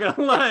 I'm not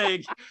gonna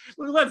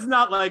let's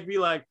not be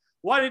like,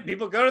 why did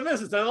people go to this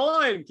instead of The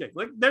Lion King?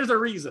 Like, there's a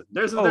reason.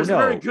 There's a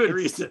very good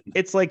reason.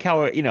 It's like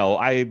how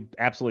I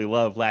absolutely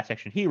love Last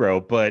Action Hero,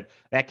 but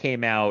that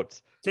came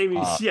out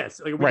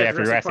right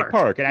after Jurassic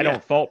Park, and I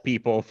don't fault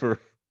people for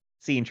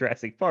seeing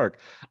Jurassic Park.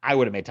 I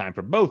would have made time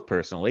for both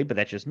personally, but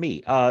that's just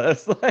me. Come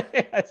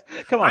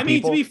on, I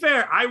mean, to be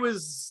fair, I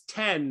was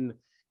 10,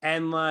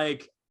 and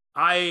like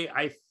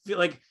I feel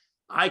like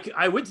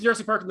I went to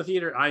Jurassic Park in the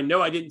theater. I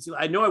know I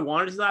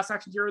wanted to see Last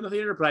Action Hero in the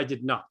theater, but I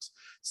did not.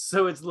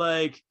 So it's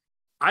like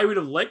I would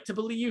have liked to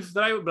believe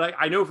that I would, but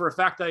I know for a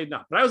fact that I did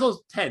not. But I was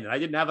also 10, and I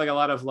didn't have like a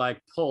lot of like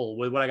pull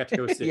with what I got to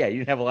go see. Yeah, you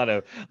didn't have a lot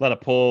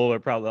of pull or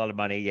probably a lot of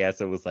money. Yeah,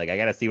 so it was like I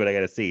got to see what I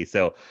got to see.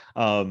 So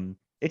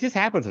it just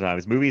happens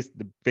sometimes. Movies,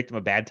 the victim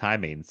of bad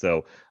timing.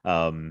 So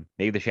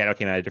maybe The Shadow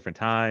came out at a different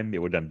time. It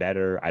would have done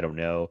better. I don't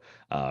know.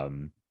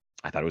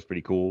 I thought it was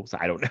pretty cool. So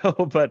I don't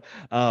know. But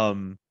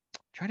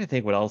trying to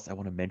think what else I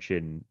want to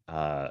mention.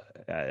 I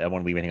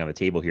want to leave anything on the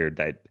table here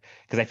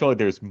because I feel like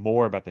there's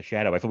more about The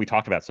Shadow. I feel we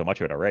talked about so much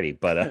of it already.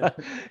 But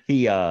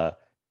I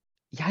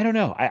don't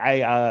know.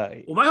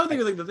 Well, my whole thing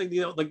is like the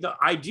thing,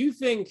 I do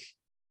think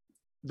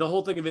the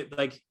whole thing of it,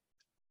 like,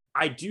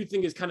 I do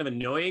think is kind of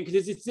annoying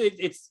because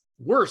it's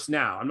worse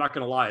now. I'm not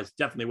gonna lie, it's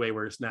definitely way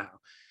worse now.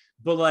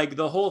 But like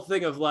the whole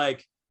thing of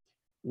like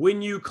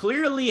when you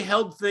clearly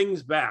held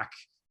things back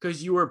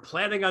because you were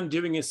planning on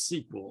doing a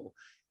sequel,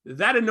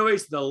 that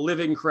annoys the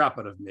living crap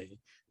out of me.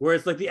 Where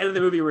it's like the end of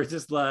the movie where it's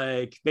just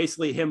like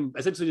basically him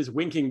essentially just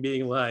winking,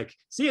 being like,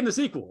 see you in the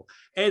sequel.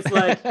 And it's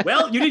like,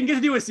 well, you didn't get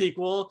to do a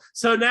sequel.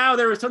 So now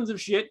there was tons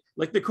of shit,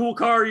 like the cool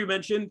car you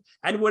mentioned,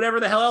 and whatever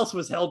the hell else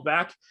was held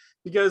back.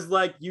 Because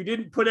like you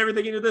didn't put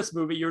everything into this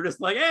movie. You were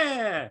just like,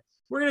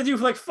 we're going to do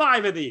like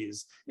 5 of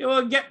these.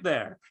 We'll get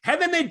there.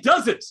 And then they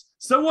does it.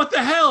 So what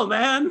the hell,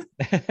 man?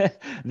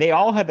 They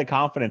all had the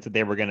confidence that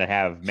they were going to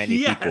have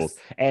many sequels.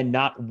 And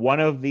not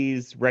one of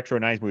these retro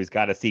 90s movies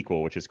got a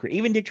sequel, which is crazy.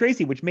 Even Dick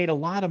Tracy, which made a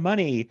lot of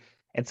money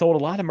and sold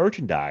a lot of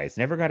merchandise,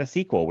 never got a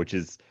sequel, which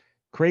is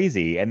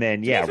crazy. And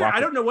then, I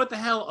don't know what the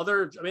hell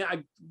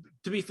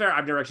to be fair,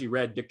 I've never actually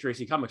read Dick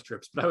Tracy comic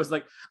strips, but I was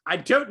like, I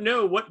don't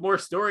know what more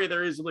story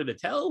there is really to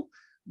tell.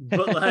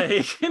 But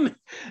like,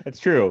 that's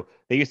true.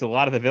 They used a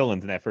lot of the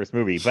villains in that first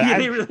movie, but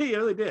they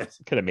really did.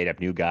 Could have made up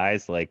new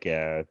guys like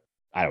I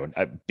don't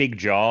know, Big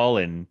Jaw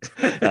and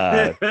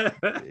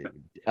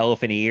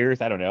Elephant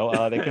Ears. I don't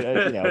know. They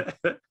could,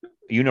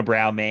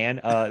 Unibrow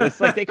Man. It's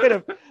like they could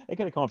have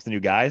come up with some new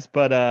guys,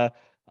 but I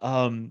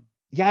don't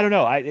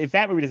know. If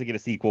that movie doesn't get a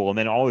sequel, and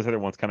then all these other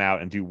ones come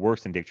out and do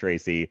worse than Dick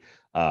Tracy,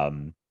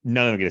 none of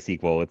them get a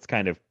sequel. It's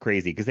kind of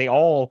crazy because they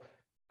all,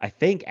 I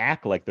think,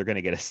 act like they're going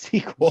to get a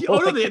sequel. Oh,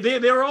 no,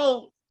 they were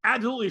all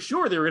absolutely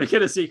sure they were going to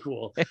get a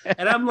sequel.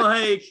 And I'm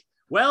like,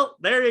 well,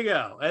 there you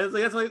go. And it's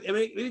like, that's like, I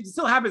mean, it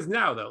still happens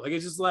now, though. Like,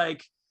 it's just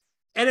like,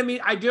 and I mean,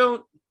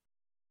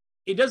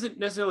 it doesn't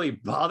necessarily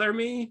bother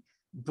me,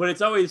 but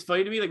it's always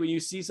funny to me. Like, when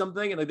you see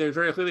something and like there's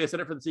very clearly a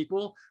setup for the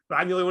sequel, but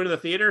I'm the only one in the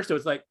theater. So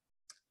it's like,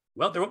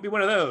 well, there won't be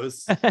one of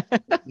those.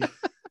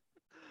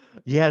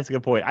 Yeah, that's a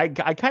good point. I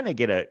kind of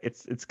get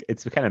it's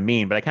kind of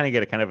mean, but I kind of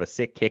get a kind of a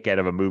sick kick out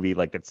of a movie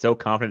like that's so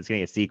confident it's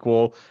getting a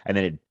sequel and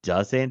then it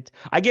doesn't.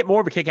 I get more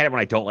of a kick out of it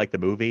when I don't like the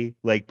movie.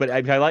 Like, but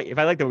if I like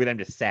the movie, then I'm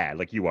just sad,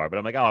 like you are. But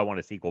I'm like, oh, I want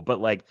a sequel.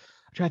 But like,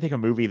 trying to think of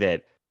a movie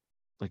that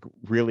like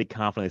really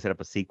confidently set up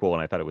a sequel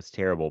and I thought it was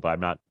terrible,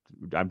 but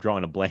I'm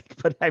drawing a blank.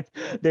 But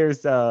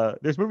there's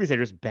movies that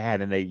are just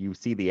bad and you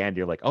see the end,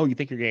 you're like, oh, you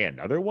think you're getting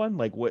another one?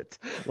 Like what?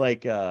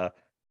 Like not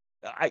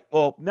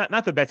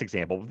the best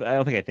example. I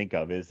don't think I think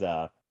of is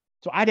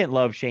so I didn't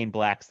love Shane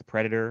Black's The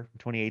Predator in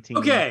 2018.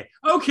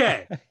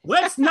 Okay.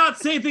 Let's not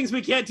say things we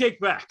can't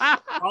take back.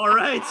 All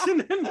right.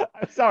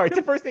 I'm sorry. It's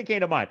the first thing that came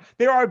to mind.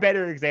 There are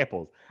better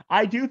examples.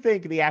 I do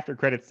think the after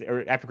credit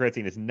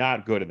scene is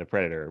not good in The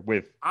Predator.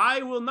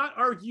 I will not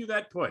argue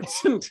that point.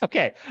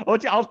 Okay.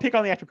 I'll pick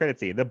on the after credit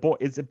scene.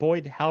 Is it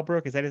Boyd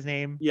Halbrook? Is that his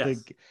name?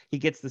 Yes. He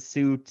gets the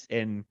suit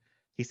and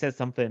he says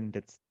something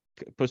that's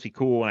supposed to be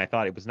cool, and I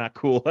thought it was not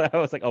cool. I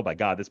was like, oh my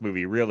God, this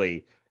movie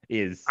really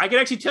is. I can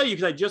actually tell you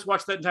because I just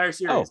watched that entire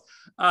series.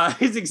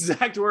 His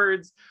exact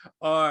words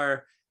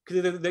are,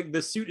 because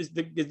the suit is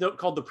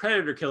called the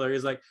Predator Killer.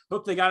 He's like,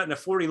 hope they got it in a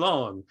 40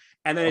 long,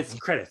 and then it's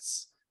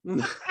credits.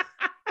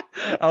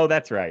 Oh,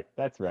 that's right.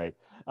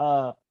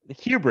 The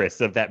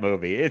hubris of that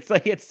movie. It's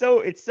like it's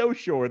so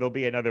sure there'll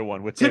be another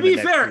one with. To be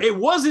fair, it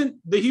wasn't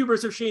the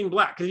hubris of Shane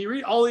Black, because you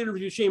read all the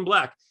interviews with Shane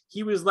Black,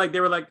 he was like,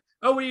 they were like,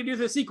 oh, what do you do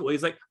for the sequel?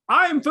 He's like,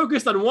 I'm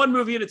focused on one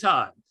movie at a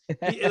time.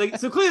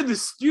 So clearly the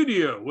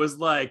studio was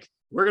like,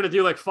 we're gonna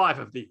do like 5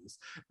 of these,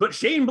 but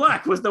Shane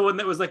Black was the one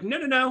that was like,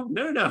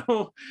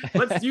 no,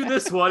 let's do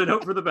this one and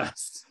hope for the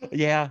best.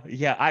 Yeah.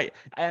 I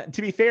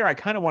to be fair, I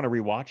kind of want to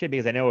rewatch it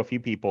because I know a few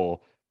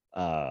people.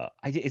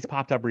 It's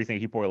popped up recently.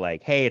 People were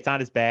like, hey, it's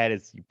not as bad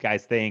as you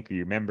guys think or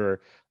you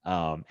remember.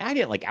 And I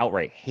didn't like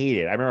outright hate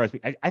it. I remember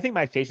I think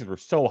my expectations were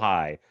so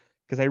high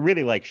because I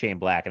really like Shane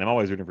Black and I'm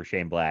always rooting for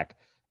Shane Black.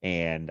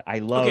 And I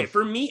love. Okay,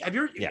 for me, have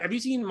you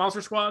seen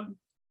Monster Squad?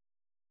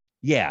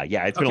 Yeah,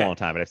 it's been a long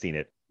time, but I've seen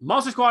it.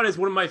 Monster Squad is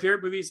one of my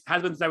favorite movies.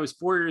 Has been since I was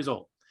 4 years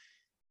old.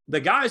 The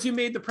guys who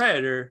made The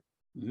Predator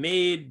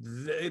made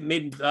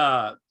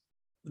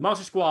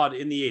Monster Squad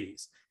in the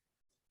 80s.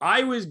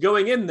 I was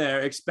going in there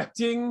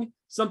expecting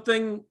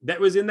something that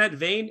was in that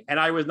vein, and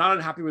I was not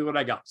unhappy with what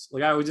I got.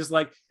 Like I was just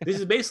like, this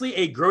is basically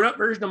a grown-up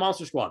version of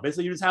Monster Squad.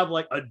 Basically, you just have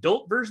like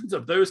adult versions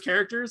of those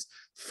characters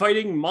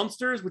fighting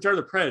monsters, which are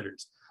the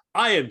Predators.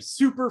 I am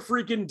super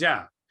freaking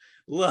down.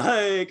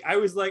 Like, I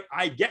was like,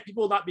 I get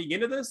people not being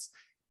into this,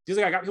 just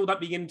like I got people not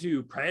being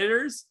into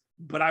Predators,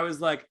 but I was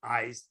like,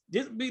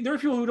 there are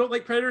people who don't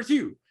like Predator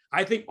too.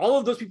 I think all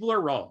of those people are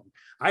wrong.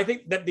 I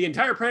think that the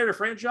entire Predator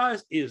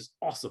franchise is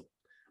awesome.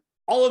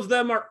 All of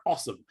them are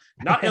awesome.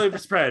 Not Alien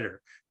vs.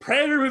 Predator.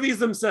 Predator movies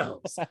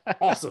themselves,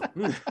 awesome.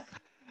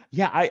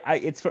 Yeah,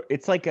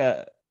 it's like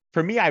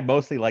for me, I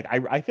mostly like,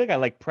 I think I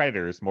like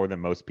Predators more than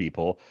most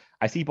people.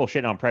 I see people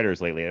shitting on Predators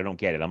lately. I don't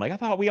get it. I'm like, I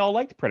thought we all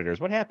liked Predators.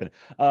 What happened?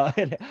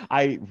 And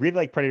I really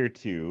like Predator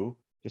 2.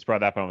 Just brought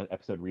that up on an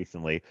episode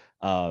recently.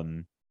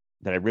 That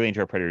I really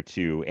enjoy Predator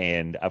 2.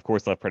 And of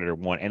course, love Predator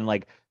 1. And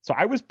like, so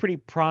I was pretty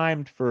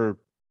primed for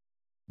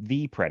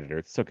the Predator.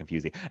 It's so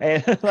confusing.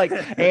 And like,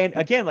 and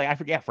again, like I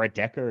forget Fred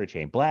Decker or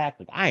Shane Black.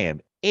 Like I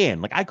am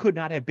in. Like I could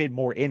not have been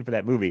more in for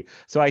that movie.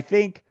 So I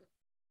think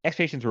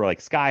expectations were like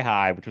sky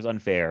high, which was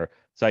unfair.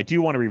 So I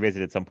do want to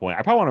revisit at some point.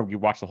 I probably want to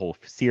watch the whole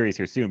series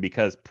here soon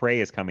because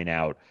Prey is coming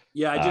out.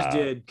 Yeah, I just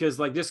did because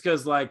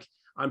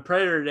on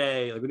Predator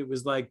Day, like when it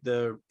was like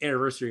the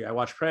anniversary, I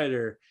watched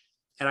Predator,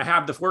 and I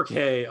have the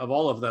 4K of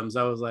all of them.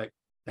 So I was like,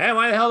 "Hey,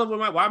 why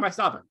am I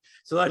stopping?"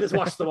 So I just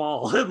watched them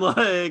all and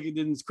like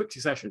in quick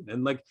succession,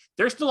 and like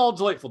they're still all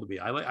delightful to me.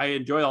 I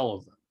enjoy all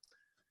of them.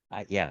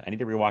 I need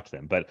to rewatch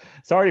them, but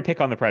sorry to pick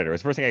on The Predator.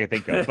 It's the first thing I could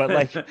think of. But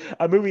like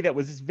a movie that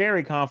was just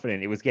very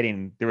confident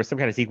there was some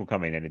kind of sequel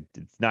coming and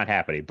it's not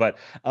happening. But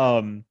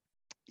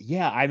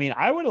yeah, I mean,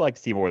 I would like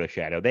to see more of The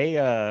Shadow. They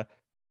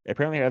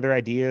apparently had other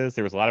ideas.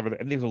 There's a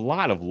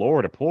lot of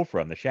lore to pull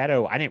from. The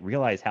Shadow, I didn't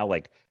realize how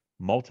like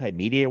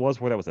multimedia it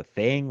was, where that was a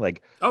thing.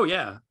 Like, oh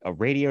yeah, a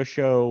radio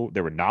show.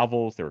 There were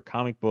novels. There were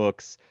comic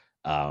books.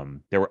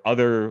 There were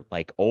other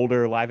like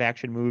older live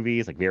action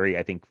movies, like very,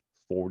 I think,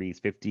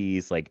 40s,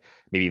 50s, like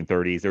maybe even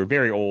 30s. They were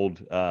very old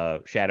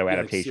Shadow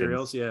adaptations.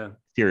 Like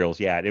serials.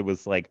 Yeah. It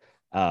was like,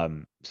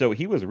 so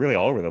he was really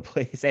all over the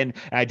place. And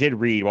I did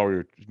read while we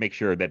were make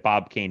sure that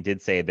Bob Kane did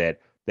say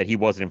that he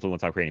was an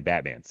influence on creating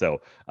Batman.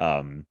 So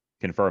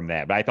confirm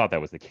that. But I thought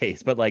that was the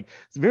case. But like,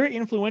 it's a very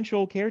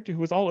influential character who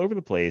was all over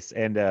the place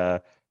and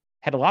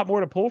had a lot more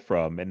to pull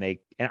from. And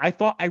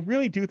I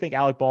really do think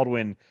Alec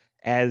Baldwin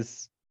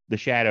as the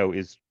Shadow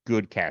is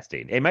good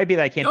casting. It might be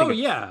that I can't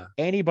think of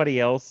anybody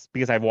else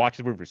because I've watched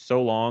the movie for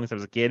so long since I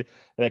was a kid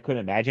that I couldn't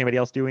imagine anybody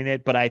else doing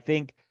it. But I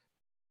think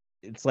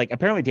it's like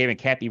apparently David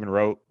Koepp even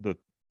wrote the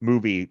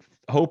movie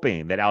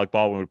hoping that Alec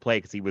Baldwin would play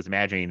because he was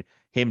imagining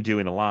him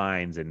doing the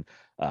lines, and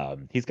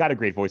he's got a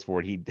great voice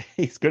for it.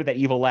 He's good at that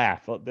evil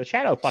laugh. The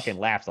Shadow fucking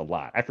laughs a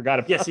lot. I forgot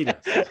about yes, he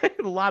does.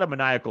 A lot of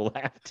maniacal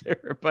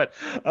laughter. But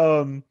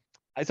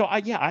so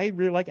I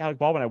really like Alec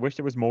Baldwin. I wish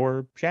there was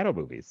more Shadow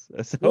movies.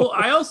 So. Well,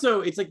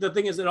 it's like the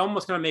thing is, it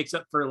almost kind of makes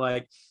up for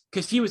like,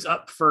 because he was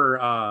up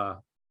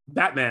for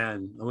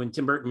Batman when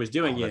Tim Burton was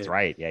doing it. That's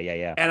right.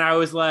 Yeah. And I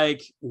was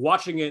like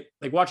watching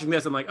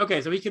this, I'm like,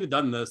 okay, so he could have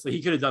done this,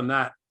 he could have done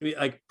that. I mean,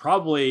 like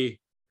probably,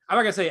 I'm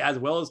not gonna say as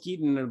well as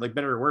Keaton or like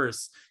better or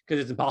worse because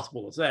it's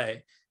impossible to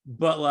say.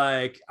 But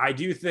like I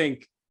do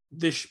think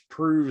this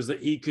proves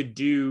that he could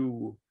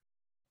do.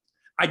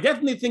 I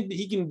definitely think that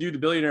he can do the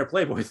billionaire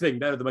playboy thing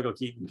better than Michael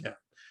Keaton can.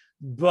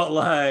 But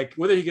like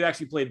whether he could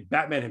actually play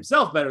Batman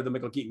himself better than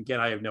Michael Keaton can,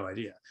 I have no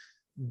idea.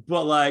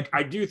 But like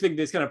I do think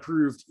this kind of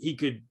proved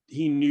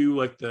he knew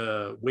like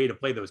the way to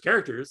play those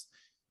characters.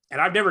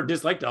 And I've never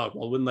disliked Alec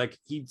Baldwin. Like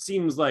he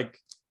seems like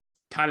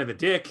kind of a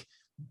dick,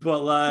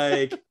 but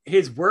like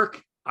his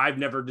work I've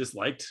never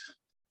disliked.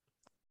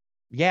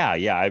 Yeah.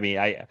 I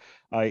mean,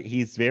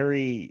 he's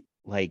very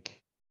like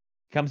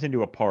comes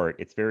into a part.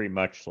 It's very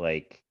much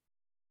like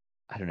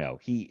I don't know.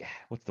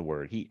 What's the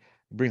word? He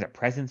brings a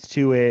presence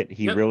to it.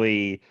 He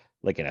really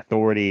like an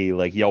authority.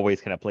 Like he always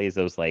kind of plays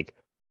those like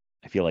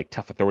I feel like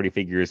tough authority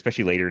figures,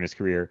 especially later in his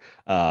career.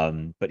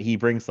 But he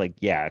brings like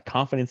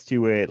confidence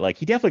to it. Like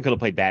he definitely could have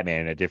played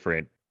Batman in a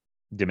different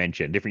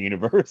dimension, different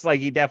universe. Like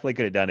he definitely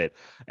could have done it.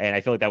 And I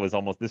feel like that was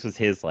this was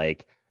his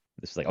like.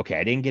 This is like, okay,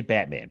 I didn't get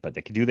Batman, but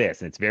they can do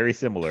this, and it's very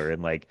similar,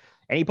 and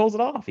he pulls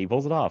it off.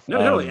 No,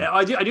 totally.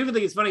 I do think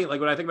it's funny. Like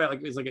when I think about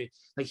it's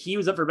like he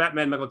was up for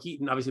Batman. Michael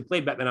Keaton obviously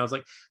played Batman. I was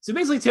like, so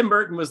basically, Tim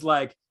Burton was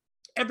like,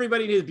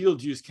 everybody in his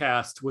Beetlejuice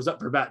cast was up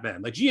for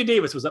Batman. Like Gia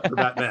Davis was up for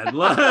Batman.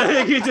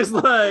 Like it's just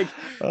like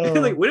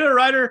Winona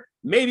Ryder,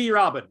 maybe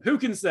Robin. Who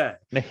can say?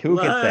 Who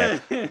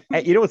can say?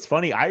 You know what's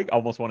funny? I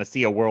almost want to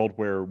see a world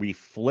where we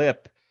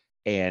flip.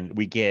 And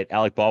we get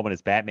Alec Baldwin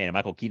as Batman and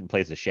Michael Keaton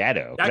plays the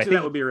Shadow. Actually,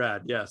 that would be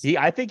rad. Yes.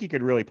 I think he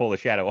could really pull the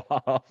Shadow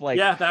off. Like,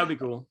 yeah, that would be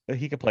cool.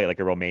 He could play like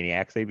a real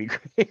maniac. So that'd be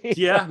great.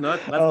 Yeah, no,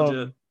 that's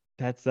legit.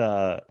 That's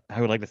I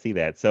would like to see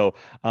that. So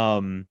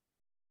I'm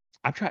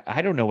trying.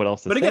 I don't know what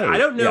else to say. But again, I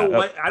don't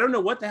know I don't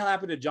know what the hell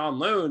happened to John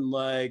Lone.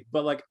 Like,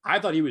 but like I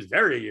thought he was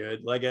very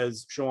good. Like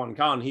as Sean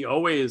Khan, I've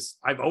always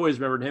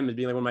remembered him as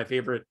being like one of my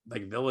favorite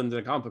like villains in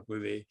a comic book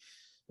movie.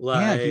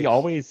 Like,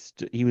 yeah,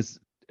 he was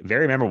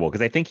very memorable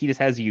because I think he just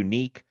has a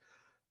unique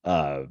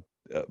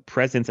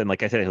presence, and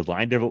like I said, his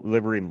line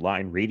delivery and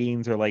line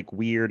readings are like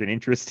weird and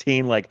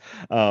interesting. Like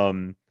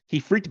he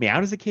freaked me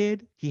out as a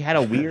kid. He had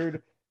a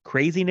weird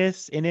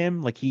craziness in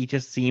him. Like he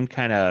just seemed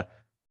kind of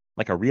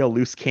like a real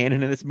loose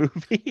cannon in this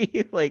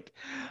movie. Like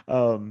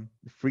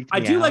freaked me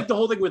out. I do like the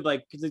whole thing with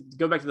like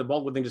go back to the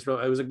Baldwin thing. It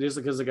was like just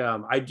because like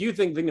I do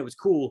think the thing that was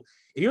cool.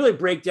 If you really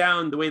break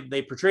down the way that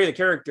they portray the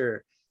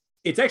character,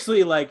 it's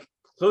actually like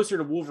closer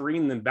to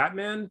Wolverine than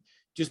Batman.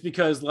 Just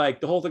because like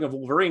the whole thing of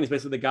Wolverine is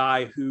basically the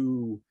guy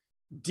who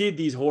did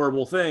these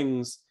horrible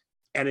things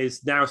and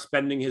is now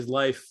spending his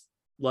life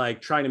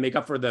like trying to make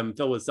up for them,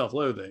 filled with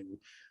self-loathing,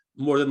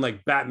 more than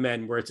like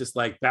Batman, where it's just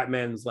like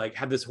Batman's like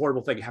had this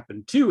horrible thing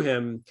happen to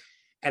him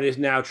and is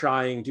now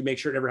trying to make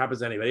sure it never happens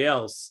to anybody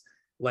else.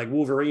 Like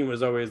Wolverine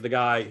was always the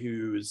guy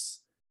who's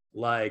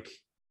like,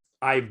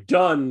 I've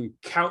done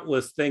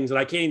countless things that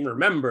I can't even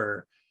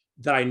remember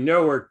that I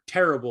know are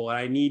terrible, and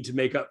I need to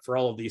make up for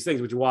all of these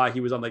things, which is why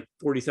he was on like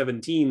 47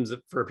 teams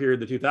for a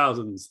period of the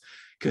 2000s,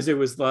 because it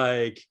was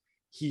like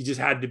he just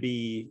had to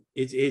be.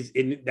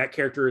 That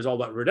character is all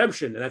about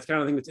redemption, and that's kind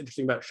of the thing that's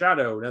interesting about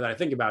Shadow. Now that I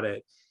think about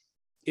it,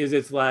 is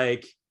it's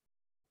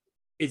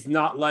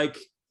not like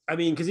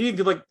because you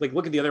could like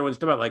look at the other ones,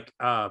 talk about like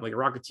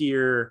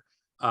Rocketeer,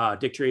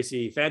 Dick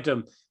Tracy,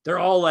 Phantom. They're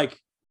all like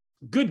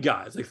good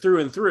guys, like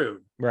through and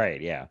through.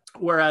 Right, yeah.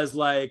 Whereas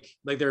like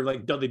they're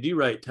like Dudley Do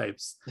Right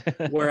types.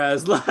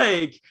 Whereas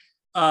like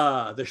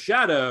the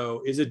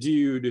Shadow is a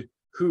dude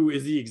who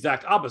is the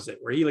exact opposite,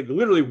 where he like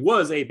literally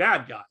was a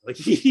bad guy. Like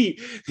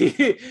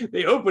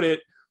they open it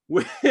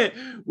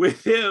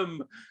with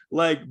him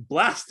like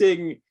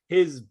blasting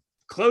his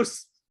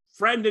close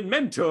friend and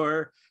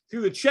mentor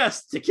through the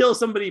chest to kill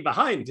somebody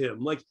behind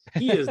him. Like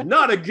he is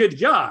not a good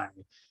guy.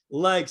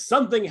 Like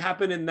something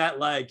happened in that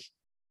like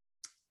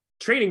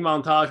training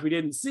montage we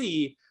didn't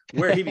see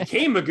where he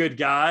became a good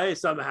guy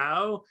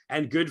somehow,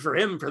 and good for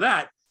him for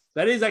that.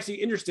 That is actually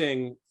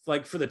interesting,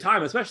 like for the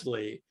time,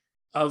 especially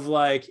of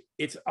like,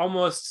 it's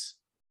almost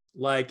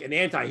like an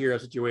anti-hero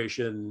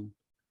situation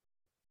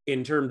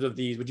in terms of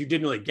these, which you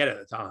didn't really get at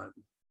the time.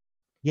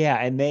 Yeah.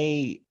 And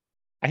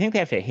I think they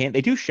have to hint,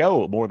 they do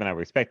show more than I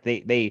would expect.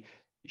 They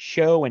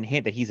show and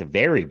hint that he's a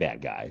very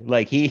bad guy.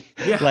 Like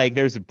like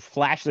there's a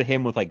flash of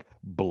him with like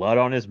blood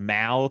on his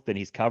mouth, and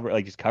he's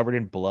just covered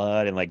in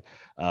blood, and like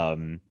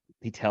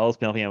he tells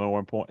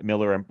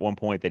Miller at one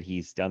point that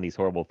he's done these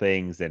horrible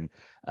things, and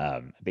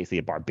basically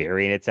a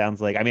barbarian, it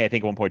sounds like. I mean, I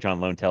think at one point John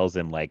Lone tells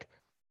him like,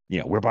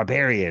 we're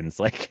barbarians.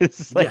 Like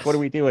it's like, What are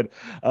we doing?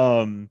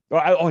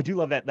 I do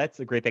love that. That's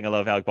a great thing I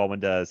love Alec Baldwin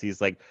does. He's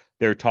like,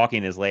 they're talking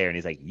in his lair, and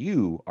he's like,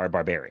 you are a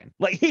barbarian.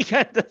 Like he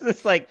kind of does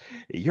this like,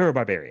 you're a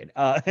barbarian.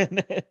 He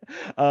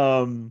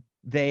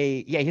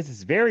has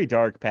this very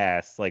dark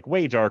past, like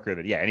way darker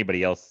than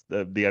anybody else,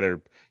 the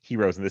other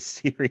heroes in this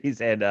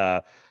series. And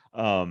the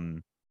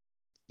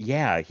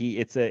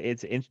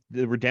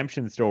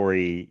redemption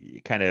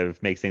story kind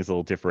of makes things a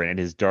little different, and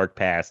his dark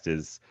past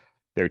is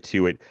there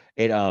too.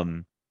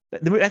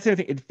 That's the other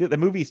thing. The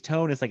movie's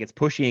tone is like it's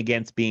pushing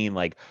against being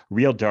like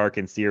real dark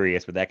and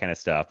serious with that kind of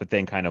stuff, but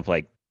then kind of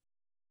like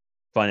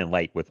fun and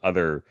light with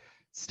other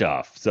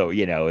stuff. So,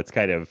 it's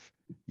kind of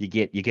you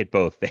get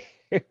both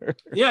there.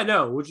 Yeah,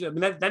 no, which I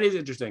mean that is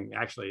interesting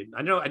actually.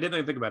 I know I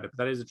didn't think about it,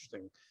 but that is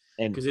interesting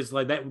And because it's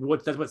like that's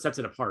what sets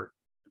it apart.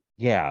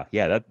 yeah,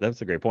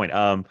 that's a great point.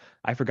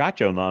 I forgot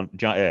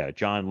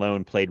John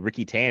Lone played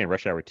Ricky Tan in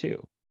Rush Hour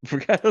 2.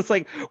 Forgot. I was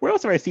like, where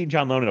else have I seen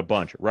John Lone in a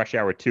bunch? Rush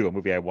Hour 2, a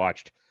movie I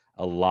watched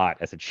a lot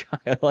as a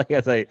child, like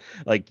as a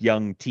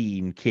young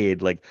teen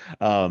kid. Like,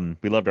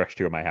 we loved Rush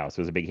 2 at my house.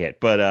 It was a big hit.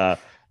 But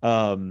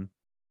trying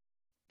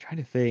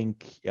to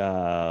think,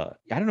 I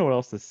don't know what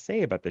else to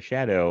say about The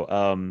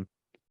Shadow.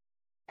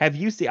 Have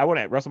you seen? I want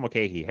to Russell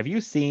Mulcahy. Have you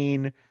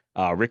seen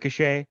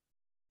Ricochet?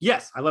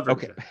 Yes, I love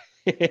Ricochet.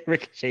 Okay.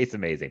 Ricochet's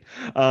amazing.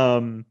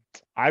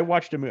 I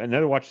watched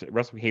another Russell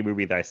Mulcahy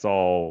movie that I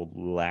saw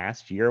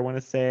last year, I want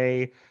to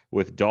say,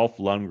 with Dolph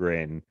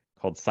Lundgren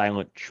called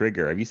Silent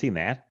Trigger. Have you seen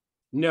that?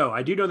 No,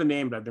 I do know the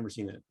name, but I've never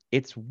seen it.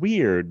 It's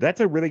weird. That's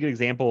a really good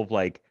example of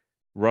like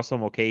Russell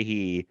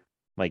Mulcahy,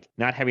 like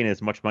not having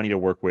as much money to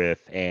work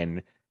with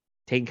and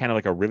taking kind of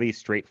like a really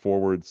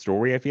straightforward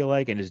story, I feel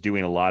like, and just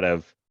doing a lot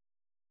of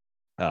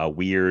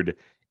weird,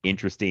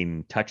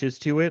 interesting touches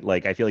to it.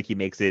 Like I feel like he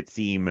makes it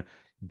seem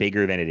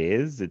bigger than it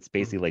is. It's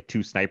basically like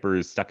two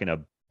snipers stuck in a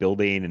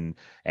building, and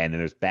then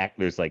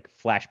there's like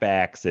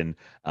flashbacks, and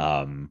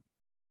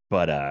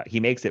but he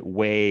makes it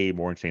way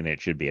more interesting than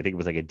it should be. I think it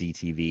was like a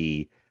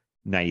DTV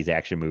 90s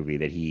action movie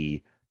that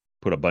he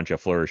put a bunch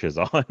of flourishes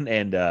on,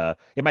 and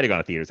it might have gone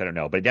to theaters, I don't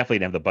know, but it definitely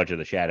didn't have the budget of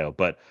The Shadow.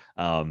 But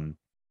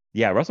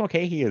yeah, Russell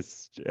Mulcahy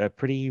is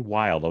pretty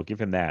wild. I'll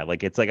give him that.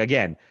 Like it's like,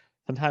 again,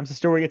 sometimes the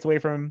story gets away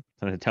from him,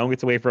 sometimes the tone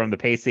gets away from him, the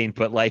pacing,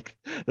 but like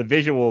the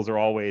visuals are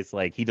always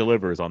like he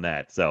delivers on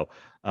that. So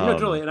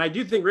totally. And I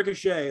do think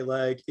Ricochet,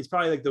 like, it's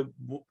probably like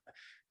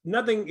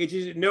nothing, it's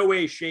just no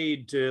way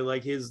shade to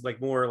like his like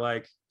more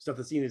like stuff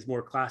that's seen as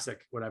more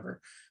classic,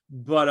 whatever.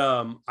 But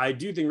I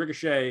do think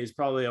Ricochet is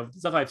probably, of the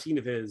stuff I've seen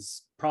of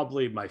his,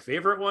 probably my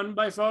favorite one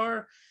by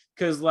far.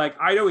 Because like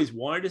I'd always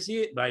wanted to see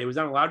it, but I was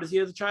not allowed to see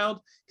it as a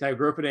child because I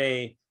grew up in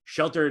a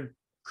sheltered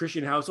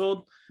Christian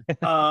household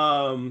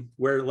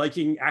where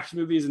liking action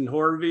movies and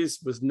horror movies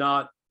was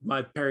not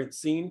my parents'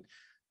 scene.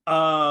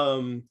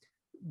 So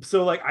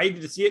like I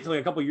did to see it till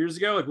like a couple years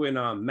ago, like when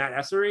Matt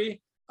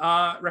Essery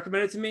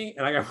recommended it to me,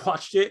 and I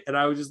watched it, and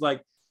I was just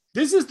like,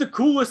 this is the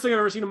coolest thing I've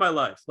ever seen in my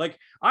life. Like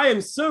I am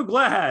so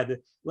glad.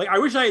 Like I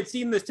wish I had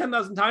seen this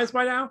 10,000 times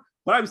by now,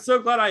 but I'm so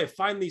glad I have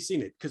finally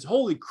seen it, because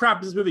holy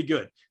crap, is this movie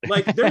good.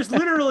 Like there's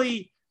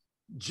literally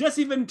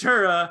Jesse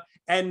Ventura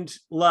and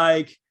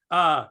like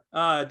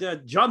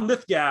John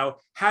Lithgow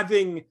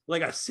having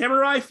like a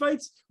samurai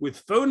fights with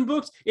phone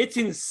books. It's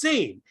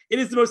insane. It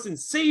is the most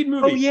insane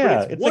movie. Oh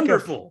yeah, it's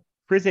wonderful. Like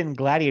prison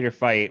gladiator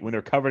fight when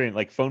they're covered in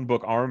like phone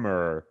book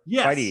armor.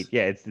 Yes. Fighting.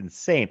 Yeah, it's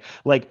insane.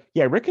 Like,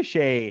 yeah,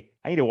 Ricochet,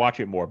 I need to watch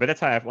it more. But that's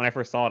how when I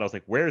first saw it, I was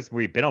like, where's this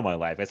movie been all my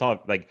life? I saw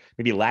it like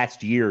maybe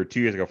last year or 2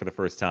 years ago for the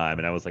first time,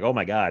 and I was like, oh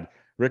my God,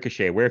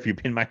 Ricochet, where have you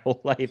been my whole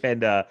life?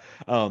 And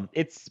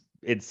it's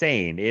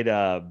insane.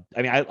 I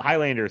mean,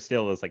 Highlander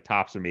still is like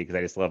tops for me because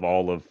I just love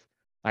all of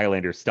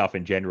Highlander stuff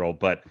in general.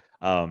 But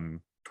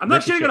I'm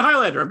not shitting on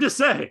Highlander. I'm just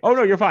saying. Oh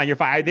no, you're fine. You're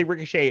fine. I think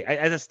Ricochet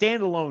as a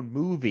standalone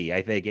movie,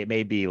 I think it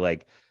may be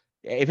like,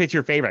 if it's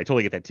your favorite, I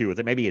totally get that too. It's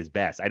like maybe his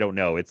best. I don't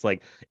know. It's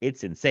like,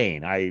 it's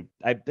insane. I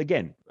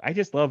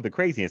just love the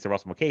craziness of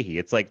Russell Mulcahy.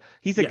 It's like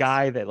he's a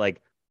guy that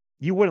like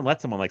you wouldn't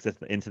let someone like this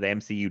into the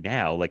MCU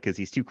now, like because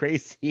he's too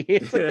crazy.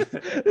 It's like,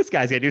 this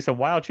guy's gonna do some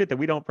wild shit that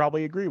we don't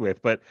probably agree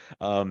with, but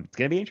it's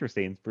gonna be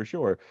interesting for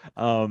sure.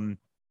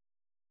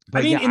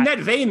 I mean, in that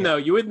vein, though,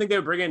 you wouldn't think they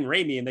would bring in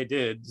Raimi, and they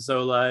did.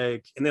 So,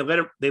 like, and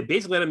they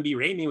basically let him be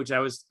Raimi, which I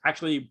was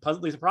actually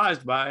pleasantly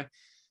surprised by.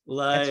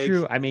 Like, that's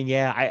true. I mean,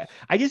 yeah,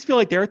 I just feel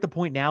like they're at the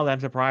point now that I'm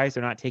surprised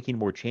they're not taking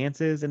more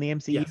chances in the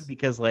MCU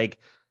because, like,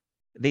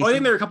 I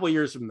think they're a couple of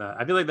years from that.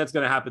 I feel like that's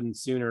going to happen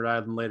sooner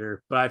rather than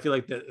later. But I feel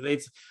like that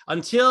it's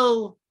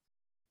until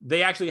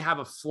they actually have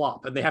a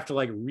flop and they have to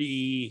like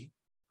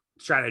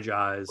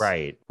strategize.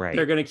 Right.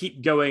 They're going to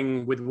keep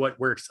going with what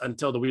works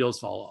until the wheels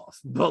fall off.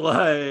 But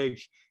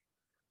like,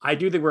 I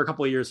do think we're a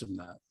couple of years from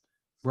that.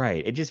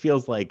 Right. It just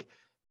feels like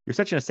you're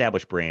such an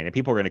established brand and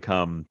people are going to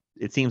come.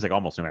 It seems like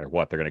almost no matter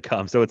what, they're going to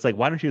come. So it's like,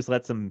 why don't you just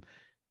let some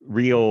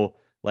real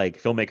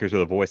like filmmakers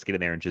with a voice get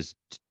in there and just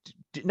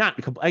not,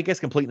 I guess,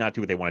 complete not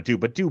do what they want to do,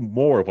 but do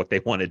more of what they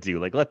want to do.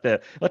 Like let the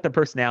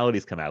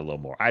personalities come out a little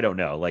more. I don't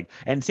know. Like,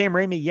 and Sam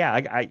Raimi,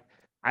 yeah,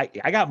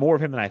 I got more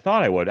of him than I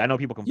thought I would. I know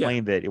people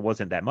complained that it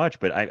wasn't that much,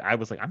 but I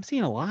was like, I'm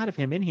seeing a lot of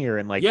him in here.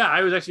 And like, yeah,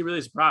 I was actually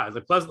really surprised,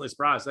 like pleasantly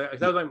surprised. That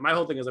was like my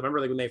whole thing is I remember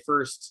like when they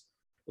first,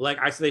 like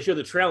they showed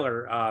the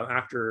trailer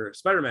after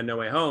Spider-Man No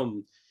Way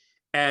Home.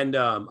 And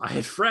I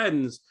had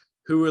friends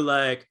who were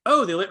like,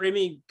 oh, they let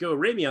Raimi go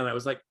Raimi on it. I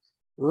was like,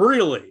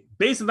 really?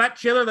 Based on that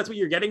trailer, that's what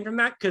you're getting from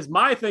that? Because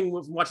my thing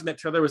with watching that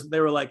trailer was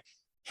they were like,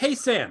 hey,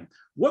 Sam,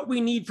 what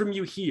we need from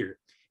you here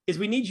is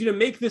we need you to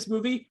make this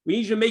movie. We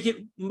need you to make it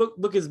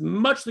look as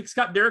much like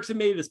Scott Derrickson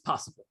made it as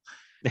possible.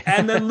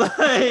 And then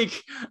like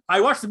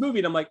I watched the movie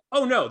and I'm like,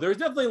 oh no, there's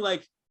definitely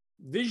like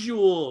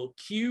visual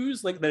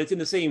cues like that it's in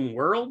the same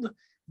world,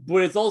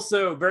 but it's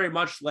also very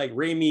much like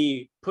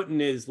Raimi putting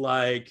his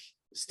like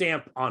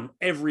stamp on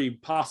every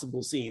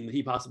possible scene that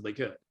he possibly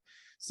could.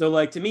 So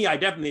like to me, I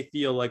definitely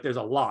feel like there's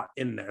a lot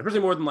in there, especially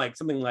more than like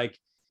something like,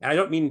 and I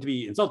don't mean to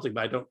be insulting,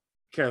 but I don't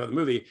care about the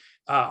movie,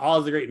 All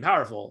is the Great and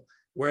Powerful,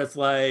 where it's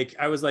like,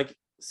 I was like,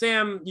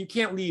 Sam, you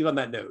can't leave on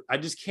that note. I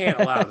just can't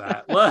allow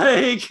that.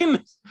 Like,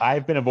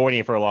 I've been avoiding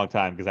it for a long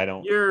time because I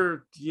don't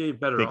you're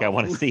better think off. I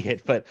want to see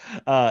it. But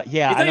yeah,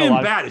 It's I not know a even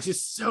lot bad. It's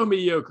just so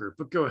mediocre.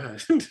 But go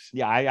ahead.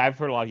 yeah, I've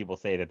heard a lot of people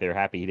say that they're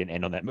happy he didn't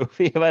end on that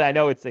movie, but I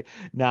know it's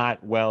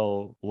not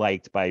well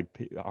liked by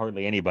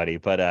hardly anybody.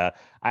 But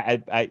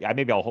I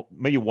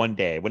maybe one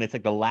day when it's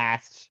like the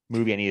last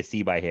movie I need to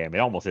see by him. It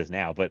almost is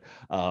now, but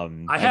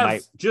I have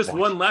might just watch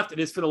one left. It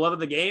is for the love of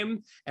the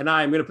game, and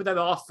I'm going to put that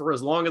off for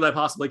as long as I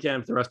possibly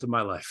can for the rest of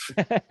my life.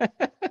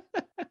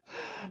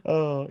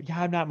 Oh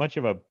yeah, I'm not much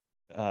of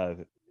a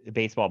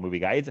baseball movie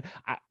guy.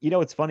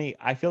 It's funny.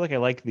 I feel like I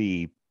like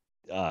the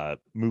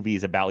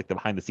movies about like the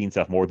behind the scenes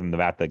stuff more than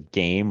about the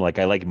game. Like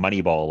I like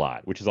Moneyball a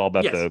lot, which is all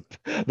about Yes.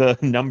 the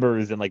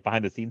numbers and like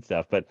behind the scenes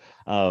stuff. But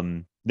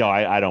no,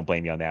 I don't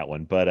blame you on that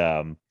one.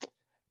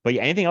 But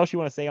yeah, anything else you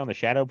want to say on The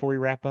Shadow before we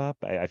wrap up?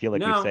 I feel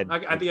like we've No, said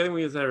I think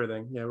we said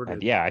everything. Yeah, we're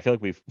good. yeah, I feel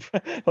like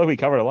we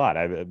covered a lot.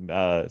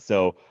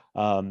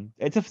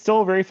 It's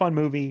still a very fun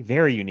movie,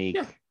 very unique,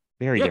 Yeah.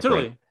 very Yeah, different.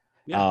 totally.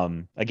 Yeah.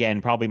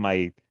 Again, probably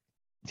my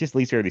just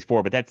least favorite of these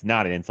four, but that's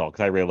not an insult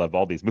because I really love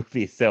all these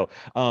movies. So,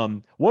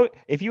 what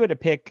if you had to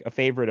pick a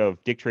favorite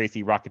of Dick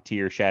Tracy,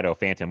 Rocketeer, Shadow,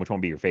 Phantom? Which one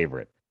would be your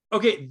favorite?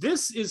 Okay,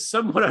 this is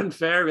somewhat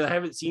unfair because I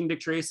haven't seen Dick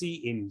Tracy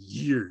in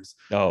years.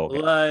 Oh, okay.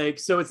 Like,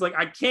 so it's like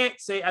I can't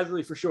say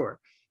absolutely for sure.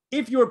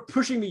 If you're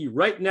pushing me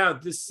right now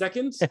this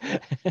second,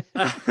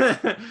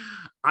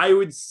 I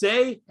would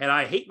say, and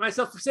I hate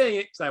myself for saying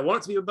it because I want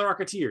it to be the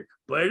Rocketeer,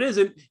 but it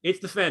isn't. It's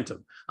the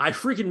Phantom. I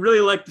freaking really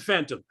like the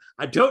Phantom.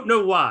 I don't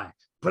know why,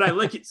 but I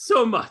like it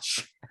so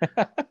much.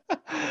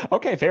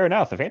 Okay, fair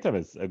enough. The Phantom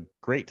is a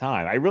great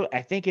time.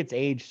 I think it's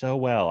aged so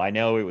well. I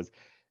know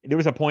there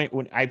was a point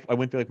when I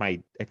went through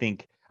like I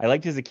think I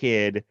liked it as a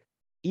kid.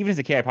 Even as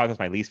a kid, I probably was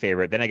my least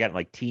favorite. Then I got in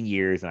like teen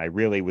years, and I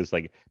really was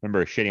like,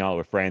 remember shitting on it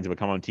with friends. It would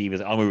come on TV.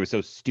 Like, oh, it was so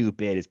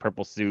stupid. His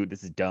purple suit.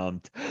 This is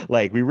dumb.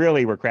 Like we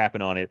really were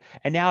crapping on it.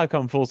 And now I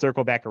come full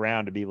circle back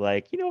around to be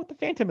like, you know what, the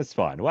Phantom is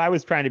fun. Well, I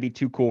was trying to be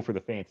too cool for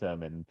the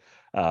Phantom, and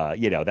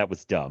that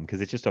was dumb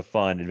because it's just a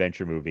fun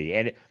adventure movie.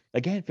 And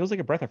again, it feels like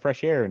a breath of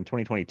fresh air in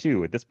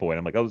 2022 at this point.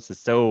 I'm like, oh, this is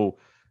so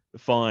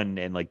fun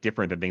and like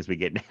different than things we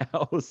get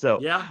now. So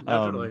Yeah,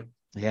 definitely.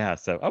 yeah.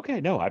 So okay,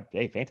 no,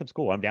 hey, Phantom's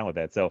cool. I'm down with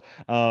that. So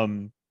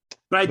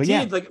But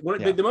yeah, like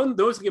the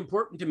most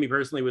important to me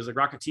personally was like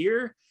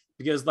Rocketeer,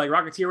 because like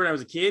Rocketeer when I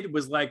was a kid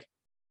was like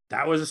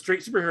that was a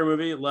straight superhero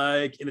movie,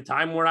 like in a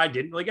time where I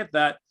didn't really get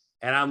that.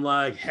 And I'm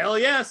like, hell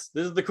yes,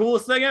 this is the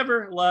coolest thing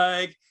ever.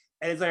 Like,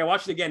 and it's like I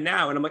watched it again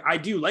now, and I'm like, I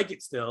do like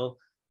it still,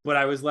 but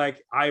I was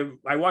like, I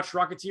watched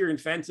Rocketeer and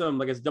Phantom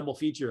like as a double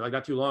feature like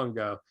not too long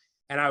ago,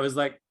 and I was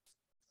like,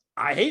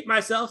 I hate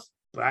myself,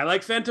 but I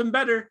like Phantom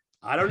better.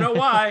 I don't know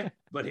why,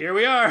 but here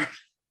we are.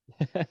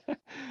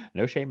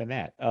 No shame in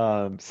that.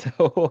 All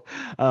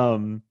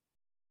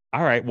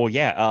right. Well,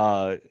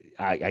 yeah.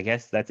 I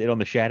guess that's it on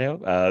The Shadow.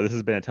 This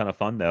has been a ton of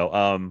fun,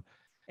 though.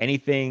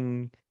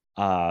 Anything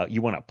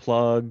you want to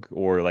plug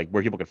or like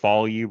where people can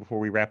follow you before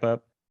we wrap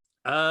up?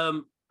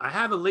 I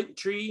have a link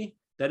tree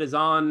that is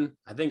on,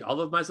 I think,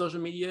 all of my social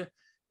media.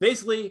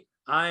 Basically,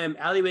 I am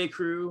Alleyway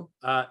Crew,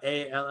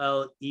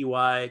 ALLEYKREW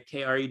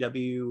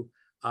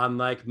on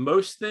like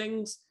most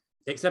things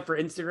except for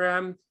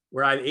Instagram,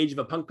 where I'm Age of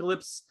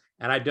Apocalypse,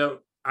 and I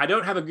don't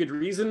have a good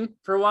reason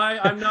for why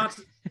I'm not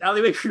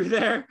Alleyway Crew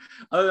there,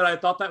 other than I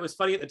thought that was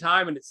funny at the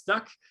time and it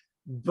stuck.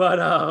 But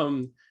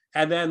and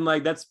then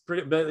like that's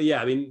pretty. But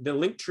yeah, I mean the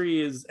link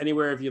tree is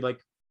anywhere if you like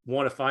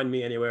want to find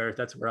me anywhere.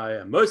 That's where I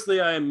am.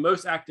 Mostly, I am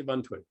most active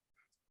on Twitter.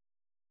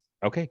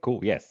 Okay, cool.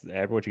 Yes,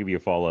 everyone should give you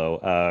a follow.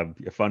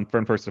 A fun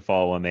person to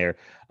follow on there.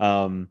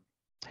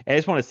 I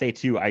just want to say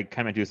too, I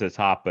kind of do this at the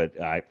top, but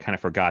I kind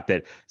of forgot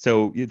that.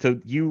 So I'm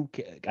glad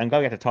we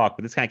got to talk,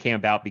 but this kind of came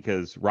about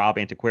because Rob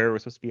Antiquera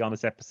was supposed to be on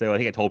this episode. I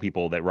think I told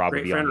people that Rob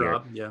would be on here.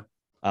 Rob,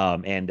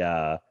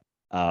 yeah.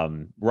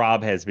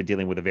 Rob has been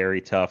dealing with a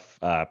very tough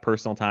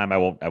personal time. I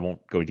won't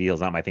go into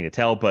details. Not my thing to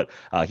tell, but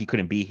he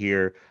couldn't be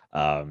here.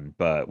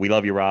 But we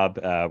love you, Rob.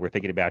 We're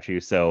thinking about you.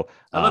 So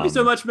I love you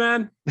so much,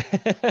 man.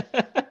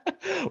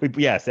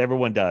 Yes,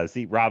 everyone does.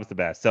 See, Rob's the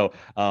best. So,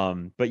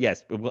 but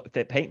yes,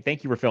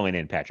 thank you for filling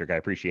in, Patrick. I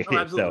appreciate it.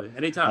 Absolutely. So,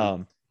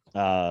 anytime.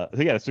 So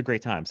yeah, it's a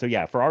great time. So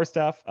yeah, for our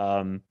stuff,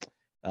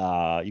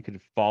 you can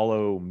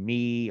follow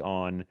me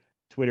on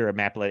Twitter at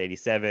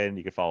Maplet87.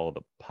 You can follow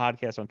the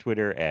podcast on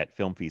Twitter at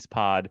Film Feast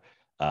Pod.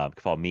 You can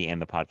follow me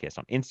and the podcast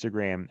on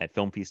Instagram at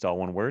Film Feast, all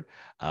one word.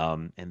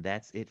 And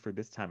that's it for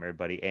this time,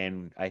 everybody.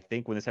 And I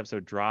think when this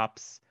episode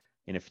drops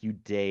in a few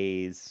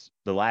days,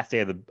 the last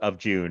day of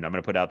June, I'm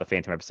going to put out the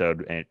Phantom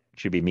episode, and it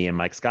should be me and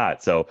Mike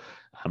Scott. So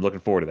I'm looking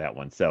forward to that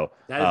one. So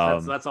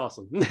that's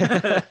awesome.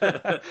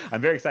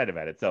 I'm very excited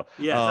about it. So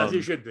yes, as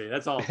you should be.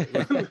 That's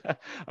awesome.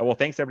 Well,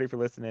 thanks everybody for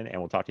listening, and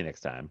we'll talk to you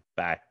next time.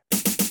 Bye.